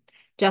skin.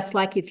 Just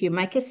like if you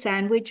make a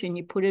sandwich and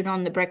you put it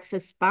on the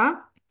breakfast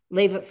bar,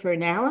 leave it for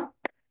an hour,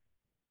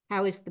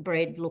 how is the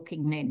bread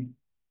looking then?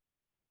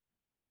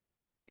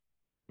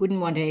 Wouldn't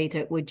want to eat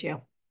it, would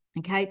you?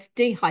 Okay, it's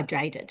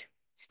dehydrated.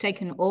 It's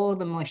taken all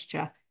the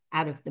moisture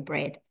out of the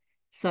bread.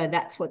 So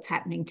that's what's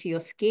happening to your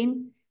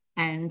skin.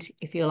 And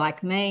if you're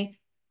like me,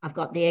 I've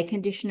got the air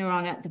conditioner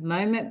on at the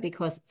moment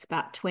because it's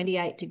about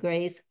 28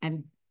 degrees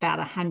and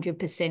about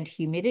 100%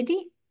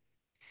 humidity.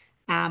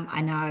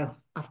 I know,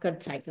 I've got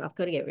to take it. I've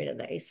got to get rid of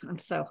these. I'm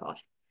so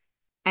hot.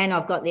 And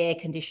I've got the air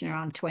conditioner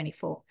on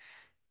 24.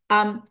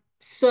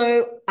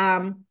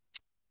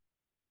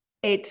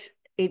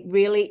 It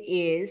really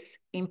is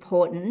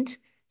important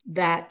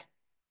that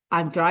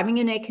I'm driving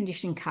an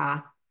air-conditioned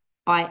car.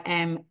 I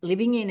am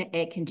living in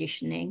air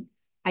conditioning.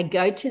 I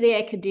go to the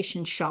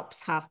air-conditioned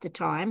shops half the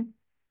time.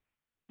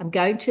 I'm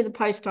going to the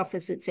post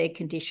office, it's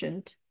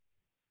air-conditioned.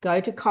 Go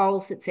to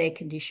Coles, it's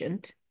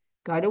air-conditioned.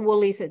 Go to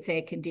Woolies, it's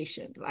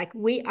air-conditioned. Like,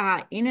 we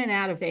are in and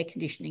out of air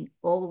conditioning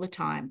all the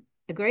time.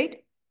 Agreed?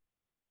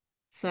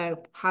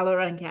 So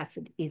hyaluronic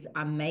acid is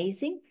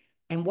amazing.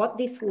 And what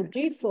this will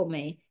do for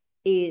me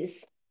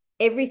is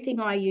everything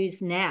I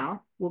use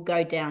now will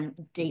go down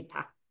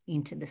deeper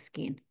into the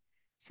skin.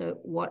 So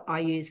what I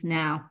use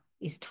now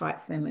is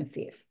Tight, Firm and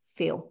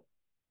Feel.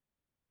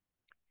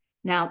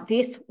 Now,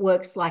 this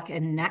works like a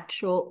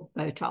natural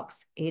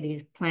Botox. It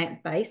is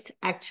plant-based.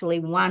 Actually,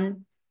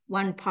 one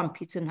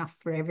pump is enough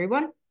for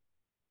everyone.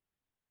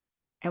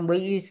 And we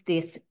use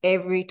this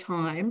every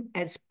time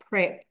as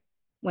prep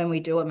when we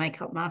do a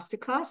makeup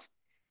masterclass,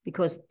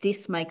 because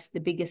this makes the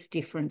biggest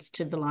difference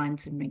to the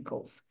lines and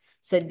wrinkles.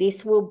 So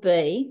this will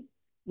be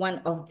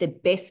one of the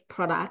best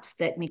products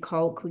that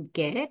Nicole could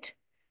get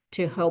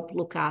to help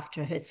look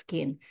after her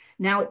skin.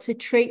 Now, it's a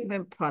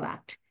treatment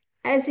product,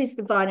 as is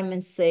the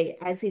vitamin C,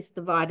 as is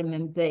the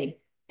vitamin B.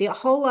 The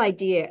whole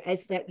idea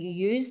is that you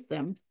use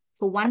them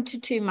for 1 to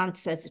 2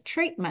 months as a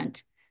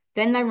treatment,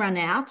 then they run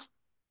out,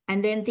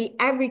 and then the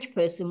average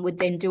person would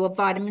then do a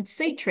vitamin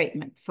C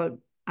treatment for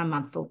a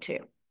month or 2.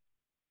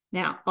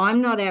 Now,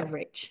 I'm not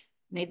average,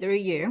 neither are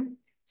you,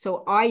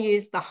 so I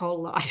use the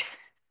whole lot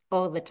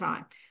all the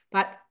time.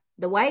 But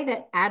the way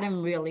that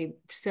Adam really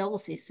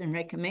sells this and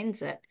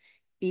recommends it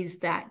is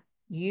that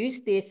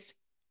use this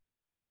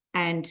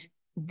and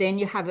then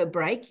you have a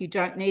break. You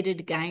don't need it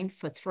again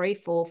for 3,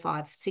 4,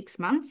 5, 6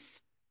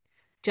 months,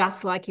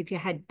 just like if you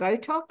had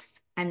Botox,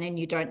 and then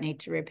you don't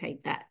need to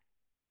repeat that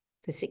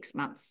for 6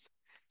 months.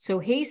 So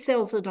he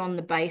sells it on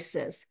the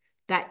basis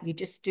that you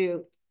just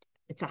do,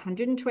 it's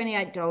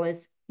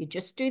 $128. You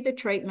just do the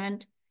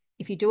treatment.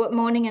 If you do it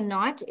morning and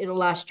night, it'll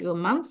last you a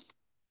month.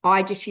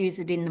 I just use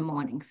it in the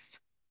mornings.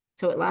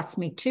 So it lasts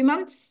me 2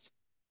 months,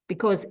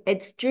 because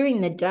it's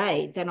during the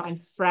day that I'm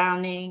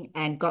frowning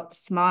and got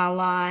smile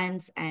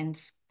lines and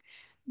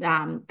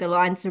the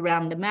lines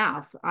around the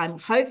mouth. I'm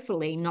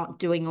hopefully not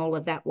doing all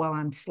of that while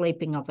I'm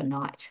sleeping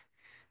overnight.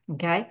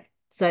 Okay.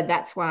 So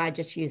that's why I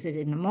just use it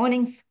in the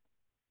mornings.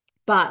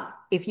 But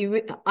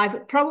I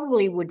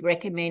probably would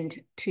recommend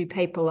to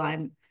people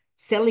I'm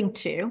selling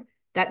to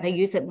that they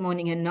use it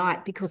morning and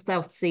night, because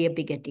they'll see a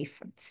bigger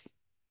difference.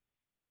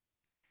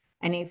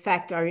 And in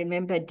fact, I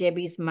remember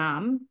Debbie's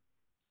mum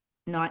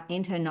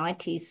in her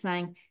 90s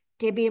saying,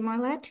 Debbie, am I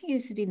allowed to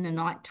use it in the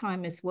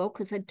nighttime as well?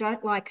 Because I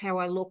don't like how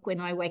I look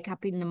when I wake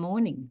up in the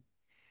morning.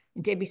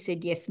 And Debbie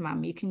said, yes,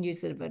 mum, you can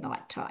use it at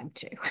nighttime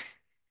too.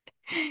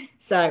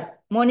 So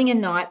morning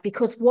and night,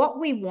 because what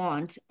we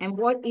want and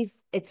what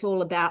it's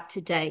all about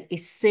today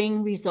is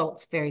seeing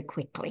results very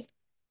quickly.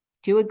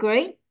 Do you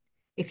agree?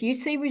 If you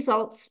see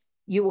results,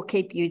 you will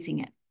keep using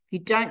it. If you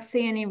don't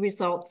see any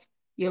results,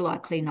 you're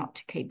likely not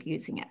to keep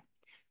using it.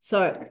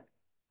 So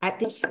at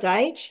this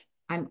stage,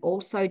 I'm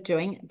also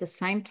doing, at the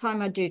same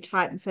time I do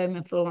Tight and Firm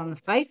and Full on the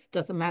face,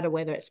 doesn't matter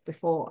whether it's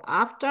before or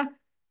after,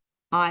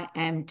 I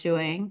am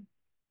doing,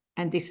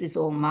 and this is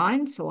all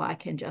mine, so I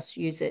can just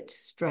use it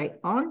straight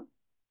on.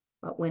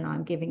 But when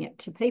I'm giving it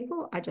to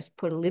people, I just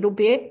put a little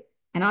bit,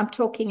 and I'm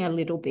talking a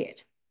little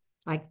bit.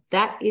 Like,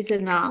 that is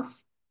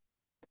enough.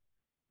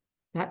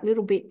 That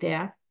little bit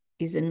there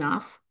is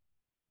enough.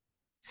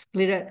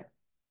 Split it,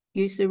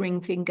 use the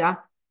ring finger.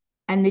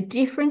 And the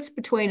difference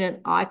between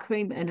an eye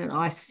cream and an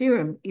eye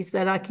serum is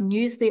that I can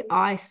use the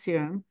eye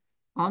serum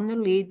on the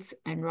lids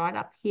and right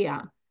up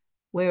here.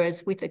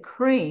 Whereas with a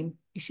cream,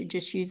 you should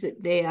just use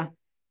it there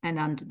and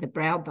under the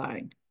brow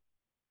bone.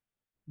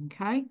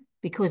 Okay?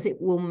 Because it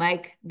will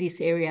make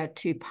this area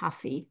too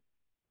puffy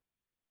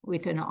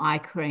with an eye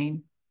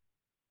cream.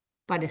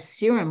 but a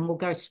serum will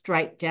go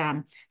straight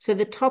down. So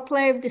the top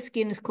layer of the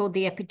skin is called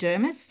the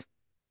epidermis.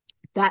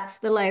 That's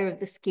the layer of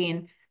the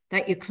skin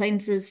that your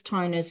cleansers,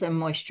 toners,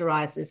 and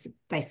moisturizers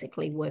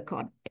basically work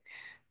on.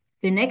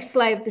 The next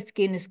layer of the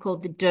skin is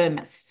called the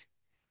dermis.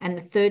 And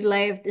the third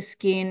layer of the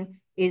skin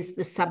is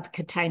the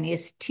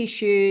subcutaneous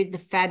tissue, the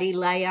fatty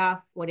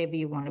layer, whatever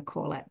you want to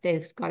call it.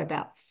 They've got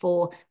about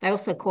 4. They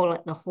also call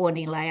it the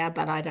horny layer,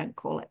 but I don't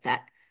call it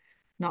that.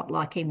 Not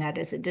liking that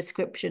as a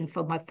description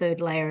for my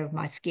third layer of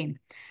my skin.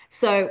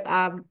 So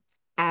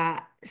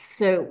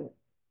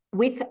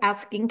with our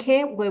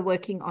skincare, we're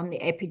working on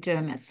the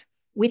epidermis.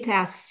 With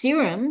our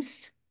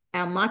serums,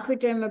 our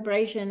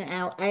microdermabrasion,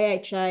 our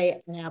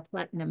AHA, and our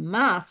platinum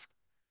mask,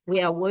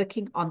 we are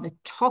working on the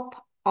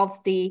top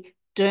of the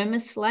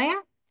dermis layer,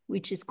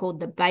 which is called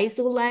the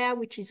basal layer,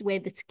 which is where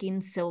the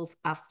skin cells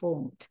are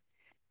formed.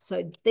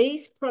 So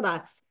these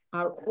products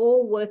are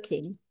all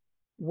working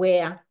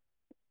where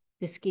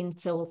the skin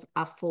cells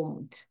are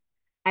formed,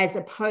 as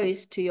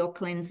opposed to your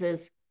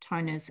cleansers,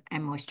 toners,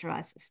 and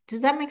moisturizers.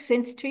 Does that make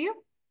sense to you?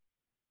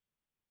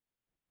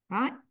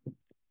 Right?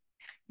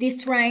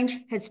 This range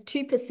has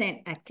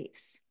 2%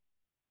 actives.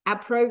 Our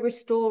Pro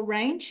Restore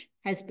range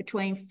has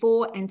between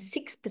 4 and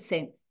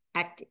 6%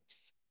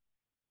 actives.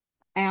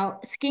 Our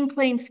Skin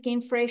Clean,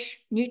 Skin Fresh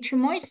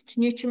Nutrimoist.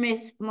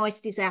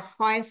 Nutrimoist is our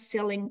highest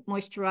selling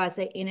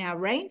moisturizer in our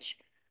range.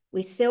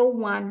 We sell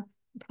one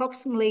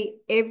approximately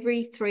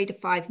every 3 to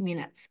 5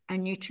 minutes. A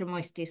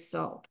Nutrimoist is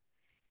sold.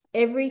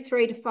 Every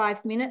 3 to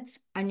 5 minutes,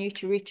 a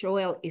Nutri-Rich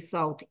oil is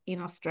sold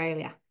in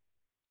Australia.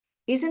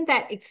 Isn't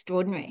that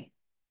extraordinary?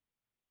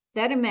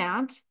 That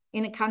amount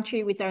in a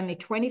country with only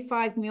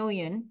 25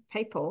 million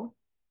people,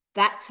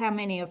 that's how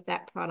many of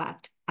that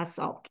product are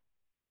sold.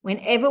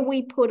 Whenever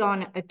we put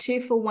on a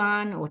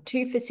 2-for-1 or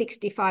 2 for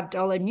 $65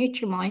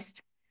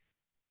 Nutri-Moist,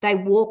 they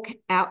walk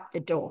out the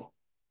door.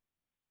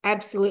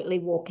 Absolutely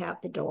walk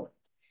out the door.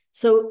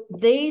 So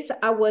these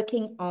are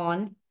working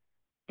on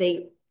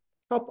the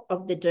top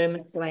of the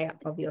dermis layer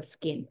of your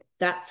skin.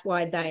 That's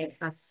why they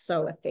are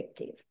so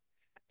effective.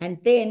 And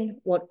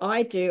then what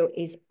I do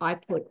is I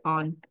put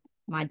on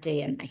my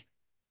DNA.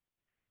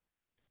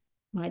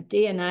 My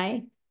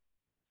DNA,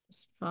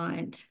 just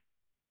find,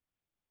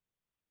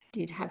 I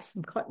did have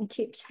some cotton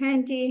tips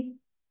handy.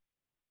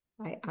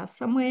 They are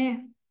somewhere.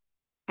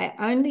 I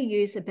only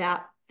use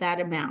about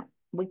that amount.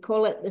 We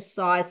call it the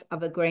size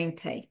of a green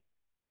pea.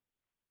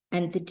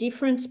 And the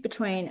difference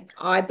between,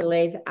 I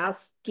believe, our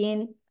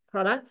skin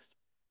products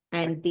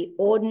and the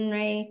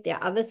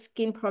other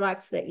skin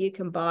products that you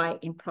can buy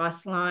in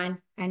Priceline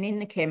and in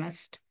the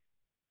chemist,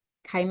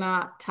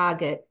 Kmart,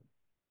 Target,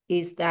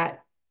 is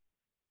that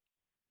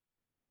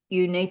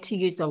you need to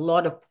use a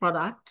lot of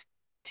product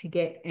to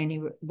get any,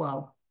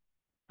 well,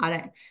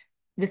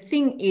 the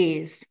thing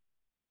is,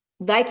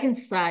 they can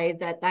say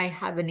that they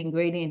have an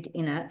ingredient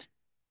in it,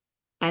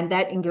 and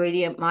that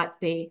ingredient might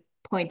be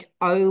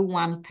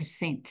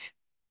 0.01%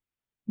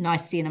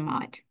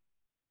 niacinamide,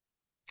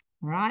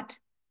 right?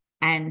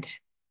 And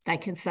they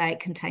can say it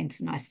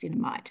contains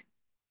niacinamide.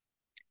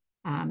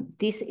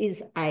 This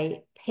is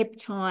a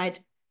peptide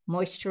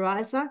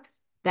moisturizer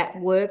that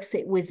works.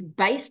 It was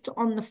based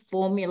on the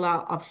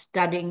formula of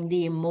studying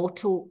the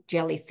immortal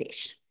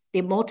jellyfish. The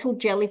immortal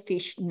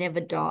jellyfish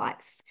never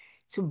dies.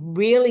 It's a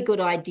really good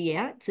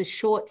idea. It's a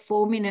short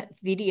 4-minute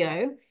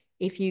video.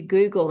 If you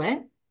Google it,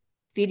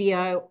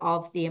 video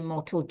of the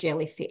immortal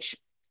jellyfish.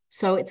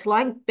 So it's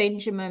like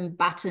Benjamin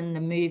Button,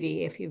 the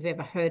movie, if you've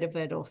ever heard of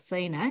it or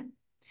seen it.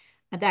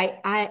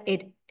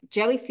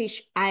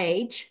 Jellyfish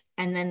age,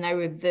 and then they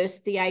reverse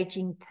the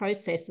aging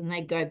process and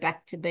they go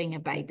back to being a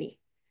baby.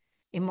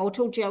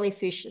 Immortal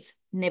jellyfishes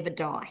never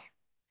die.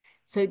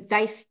 So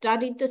they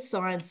studied the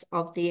science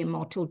of the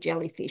immortal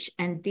jellyfish,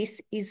 and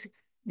this is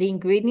the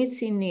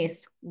ingredients in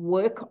this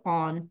work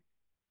on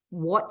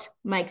what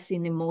makes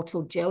an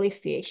immortal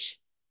jellyfish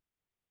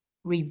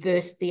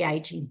reverse the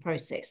aging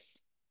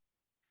process.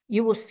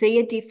 You will see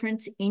a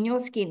difference in your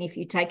skin if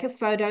you take a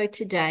photo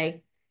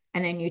today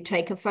and then you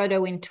take a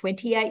photo in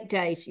 28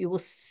 days, you will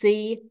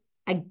see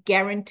a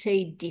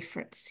guaranteed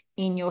difference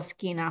in your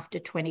skin after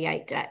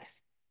 28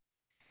 days.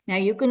 Now,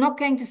 you're not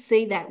going to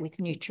see that with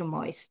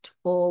Nutri-Moist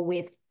or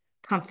with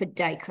Comfort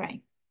Day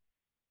Cream.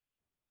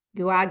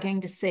 You are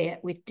going to see it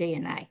with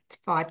DNA. It's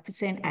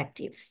 5%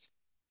 actives,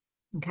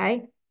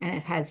 okay? And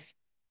it has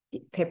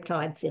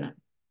peptides in it.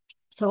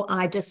 So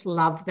I just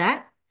love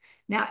that.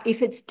 Now,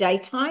 if it's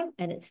daytime,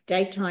 and it's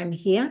daytime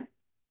here,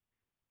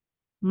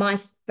 my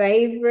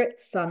favorite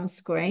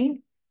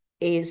sunscreen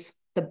is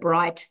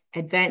the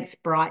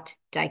Advanced Bright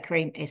Day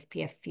Cream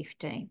SPF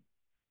 15.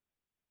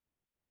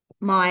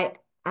 My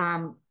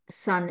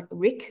son,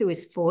 Rick, who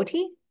is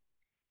 40,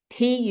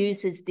 he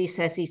uses this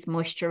as his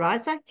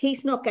moisturizer.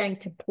 He's not going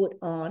to put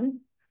on,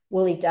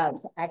 well, he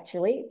does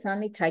actually. It's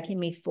only taken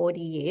me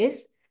 40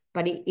 years,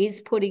 but he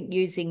is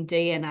using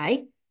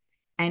DNA.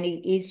 And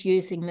he is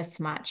using the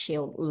Smart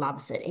Shield,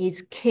 loves it.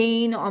 He's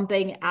keen on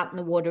being out in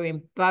the water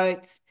in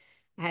boats.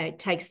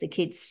 Takes the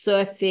kids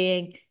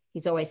surfing.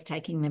 He's always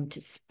taking them to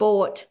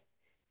sport.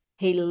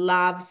 He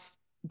loves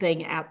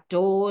being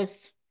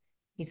outdoors.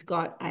 He's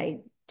got a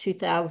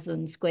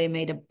 2,000 square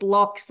meter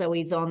block, so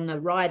he's on the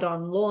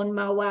ride-on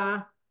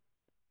lawnmower.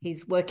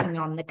 He's working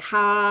on the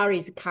car.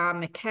 He's a car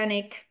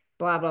mechanic,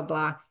 blah, blah,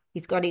 blah.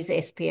 He's got his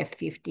SPF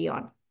 50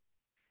 on.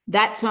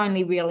 That's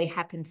only really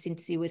happened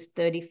since he was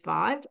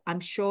 35. I'm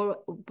sure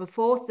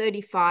before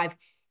 35,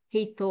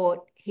 he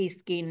thought his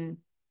skin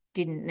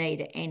didn't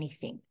need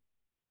anything.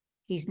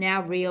 He's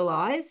now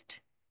realized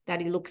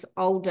that he looks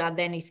older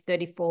than his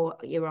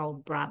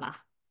 34-year-old brother.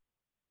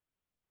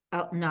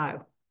 Oh,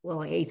 no.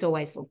 Well, he's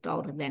always looked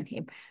older than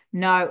him.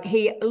 No,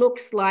 he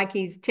looks like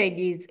he's 10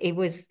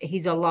 years.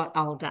 He's a lot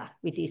older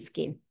with his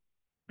skin.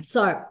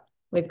 So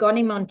we've got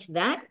him onto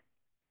that.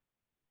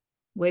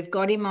 We've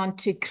got him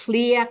onto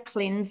Clear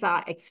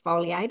Cleanser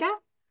Exfoliator.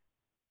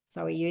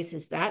 So he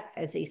uses that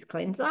as his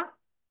cleanser.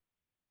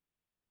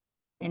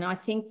 And I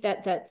think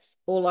that that's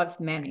all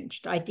I've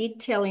managed. I did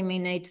tell him he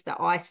needs the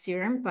eye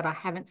serum, but I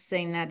haven't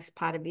seen that as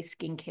part of his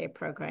skincare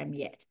program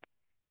yet.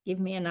 Give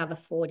me another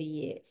 40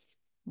 years.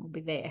 We'll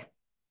be there.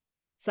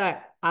 So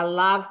I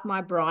love my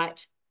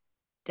Bright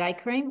Day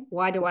Cream.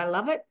 Why do I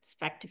love it? It's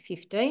factor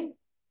 15.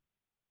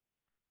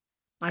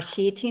 My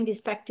sheer tint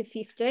is factor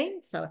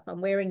 15. So if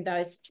I'm wearing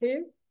those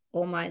two,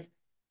 or my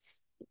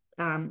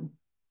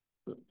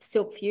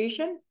Silk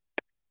Fusion,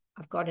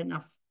 I've got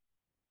enough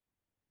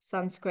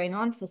sunscreen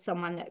on for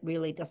someone that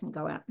really doesn't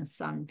go out in the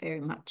sun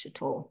very much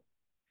at all.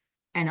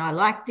 And I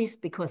like this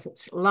because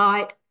it's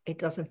light. It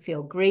doesn't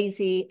feel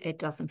greasy. It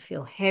doesn't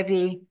feel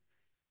heavy.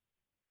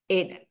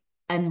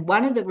 And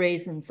one of the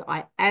reasons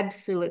I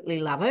absolutely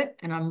love it,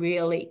 and I'm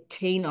really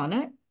keen on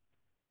it,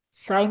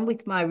 same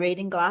with my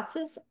reading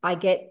glasses, I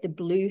get the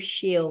blue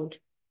shield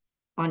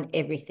on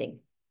everything.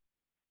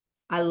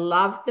 I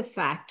love the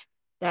fact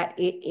that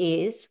it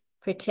is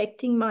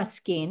protecting my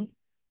skin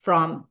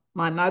from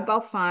my mobile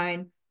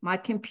phone, my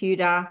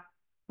computer,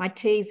 my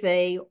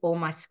TV, or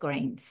my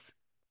screens.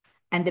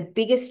 And the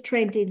biggest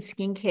trend in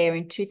skincare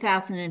in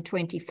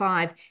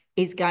 2025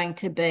 is going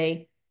to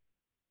be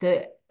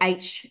the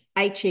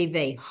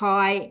HEV,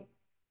 high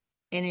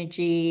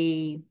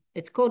energy,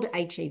 it's called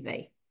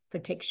HEV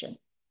protection,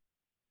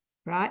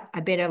 right? I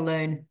better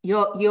learn.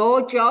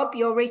 Your job,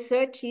 your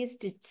research is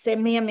to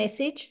send me a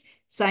message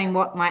saying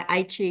what my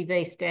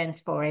HEV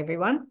stands for,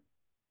 everyone.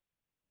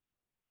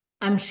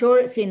 I'm sure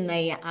it's in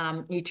the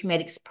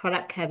Nutrimetics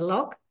product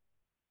catalogue,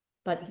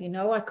 but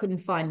I couldn't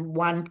find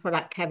one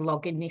product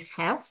catalogue in this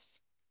house.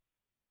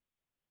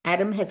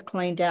 Adam has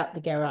cleaned out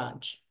the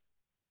garage.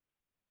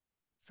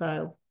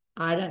 So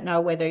I don't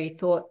know whether he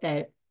thought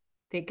that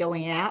they're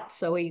going out,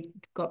 so he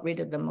got rid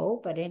of them all.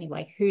 But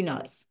anyway, who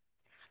knows?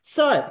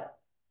 So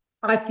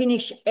I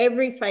finish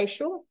every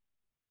facial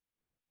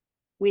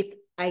with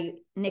a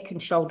neck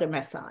and shoulder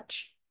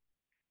massage.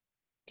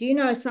 Do you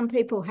know some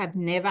people have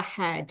never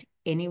had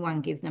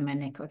anyone give them a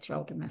neck or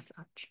shoulder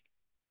massage?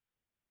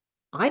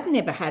 I've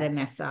never had a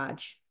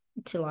massage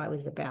until I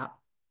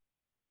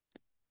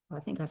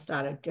think I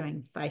started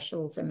doing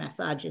facials and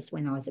massages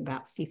when I was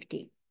about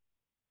 50.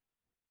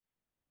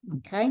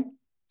 Okay,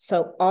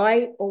 so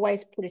I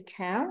always put a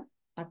towel.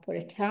 I put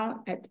a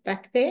towel at the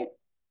back there,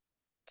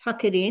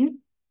 tuck it in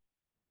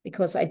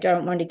because I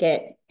don't want to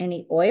get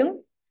any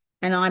oil.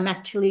 And I'm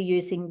actually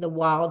using the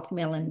Wild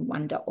Melon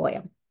Wonder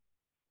Oil,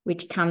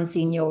 which comes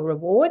in your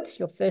rewards,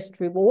 your first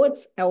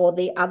rewards, or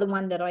the other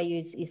one that I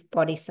use is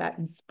Body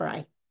Satin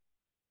Spray.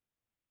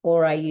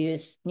 Or I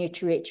use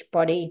Nutri-Rich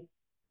Body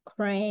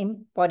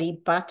Cream, Body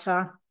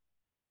Butter,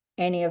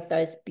 any of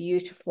those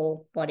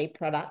beautiful body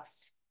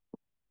products.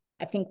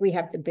 I think we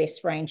have the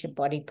best range of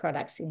body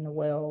products in the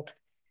world.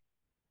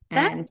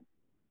 And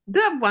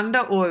the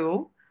Wonder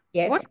Oil,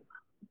 yes.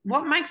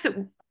 What makes it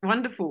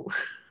wonderful?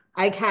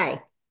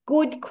 Okay,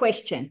 good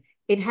question.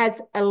 It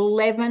has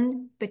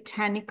 11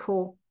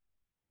 botanical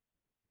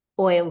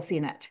oils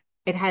in it.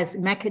 It has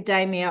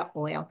macadamia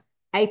oil,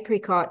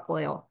 apricot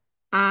oil,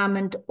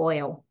 almond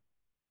oil,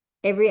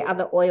 every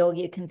other oil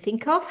you can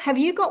think of. Have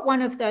you got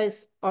one of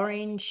those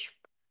orange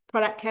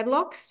product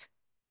catalogs?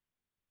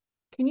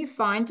 Can you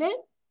find it?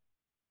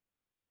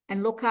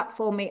 And look up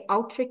for me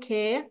Ultra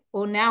Care,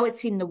 or now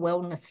it's in the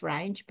wellness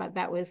range, but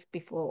that was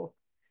before,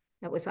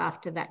 that was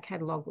after that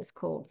catalogue was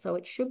called. So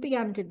it should be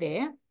under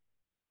there.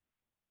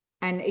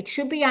 And it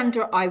should be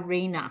under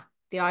Irena,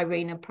 the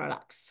Irena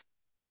products.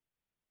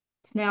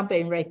 It's now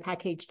been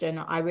repackaged and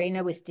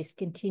Irena was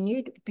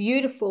discontinued.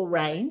 Beautiful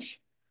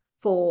range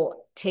for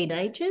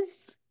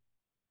teenagers,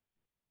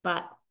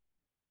 but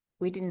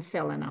we didn't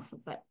sell enough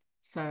of it,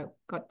 so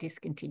got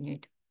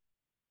discontinued.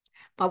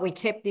 But we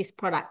kept this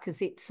product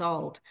because it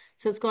sold.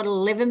 So it's got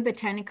 11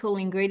 botanical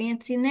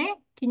ingredients in there.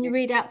 Can you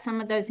read out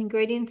some of those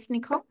ingredients,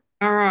 Nicole?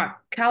 All right.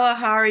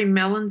 Kalahari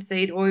melon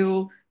seed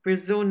oil,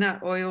 Brazil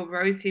nut oil,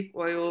 rosehip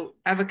oil,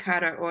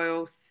 avocado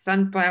oil,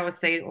 sunflower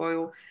seed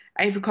oil,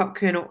 apricot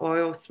kernel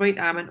oil, sweet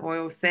almond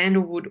oil,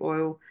 sandalwood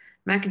oil,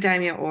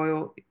 macadamia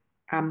oil,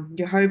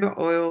 jojoba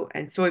oil,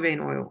 and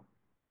soybean oil.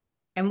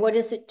 And what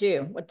does it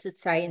do? What does it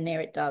say in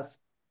there it does?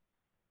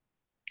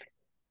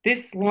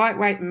 This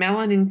lightweight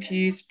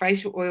melon-infused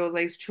facial oil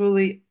leaves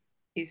truly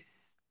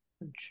is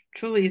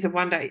Truly is a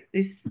wonder.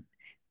 This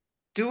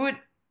Do It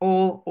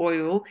All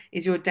oil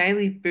is your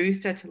daily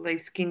booster to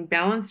leave skin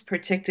balanced,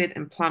 protected,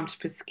 and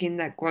plumped for skin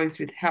that glows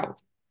with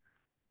health.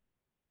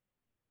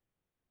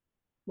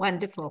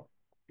 Wonderful.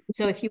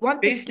 So if you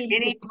want the Boost skin to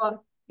any,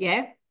 glow,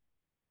 yeah.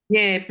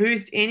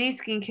 boost any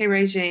skincare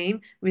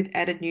regime with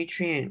added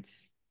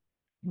nutrients.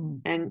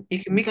 Mm. And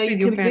you can So mix you with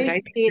your can boost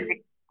foundation.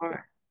 this.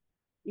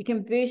 You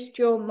can boost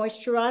your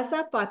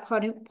moisturizer by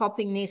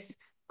popping this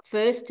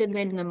first and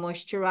then the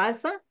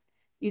moisturizer.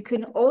 You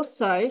can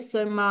also,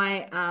 so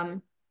my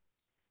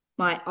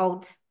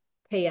old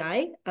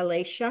PA,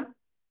 Alicia,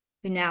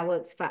 who now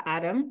works for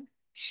Adam,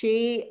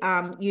 she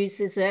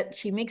uses it.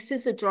 She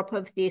mixes a drop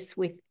of this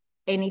with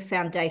any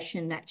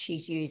foundation that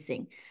she's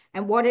using.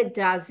 And what it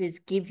does is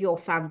give your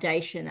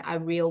foundation a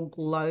real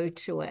glow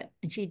to it.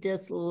 And she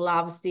just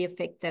loves the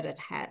effect that it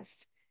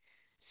has.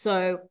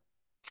 So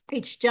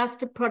it's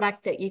just a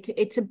product that you can,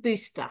 it's a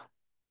booster.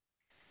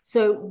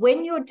 So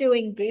when you're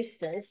doing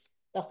boosters,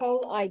 the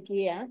whole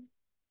idea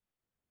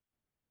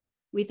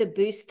with a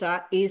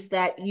booster is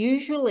that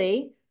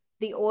usually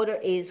the order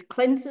is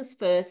cleansers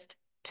first,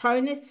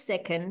 toners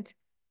second,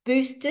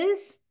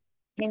 boosters,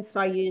 hence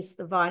I use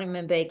the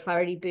vitamin B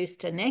clarity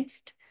booster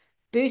next,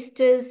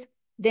 boosters,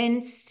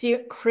 then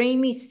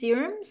creamy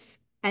serums,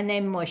 and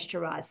then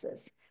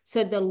moisturizers.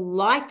 So the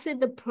lighter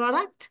the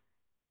product,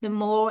 the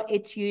more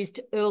it's used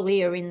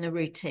earlier in the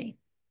routine.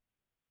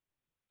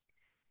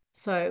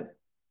 So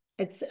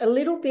it's a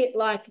little bit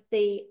like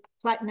the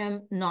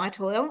platinum night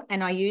oil,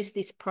 and I use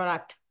this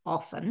product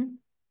often,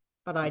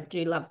 but I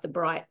do love the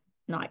bright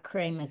night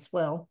cream as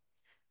well.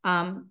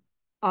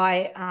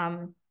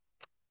 I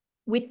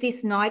with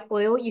this night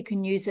oil, you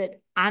can use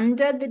it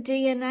under the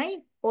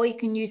DNA or you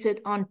can use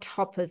it on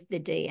top of the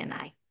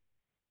DNA.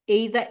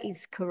 Either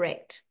is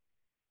correct.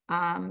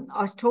 I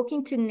was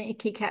talking to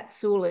Nikki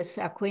Katsoulis,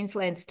 our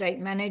Queensland State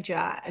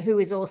Manager, who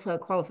is also a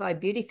qualified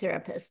beauty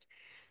therapist,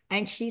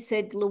 and she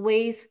said,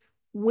 Louise,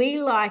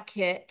 we like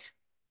it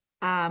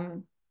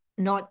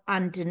not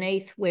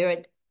underneath where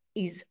it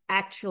is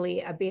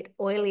actually a bit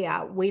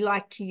oilier. We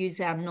like to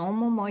use our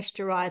normal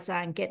moisturizer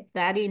and get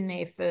that in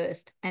there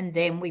first, and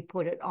then we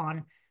put it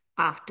on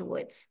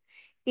afterwards.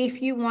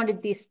 If you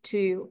wanted this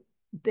to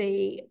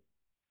be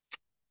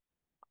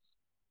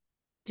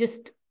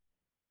just,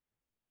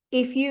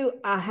 if you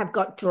have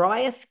got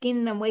drier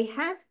skin than we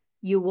have,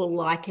 you will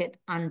like it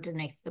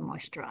underneath the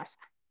moisturizer.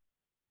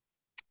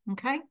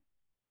 Okay?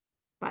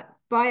 But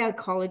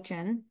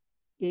biocollagen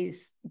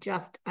is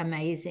just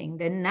amazing.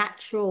 The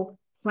natural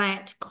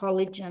plant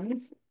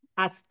collagens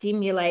are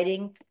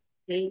stimulating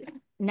the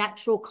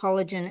natural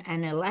collagen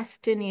and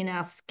elastin in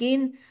our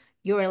skin.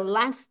 Your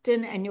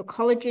elastin and your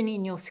collagen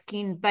in your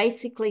skin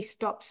basically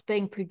stops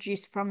being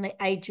produced from the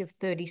age of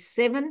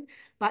 37,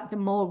 but the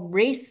more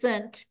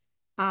recent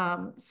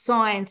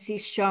science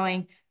is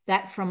showing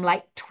that from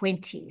late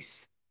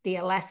 20s, the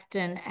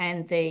elastin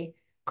and the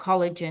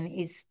collagen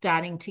is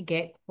starting to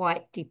get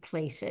quite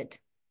depleted.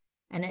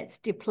 And it's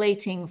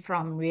depleting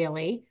from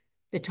really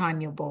the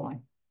time you're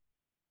born.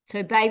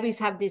 So babies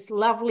have this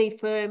lovely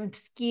firm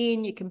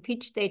skin. You can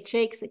pinch their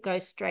cheeks, it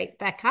goes straight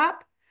back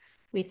up.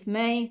 With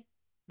me,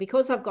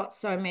 because I've got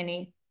so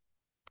many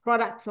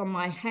products on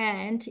my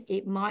hand,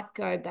 it might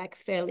go back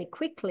fairly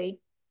quickly.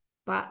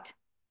 But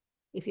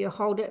if you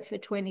hold it for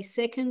 20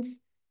 seconds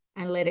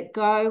and let it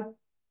go,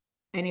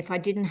 and if I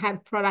didn't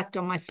have product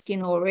on my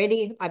skin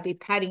already, I'd be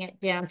patting it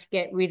down to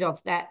get rid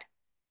of that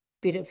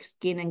bit of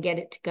skin and get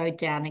it to go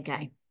down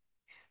again.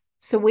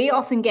 So we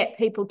often get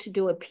people to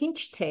do a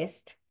pinch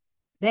test.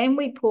 Then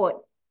we put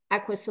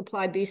Aqua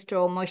Supply Booster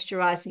or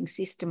moisturizing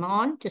system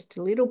on just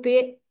a little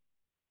bit,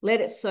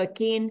 let it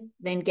soak in,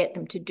 then get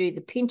them to do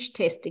the pinch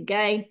test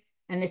again,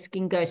 and the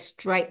skin goes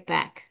straight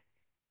back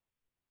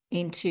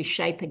into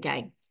shape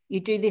again. You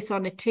do this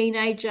on a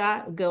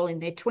teenager, a girl in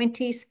their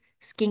 20s,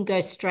 skin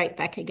goes straight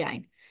back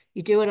again.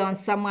 You do it on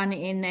someone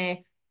in their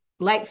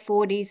late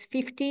 40s,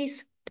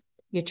 50s,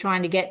 you're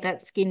trying to get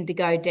that skin to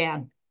go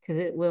down because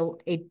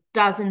it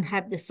doesn't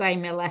have the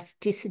same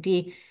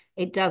elasticity.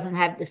 It doesn't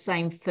have the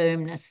same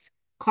firmness.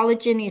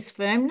 Collagen is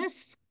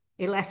firmness.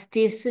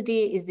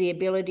 Elasticity is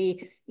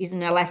is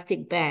an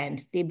elastic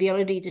band, the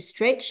ability to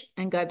stretch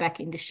and go back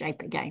into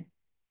shape again.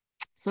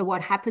 So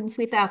what happens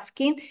with our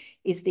skin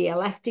is the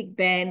elastic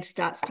band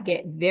starts to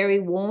get very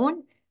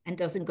worn and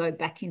doesn't go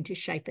back into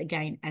shape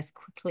again as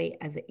quickly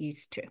as it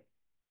used to.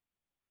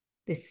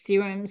 The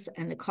serums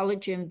and the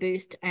collagen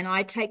boost, and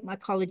I take my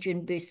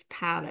collagen boost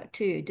powder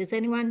too. Does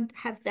anyone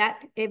have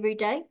that every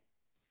day?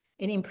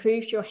 It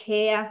improves your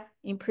hair,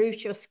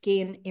 improves your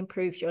skin,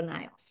 improves your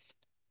nails,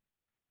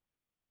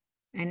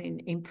 and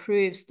it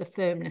improves the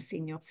firmness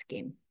in your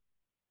skin.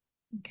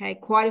 Okay,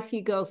 quite a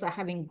few girls are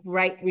having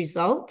great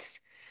results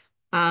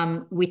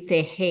with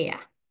their hair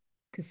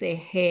because their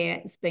hair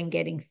has been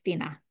getting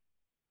thinner.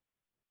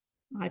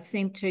 I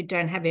seem to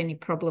don't have any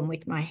problem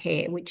with my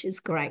hair, which is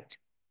great.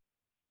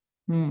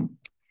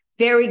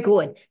 Very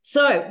good.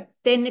 So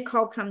then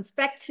Nicole comes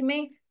back to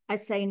me. I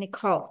say,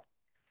 Nicole,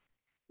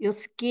 your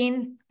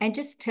skin, and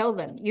just tell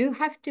them. You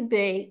have to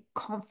be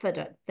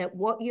confident that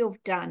what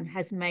you've done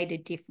has made a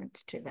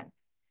difference to them.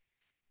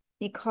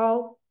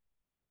 Nicole,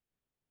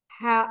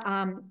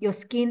 how your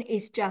skin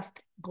is just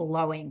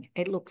glowing.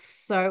 It looks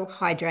so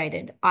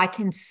hydrated. I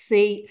can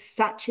see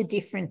such a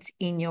difference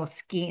in your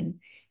skin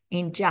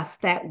in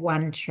just that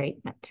one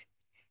treatment.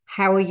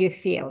 How are you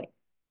feeling?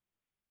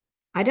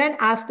 I don't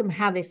ask them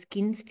how their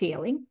skin's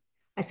feeling.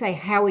 I say,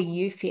 how are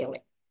you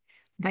feeling?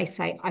 They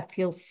say, I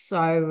feel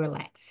so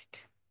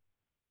relaxed. I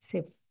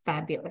say,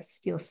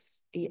 fabulous.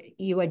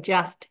 You are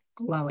just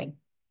glowing.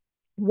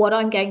 What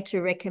I'm going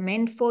to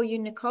recommend for you,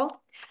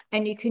 Nicole,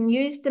 and you can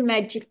use the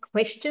magic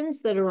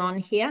questions that are on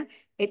here.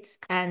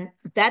 And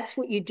that's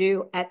what you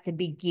do at the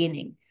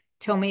beginning.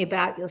 Tell me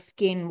about your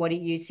skin. What are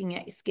you using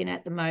at your skin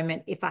at the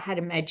moment? If I had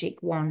a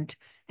magic wand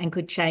and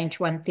could change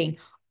one thing.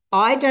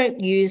 I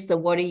don't use the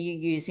what are you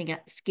using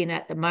at the skin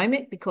at the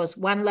moment, because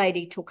one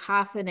lady took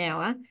half an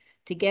hour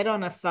to get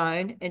on a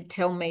phone and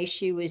tell me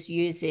she was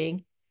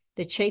using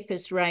the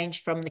cheapest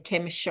range from the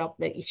chemist shop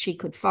that she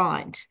could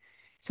find.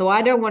 So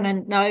I don't want to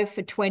know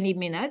for 20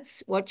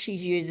 minutes what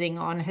she's using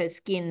on her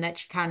skin that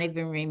she can't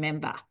even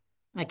remember.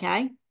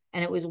 Okay.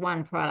 And it was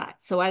one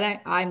product. So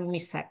I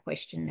miss that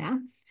question now.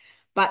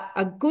 But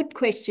a good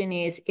question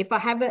is, if I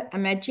have a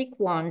magic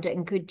wand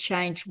and could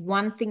change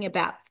one thing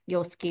about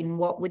your skin,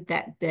 what would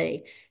that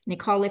be?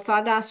 Nicole, if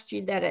I'd asked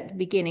you that at the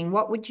beginning,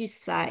 what would you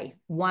say?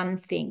 One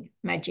thing,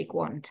 magic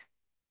wand.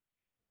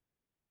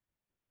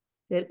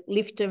 The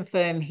lift and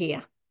firm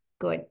here.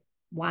 Good.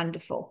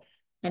 Wonderful.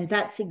 And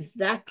that's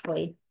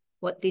exactly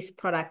what this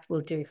product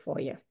will do for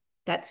you.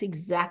 That's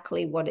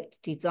exactly what it's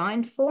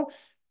designed for,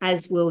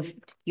 as will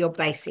your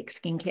basic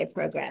skincare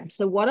program.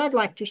 So what I'd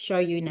like to show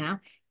you now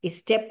is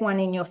step 1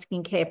 in your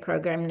skincare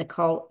program,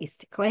 Nicole, is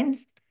to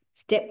cleanse.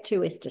 Step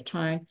 2 is to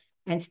tone.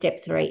 And step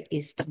 3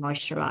 is to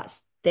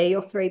moisturize. They're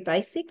your 3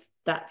 basics.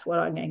 That's what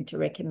I'm going to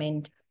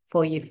recommend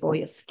for you for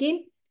your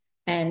skin.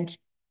 And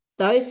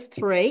those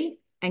 3,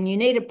 and you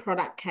need a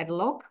product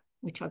catalog,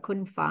 which I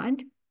couldn't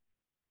find.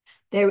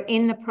 They're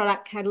in the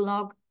product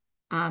catalog.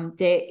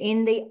 They're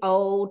in the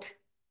old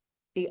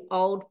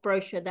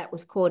brochure that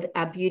was called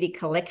our Beauty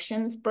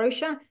Collections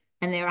brochure,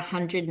 and they're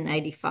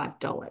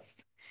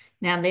 $185.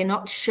 Now, they're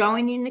not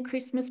showing in the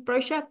Christmas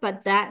brochure,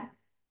 but that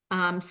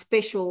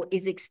special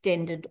is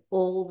extended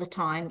all the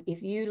time.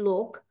 If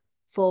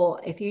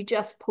you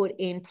just put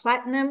in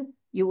platinum,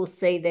 you will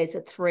see there's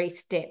a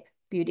 3-step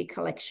beauty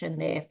collection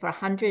there for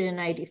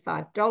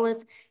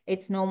 $185.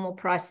 Its normal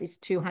price is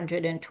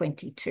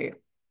 $222.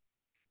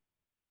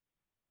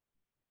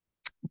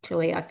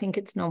 Actually, I think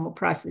its normal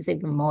price is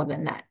even more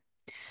than that.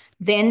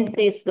 Then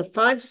there's the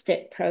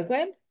 5-step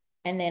program.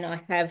 And then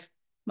I have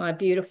my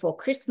beautiful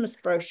Christmas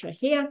brochure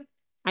here.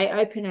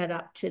 I open it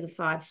up to the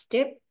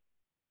 5-step.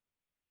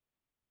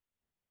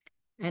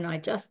 And I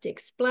just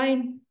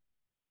explain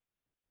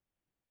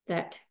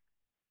that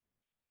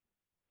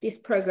this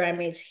program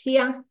is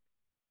here.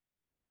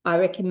 I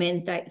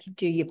recommend that you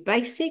do your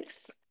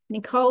basics.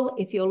 Nicole,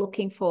 if you're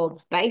looking for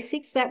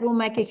basics, that will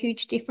make a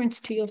huge difference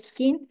to your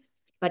skin.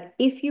 But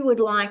if you would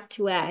like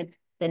to add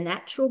the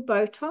natural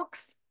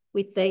Botox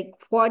with the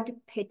quad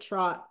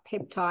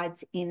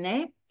peptides in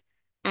there,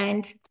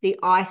 and the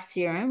eye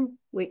serum,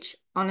 which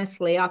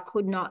honestly, I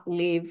could not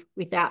live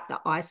without the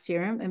eye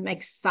serum. It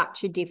makes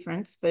such a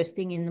difference first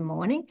thing in the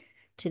morning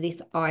to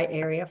this eye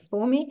area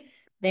for me.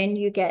 Then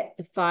you get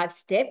the 5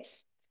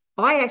 steps.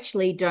 I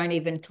actually don't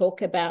even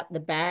talk about the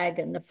bag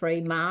and the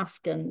free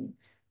mask and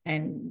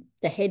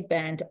the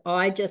headband.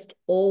 I just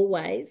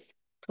always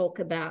talk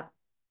about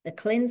the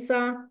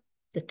cleanser,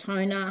 the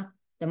toner,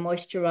 the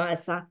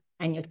moisturizer,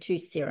 and your 2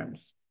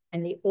 serums.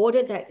 And the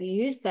order that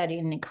you use that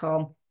in,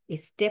 Nicole,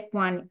 is step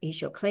 1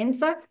 is your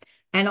cleanser.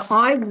 And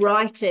I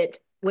write it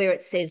where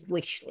it says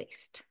wish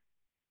list.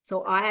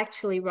 So I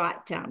actually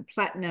write down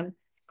platinum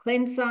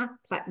cleanser,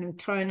 platinum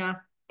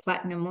toner,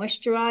 platinum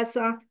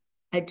moisturizer.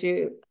 I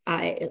do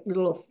a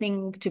little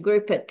thing to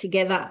group it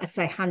together. I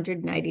say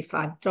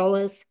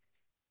 $185,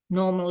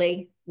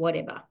 normally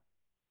whatever.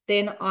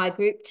 Then I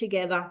group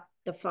together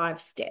the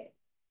 5-step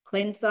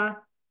cleanser,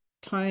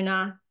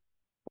 toner,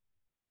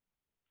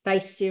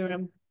 face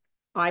serum,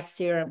 eye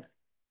serum,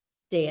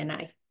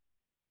 DNA.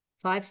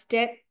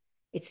 5-step,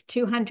 it's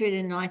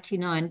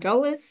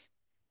 $299.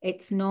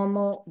 Its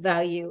normal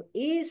value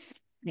is,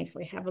 and if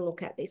we have a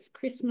look at this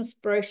Christmas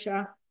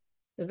brochure,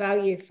 the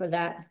value for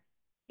that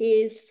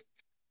is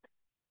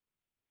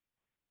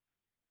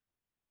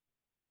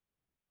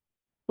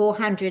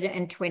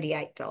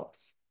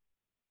 $428.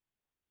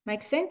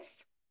 Make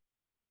sense?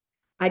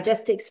 I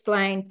just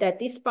explained that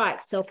this by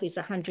itself is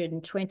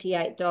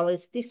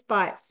 $128. This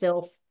by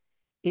itself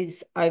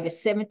is over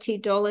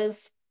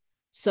 $70.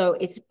 So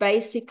it's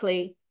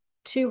basically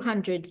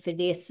 $200 for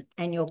this,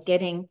 and you're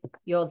getting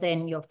your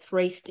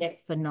 3-step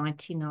for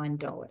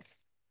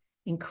 $99.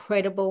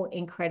 Incredible,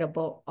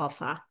 incredible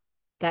offer.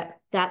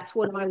 That's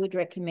what I would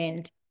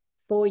recommend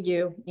for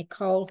you,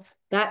 Nicole.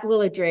 That will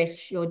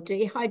address your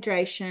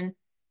dehydration,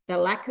 the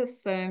lack of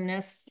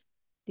firmness,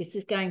 This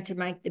is going to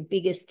make the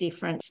biggest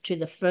difference to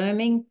the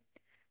firming.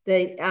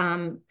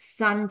 The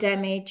sun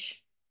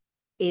damage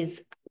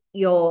is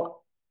your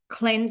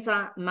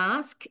cleanser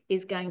mask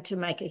is going to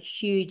make a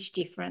huge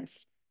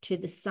difference to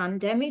the sun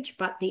damage.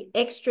 But the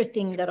extra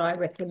thing that I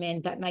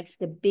recommend that makes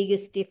the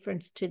biggest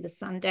difference to the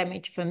sun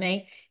damage for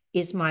me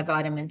is my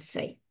vitamin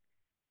C.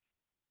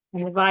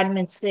 And the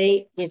vitamin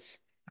C is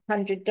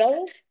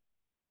 $100.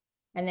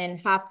 And then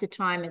half the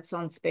time it's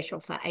on special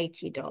for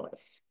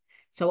 $80.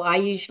 So I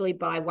usually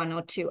buy one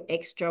or two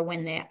extra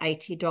when they're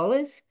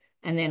 $80,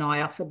 and then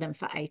I offer them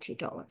for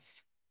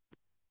 $80.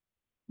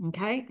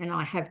 Okay, and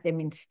I have them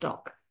in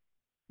stock.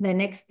 The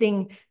next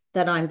thing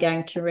that I'm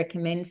going to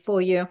recommend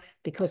for you,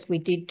 because we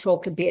did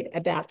talk a bit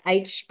about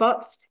age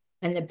spots,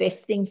 and the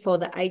best thing for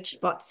the age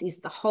spots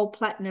is the whole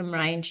platinum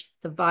range,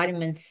 the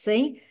vitamin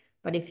C.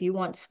 But if you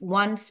want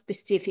one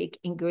specific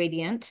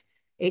ingredient,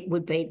 it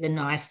would be the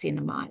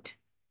niacinamide,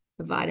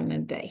 the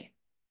vitamin B.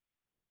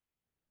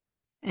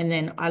 And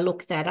then I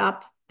look that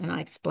up and I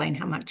explain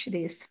how much it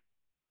is.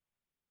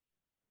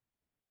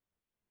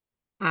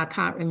 I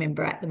can't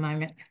remember at the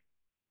moment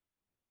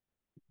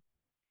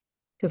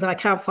because I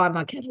can't find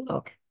my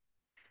catalogue.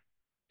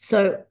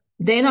 So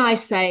then I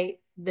say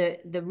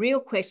the real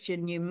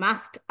question you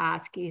must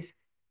ask is,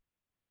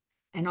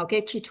 and I'll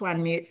get you to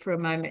unmute for a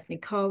moment,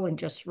 Nicole, and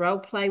just role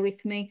play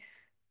with me.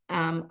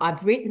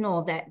 I've written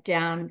all that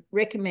down,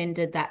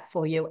 recommended that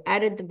for you,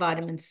 added the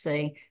vitamin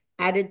C,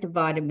 added the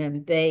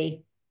vitamin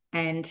B,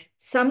 and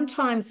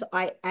sometimes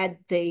I add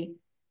the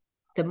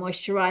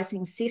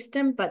moisturizing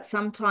system, but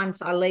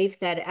sometimes I leave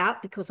that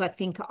out because I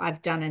think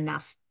I've done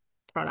enough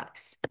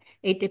products.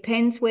 It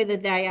depends whether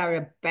they are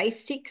a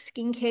basic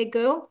skincare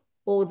girl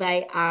or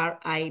they are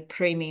a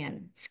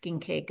premium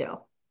skincare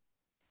girl.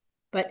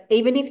 But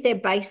even if they're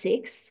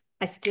basics,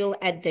 I still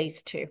add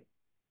these two.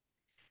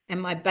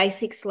 And my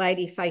basics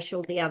lady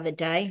facial the other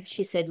day,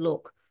 she said,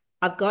 look,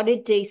 I've got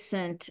a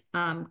decent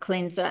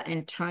cleanser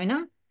and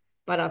toner,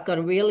 but I've got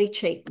a really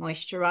cheap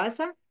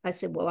moisturizer. I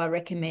said, well, I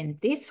recommend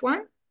this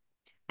one.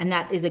 And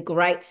that is a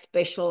great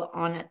special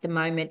on at the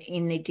moment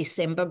in the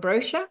December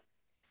brochure.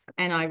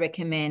 And I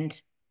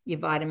recommend your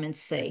vitamin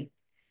C.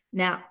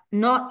 Now,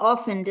 not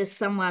often does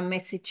someone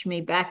message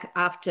me back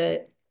after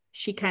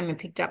she came and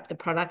picked up the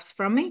products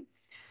from me.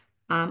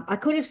 I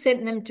could have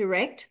sent them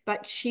direct,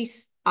 but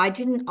I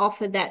didn't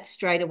offer that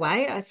straight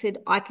away. I said,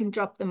 I can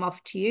drop them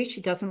off to you.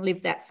 She doesn't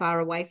live that far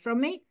away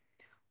from me,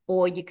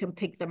 or you can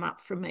pick them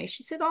up from me.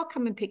 She said, I'll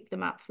come and pick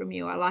them up from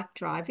you. I like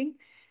driving.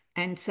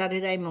 And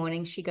Saturday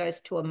morning, she goes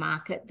to a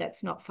market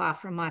that's not far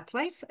from my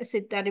place. I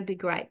said, that'd be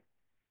great.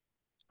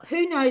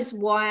 Who knows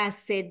why I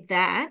said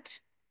that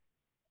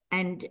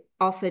and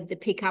offered the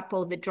pickup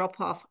or the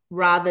drop off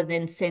rather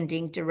than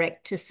sending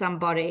direct to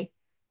somebody?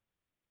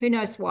 Who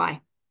knows why?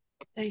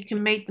 So you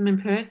can meet them in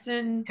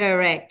person.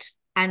 Correct.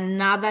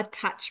 Another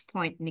touch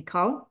point,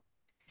 Nicole.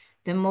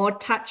 The more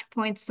touch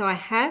points I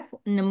have,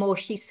 and the more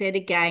she said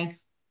again,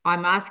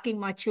 I'm asking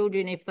my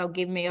children if they'll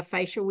give me a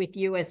facial with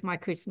you as my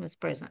Christmas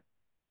present.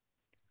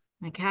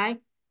 Okay.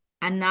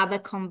 Another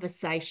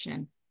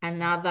conversation,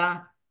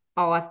 another,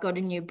 oh, I've got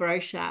a new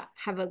brochure.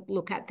 Have a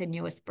look at the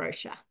newest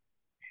brochure.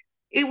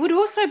 It would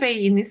also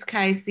be, in this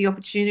case, the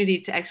opportunity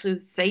to actually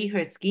see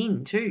her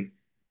skin too.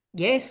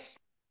 Yes,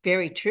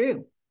 very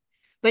true.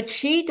 But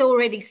she'd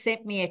already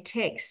sent me a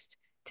text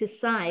to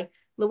say,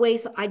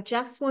 Louise, I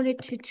just wanted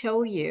to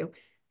tell you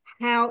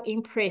how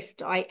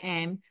impressed I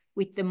am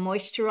with the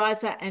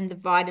moisturizer and the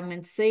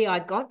vitamin C I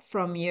got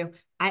from you.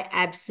 I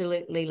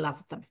absolutely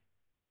love them.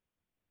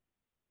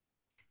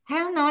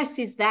 How nice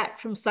is that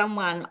from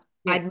someone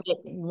Yeah. I'd met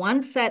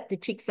once at the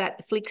Chicks at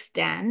the Flick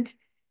stand,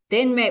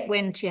 then met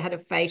when she had a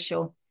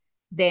facial,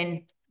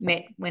 then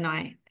met when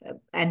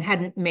and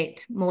hadn't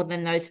met more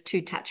than those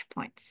two touch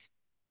points.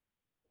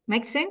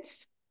 Make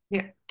sense?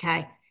 Yeah.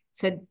 Okay.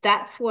 So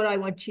that's what I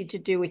want you to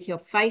do with your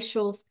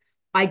facials.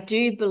 I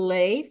do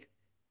believe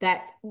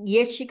that,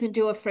 yes, you can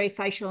do a free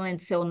facial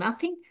and sell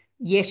nothing.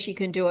 Yes, you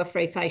can do a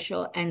free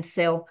facial and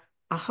sell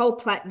a whole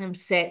platinum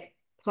set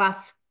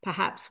plus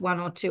perhaps one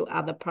or two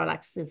other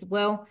products as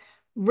well.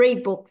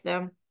 Rebook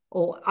them.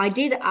 Or I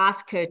did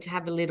ask her to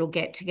have a little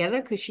get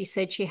together because she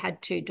said she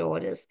had two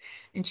daughters.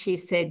 And she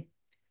said,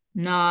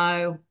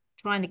 no,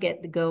 trying to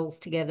get the girls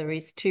together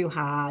is too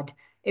hard.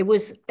 It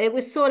was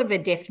sort of a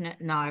definite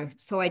no.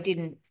 So I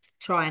didn't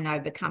try and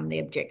overcome the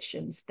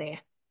objections there.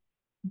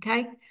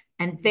 Okay.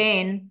 And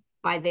then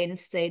I then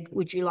said,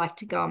 would you like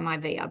to go on my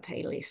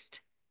VIP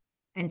list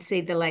and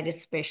see the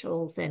latest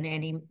specials and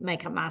any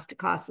makeup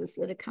masterclasses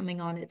that are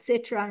coming on,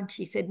 etc.? And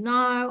she said,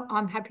 no,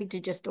 I'm happy to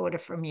just order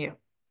from you. I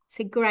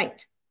said,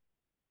 great.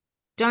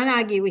 Don't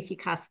argue with your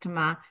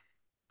customer.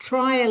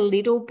 Try a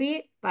little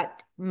bit,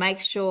 but make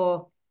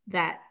sure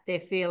that they're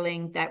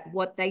feeling that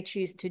what they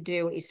choose to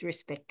do is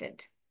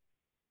respected.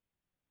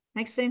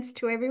 Makes sense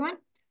to everyone?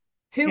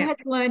 Who has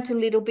learned a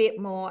little bit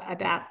more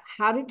about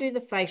how to do the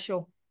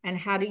facial and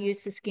how to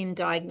use the skin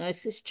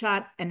diagnosis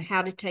chart and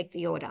how to take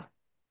the order?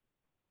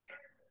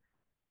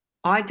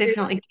 I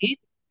definitely did.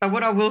 But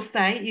what I will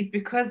say is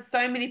because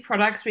so many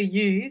products were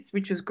used,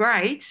 which was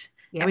great,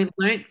 and we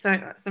learnt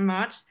so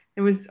much.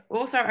 It was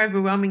also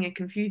overwhelming and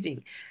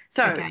confusing.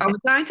 So Okay. I was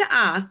going to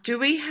ask, do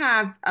we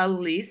have a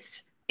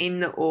list in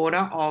the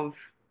order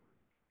of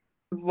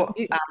what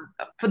You,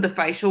 for the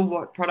facial,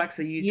 what products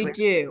are used you with?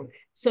 do.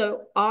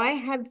 So I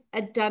have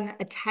done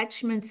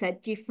attachments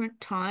at different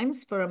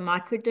times for a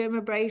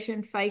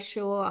microdermabrasion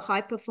facial, a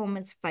high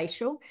performance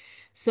facial.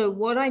 So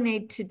what I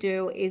need to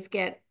do is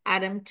get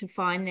Adam to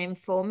find them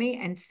for me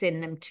and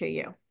send them to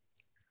you.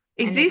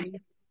 Is And then this, you oh,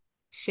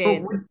 share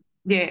them.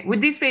 yeah,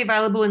 would this be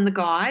available in the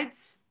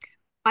guides?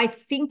 I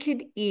think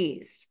it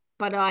is,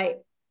 but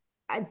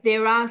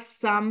there are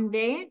some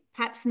there,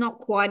 perhaps not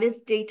quite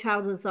as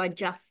detailed as I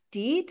just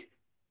did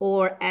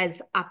or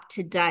as up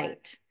to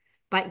date.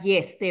 But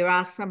yes, there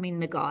are some in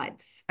the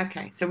guides.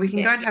 Okay, so we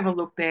can go and Yes. have a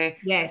look there.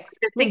 Yes.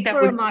 I think Look that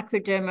for a would,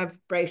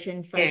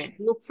 microdermabrasion yeah, facial.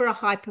 Look for a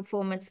high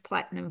performance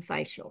platinum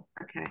facial.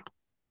 okay.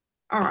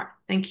 All right,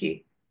 thank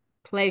you.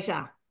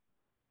 Pleasure.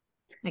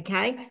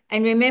 Okay.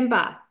 And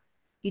remember,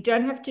 you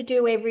don't have to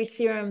do every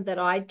serum that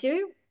I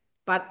do,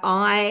 but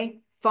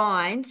I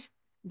find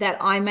that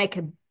I make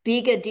a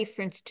bigger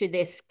difference to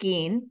their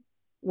skin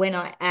when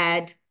I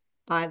add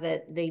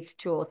either these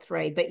two or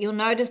three. But you'll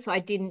notice I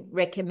didn't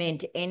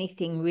recommend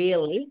anything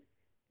really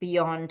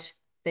beyond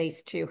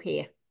these two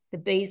here, the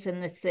B's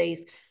and the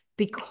C's,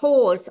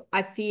 because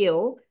I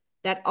feel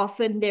that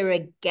often they're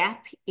a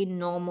gap in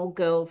normal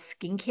girls'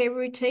 skincare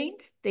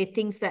routines. They're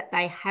things that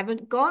they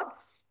haven't got,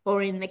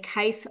 or in the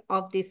case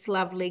of this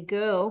lovely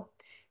girl,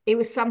 it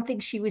was something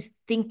she was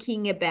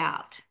thinking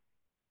about.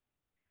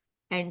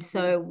 And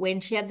so when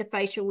she had the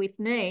facial with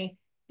me,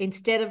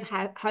 instead of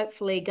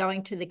hopefully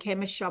going to the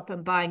chemist shop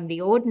and buying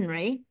the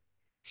ordinary,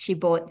 she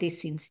bought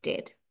this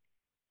instead.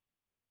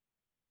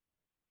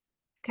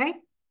 Okay,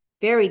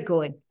 very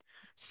good.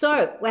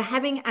 So we're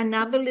having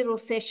another little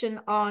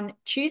session on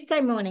Tuesday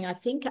morning, I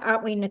think,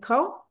 aren't we,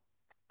 Nicole?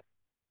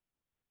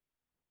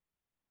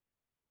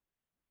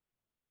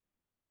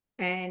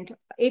 And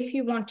if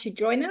you want to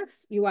join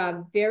us, you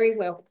are very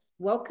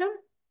welcome.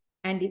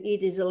 And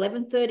it is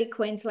 11:30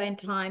 Queensland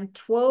time,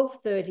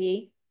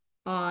 12:30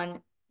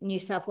 on New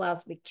South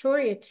Wales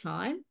Victoria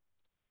time.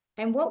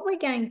 And what we're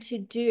going to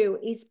do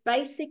is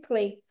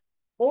basically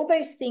all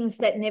those things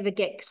that never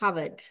get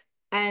covered.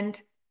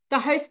 And the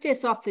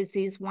hostess offers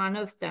is one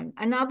of them.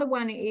 Another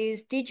one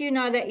is, did you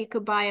know that you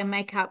could buy a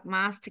makeup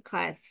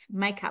masterclass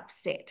makeup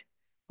set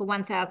for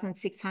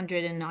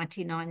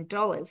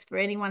 $1,699 for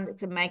anyone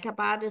that's a makeup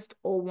artist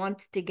or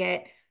wants to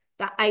get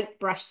the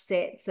 8 brush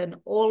sets and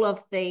all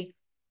of the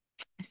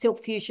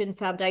Silk Fusion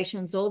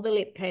foundations, all the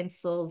lip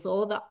pencils,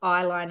 all the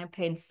eyeliner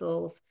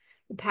pencils,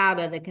 the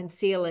powder, the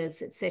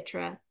concealers,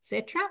 etc.,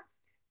 etc.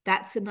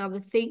 That's another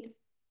thing.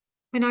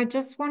 And I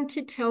just want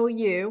to tell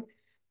you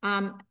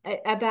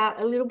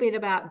about a little bit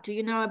about, do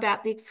you know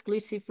about the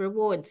exclusive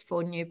rewards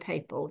for new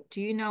people?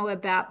 Do you know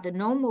about the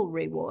normal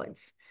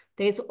rewards?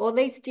 There's all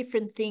these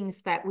different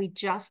things that we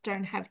just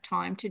don't have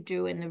time to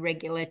do in the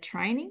regular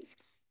trainings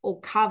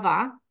or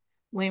cover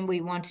when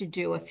we want to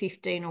do a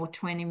 15 or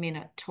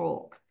 20-minute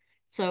talk.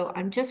 So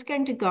I'm just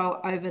going to go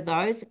over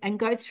those and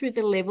go through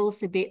the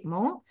levels a bit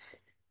more,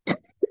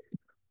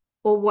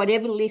 or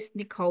whatever list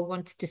Nicole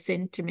wants to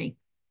send to me,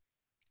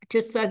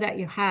 just so that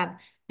you have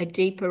a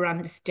deeper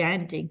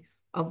understanding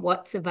of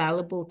what's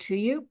available to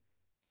you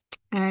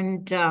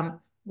and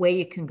where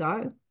you can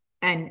go.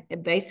 And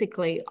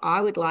basically, I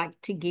would like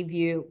to give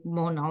you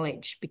more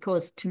knowledge,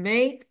 because to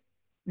me,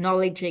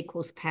 knowledge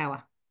equals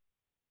power.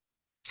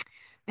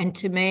 And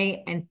to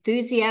me,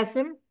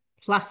 enthusiasm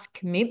plus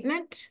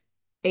commitment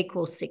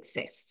equals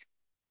success.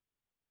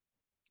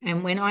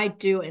 And when I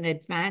do an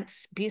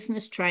advanced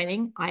business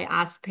training, I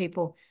ask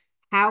people,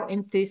 how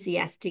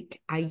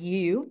enthusiastic are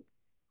you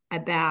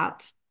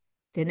about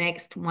the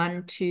next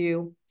 1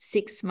 to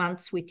 6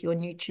 months with your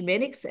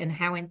Nutrimetics, and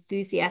how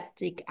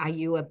enthusiastic are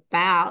you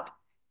about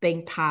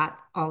being part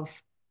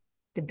of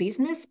the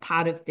business,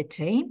 part of the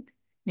team,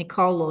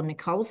 Nicole or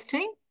Nicole's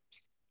team?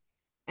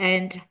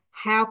 And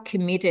how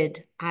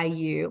committed are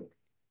you?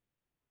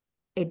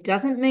 It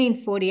doesn't mean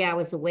 40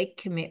 hours a week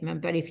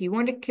commitment, but if you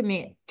want to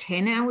commit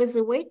 10 hours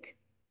a week,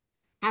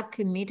 how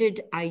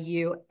committed are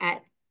you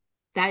at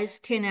those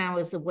 10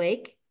 hours a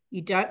week?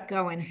 You don't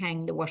go and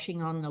hang the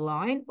washing on the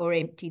line or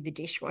empty the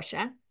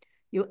dishwasher.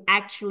 You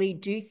actually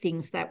do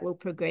things that will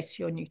progress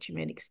your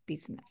Nutrimetics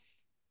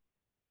business.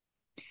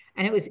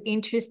 And it was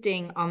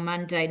interesting, on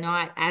Monday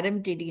night,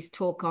 Adam did his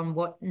talk on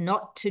what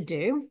not to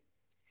do.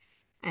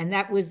 And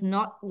that was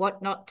not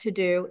what not to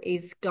do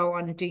is go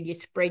on and do your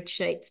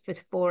spreadsheets for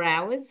 4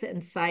 hours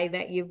and say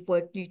that you've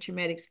worked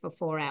Nutrimetics for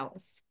 4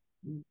 hours.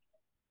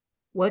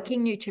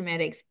 Working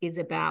Nutrimetics is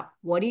about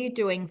what are you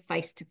doing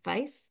face to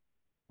face,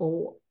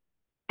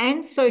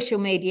 and social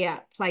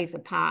media plays a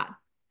part.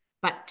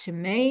 But to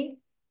me,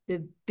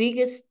 the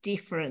biggest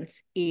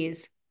difference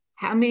is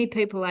how many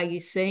people are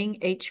you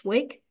seeing each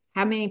week?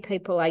 How many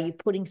people are you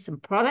putting some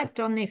product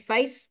on their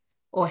face?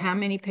 Or how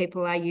many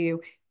people are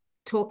you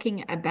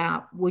talking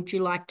about, would you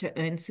like to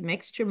earn some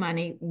extra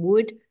money?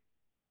 Would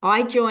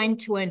I join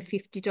to earn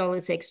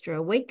 $50 extra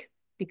a week?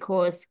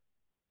 Because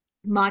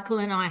Michael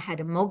and I had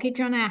a mortgage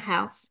on our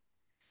house.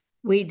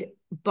 We'd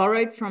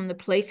borrowed from the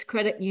police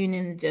credit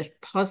union the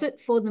deposit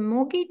for the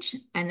mortgage,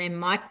 and then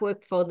Mike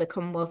worked for the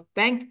Commonwealth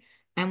Bank,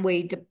 and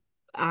we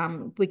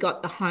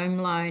got the home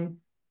loan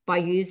by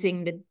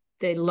using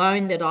the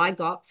loan that I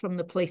got from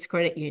the police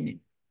credit union.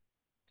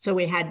 So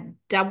we had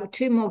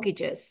two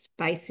mortgages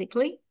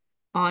basically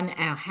on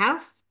our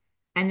house,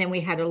 and then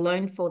we had a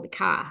loan for the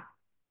car.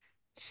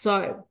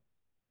 So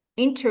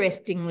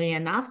interestingly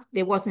enough,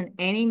 there wasn't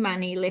any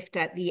money left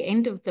at the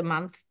end of the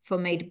month for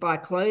me to buy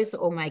clothes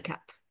or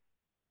makeup.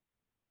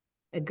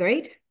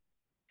 Agreed?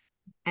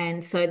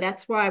 And so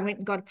that's why I went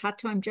and got a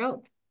part-time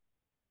job.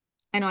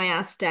 And I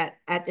asked at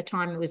the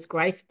time it was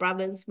Grace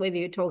Brothers, whether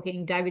you're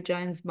talking David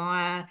Jones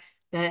Meyer,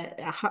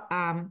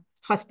 the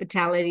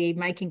hospitality,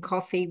 making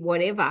coffee,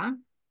 whatever.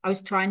 I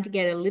was trying to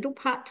get a little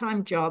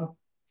part-time job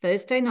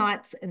Thursday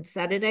nights and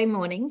Saturday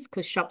mornings,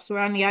 because shops were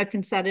only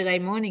open Saturday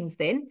mornings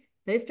then,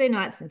 Thursday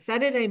nights and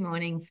Saturday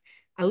mornings,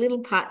 a little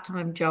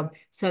part-time job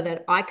so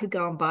that I could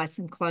go and buy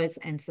some clothes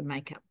and some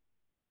makeup.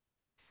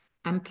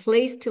 I'm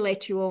pleased to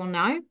let you all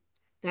know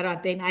that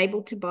I've been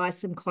able to buy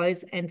some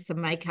clothes and some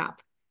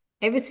makeup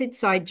ever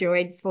since I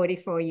joined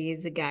 44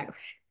 years ago.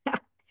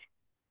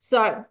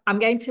 So I'm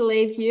going to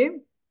leave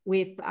you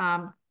with,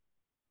 I'm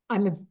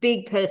a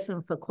big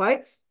person for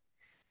quotes.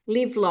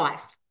 Live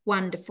life,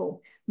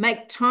 wonderful.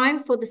 Make time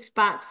for the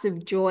sparks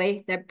of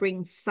joy that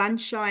bring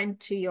sunshine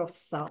to your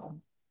soul.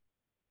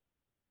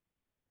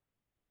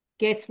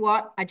 Guess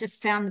what? I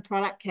just found the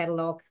product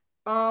catalogue.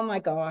 Oh my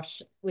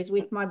gosh, it was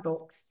with my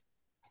books.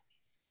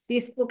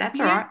 This book That's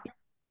here, all right.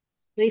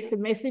 Lisa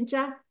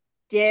Messenger,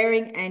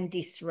 Daring and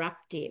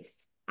Disruptive,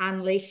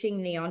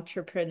 Unleashing the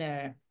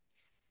Entrepreneur.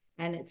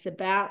 And it's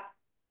about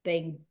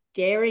being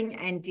daring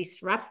and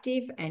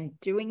disruptive and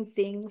doing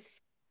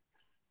things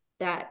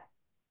that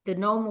the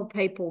normal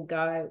people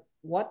go,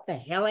 what the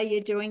hell are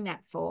you doing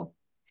that for?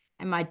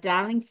 And my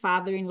darling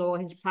father-in-law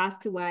has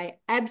passed away.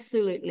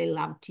 Absolutely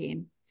loved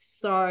him.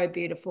 So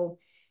beautiful.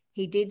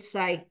 He did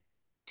say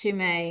to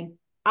me,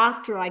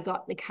 after I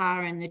got the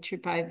car and the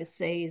trip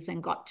overseas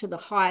and got to the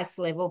highest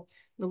level,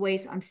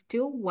 Louise, I'm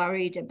still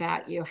worried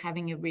about you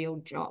having a real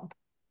job.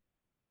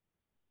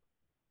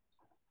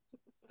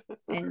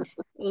 And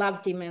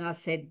loved him. And I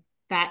said,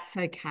 that's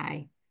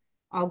okay.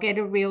 I'll get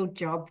a real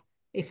job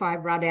if I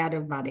run out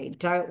of money.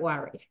 Don't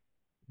worry.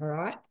 All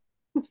right.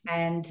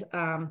 And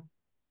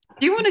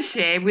Do you want to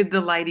share with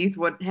the ladies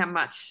how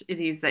much it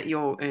is that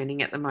you're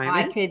earning at the I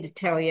moment? could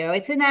tell you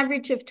it's an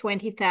average of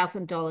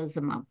 $20,000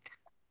 a month.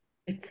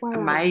 It's Wow.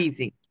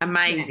 amazing. Yeah.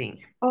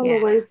 Amazing. Oh, Yeah.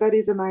 Louise, that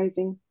is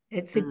amazing.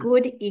 It's a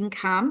good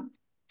income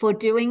for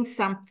doing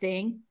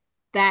something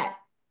that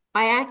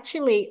I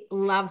actually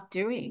love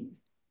doing.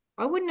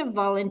 I wouldn't have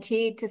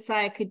volunteered to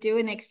say I could do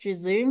an extra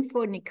Zoom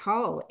for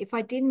Nicole if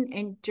I didn't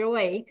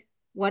enjoy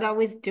what I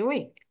was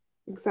doing.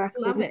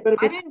 Exactly. Love You've it. got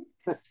to I be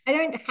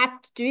don't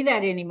have to do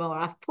that anymore.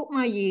 I've put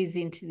my years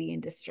into the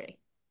industry.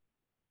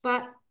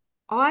 But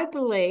I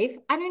believe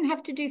I don't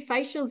have to do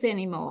facials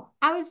anymore.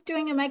 I was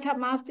doing a makeup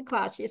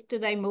masterclass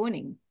yesterday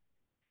morning,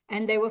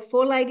 and there were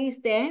 4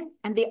 ladies there,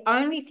 and the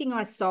only thing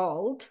I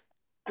sold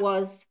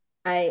was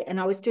and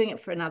I was doing it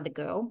for another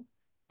girl,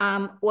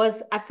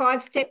 was a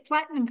 5-step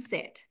platinum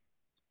set.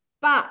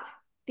 But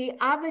the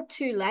other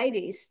 2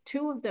 ladies,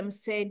 2 of them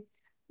said,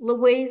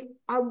 Louise,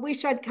 I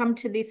wish I'd come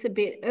to this a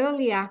bit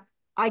earlier.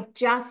 I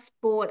just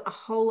bought a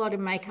whole lot of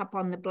makeup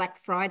on the Black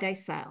Friday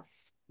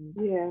sales.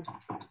 Yeah.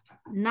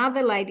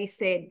 Another lady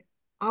said,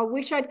 I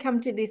wish I'd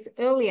come to this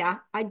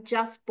earlier. I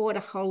just bought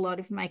a whole lot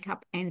of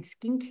makeup and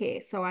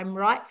skincare. So I'm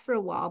right for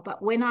a while.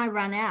 But when I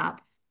run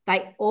out,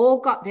 they all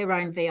got their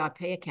own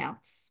VIP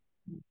accounts,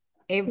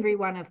 every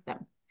one of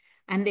them.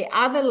 And the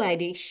other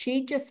lady,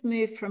 she just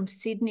moved from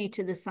Sydney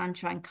to the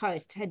Sunshine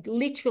Coast, had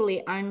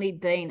literally only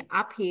been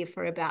up here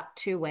for about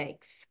 2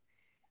 weeks.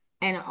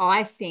 And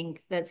I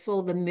think that's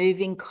all the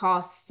moving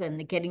costs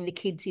and getting the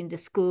kids into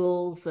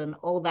schools and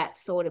all that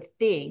sort of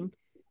thing.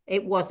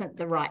 It wasn't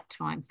the right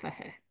time for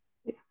her.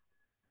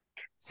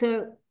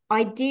 So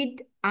I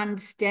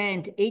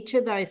understand each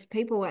of those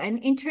people.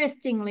 And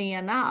interestingly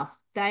enough,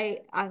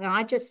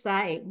 I just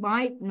say,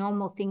 my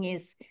normal thing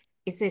is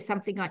there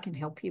something I can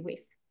help you with?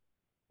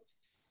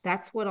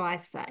 That's what I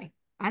say.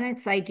 I don't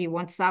say, do you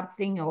want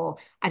something? Or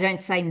I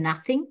don't say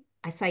nothing.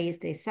 I say, is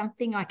there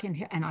something I can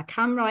help? And I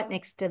come right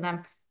next to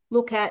them,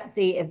 look at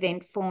the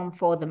event form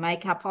for the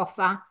makeup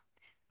offer,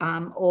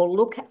 or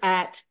look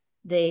at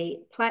the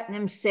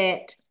platinum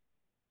set,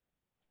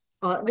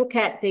 or look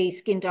at the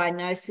skin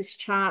diagnosis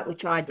chart,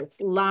 which I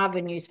just love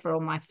and use for all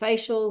my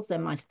facials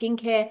and my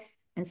skincare,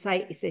 and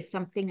say, is there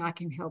something I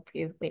can help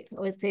you with?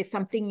 Or is there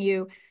something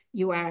you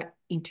are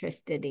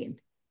interested in?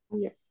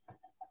 Yeah.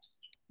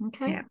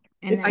 Okay. Yeah.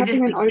 And It's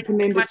having an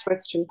open-ended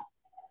question.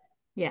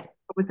 Yeah.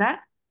 What was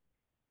that?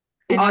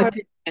 An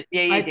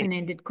Yeah.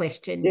 open-ended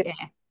question. Yeah.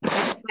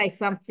 Don't say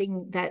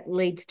something that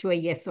leads to a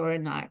yes or a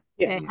no.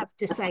 Yeah. They have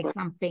to say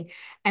something.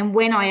 And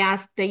when I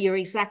asked that, you're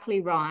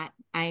exactly right,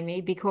 Amy,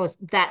 because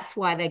that's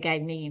why they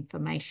gave me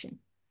information.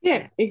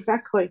 Yeah,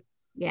 exactly.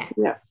 Yeah.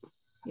 Yeah.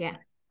 Yeah.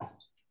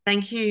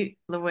 Thank you,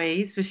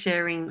 Louise, for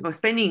sharing or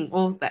spending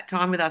all that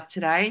time with us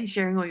today and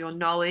sharing all your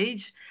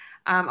knowledge.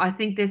 I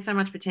think there's so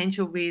much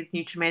potential with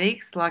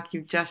Nutrimetics, like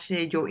you've just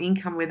shared your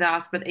income with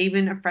us, but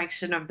even a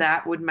fraction of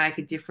that would make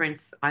a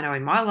difference, I know,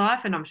 in my life,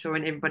 and I'm sure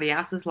in everybody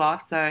else's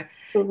life. So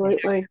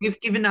Absolutely. you've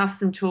given us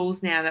some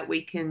tools now that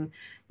we can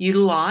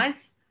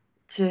utilize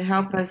to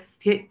help us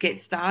get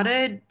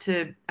started,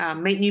 to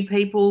meet new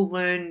people,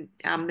 learn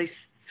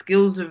these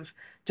skills of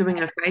doing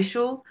a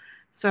facial.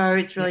 So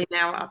it's really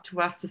now up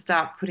to us to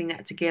start putting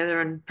that together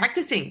and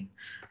practicing.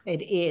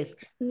 It is.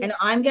 And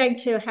I'm going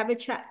to have a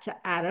chat to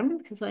Adam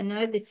because I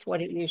know this is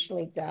what it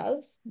usually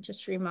does,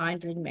 just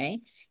reminding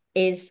me,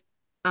 is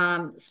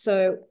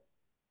so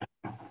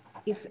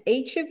if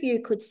each of you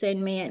could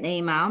send me an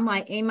email,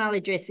 my email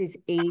address is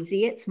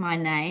easy. It's my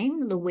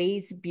name,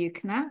 Louise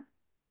Buechner,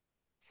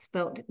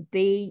 spelled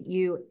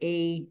Buechner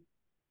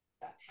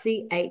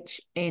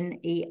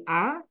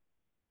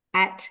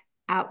at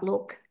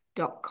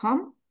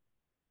outlook.com.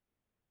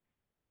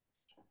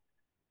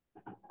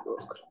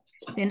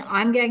 Then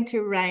I'm going to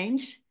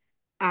arrange,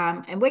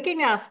 and we're going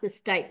to ask the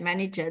state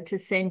manager to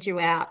send you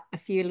out a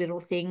few little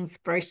things,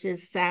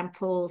 brochures,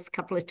 samples, a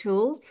couple of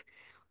tools.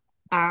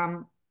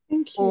 Thank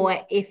you.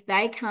 Or if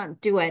they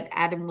can't do it,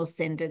 Adam will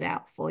send it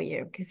out for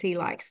you because he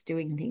likes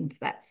doing things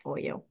that for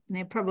you. And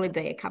there'll probably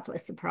be a couple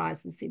of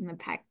surprises in the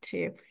pack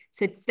too.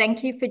 So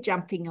thank you for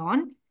jumping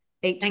on,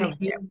 each of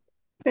you.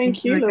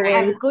 Thank you, Have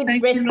a Louise.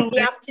 good rest of the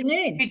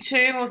afternoon. You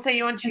too. We'll see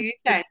you on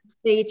Tuesday.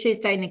 See you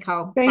Tuesday,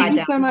 Nicole. Thank Bye, you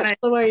Dale. so much,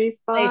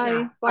 Louise. Bye.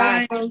 Pleasure.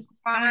 Bye. Bye.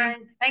 Bye.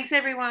 Thanks,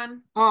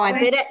 everyone. Oh, I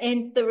better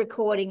end the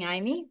recording,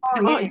 Amy.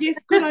 Oh, yes,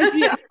 good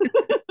idea.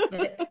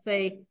 Let's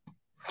see.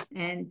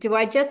 And do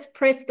I just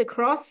press the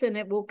cross and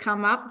it will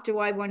come up? Do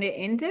I want to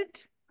end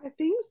it? I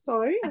think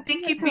so. I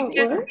think that's if you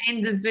just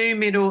end the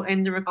Zoom, it'll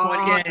end the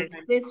recording. Oh, it's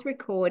this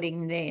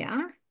recording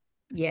there.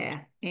 Yeah,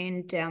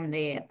 and down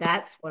there.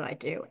 That's what I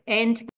do. And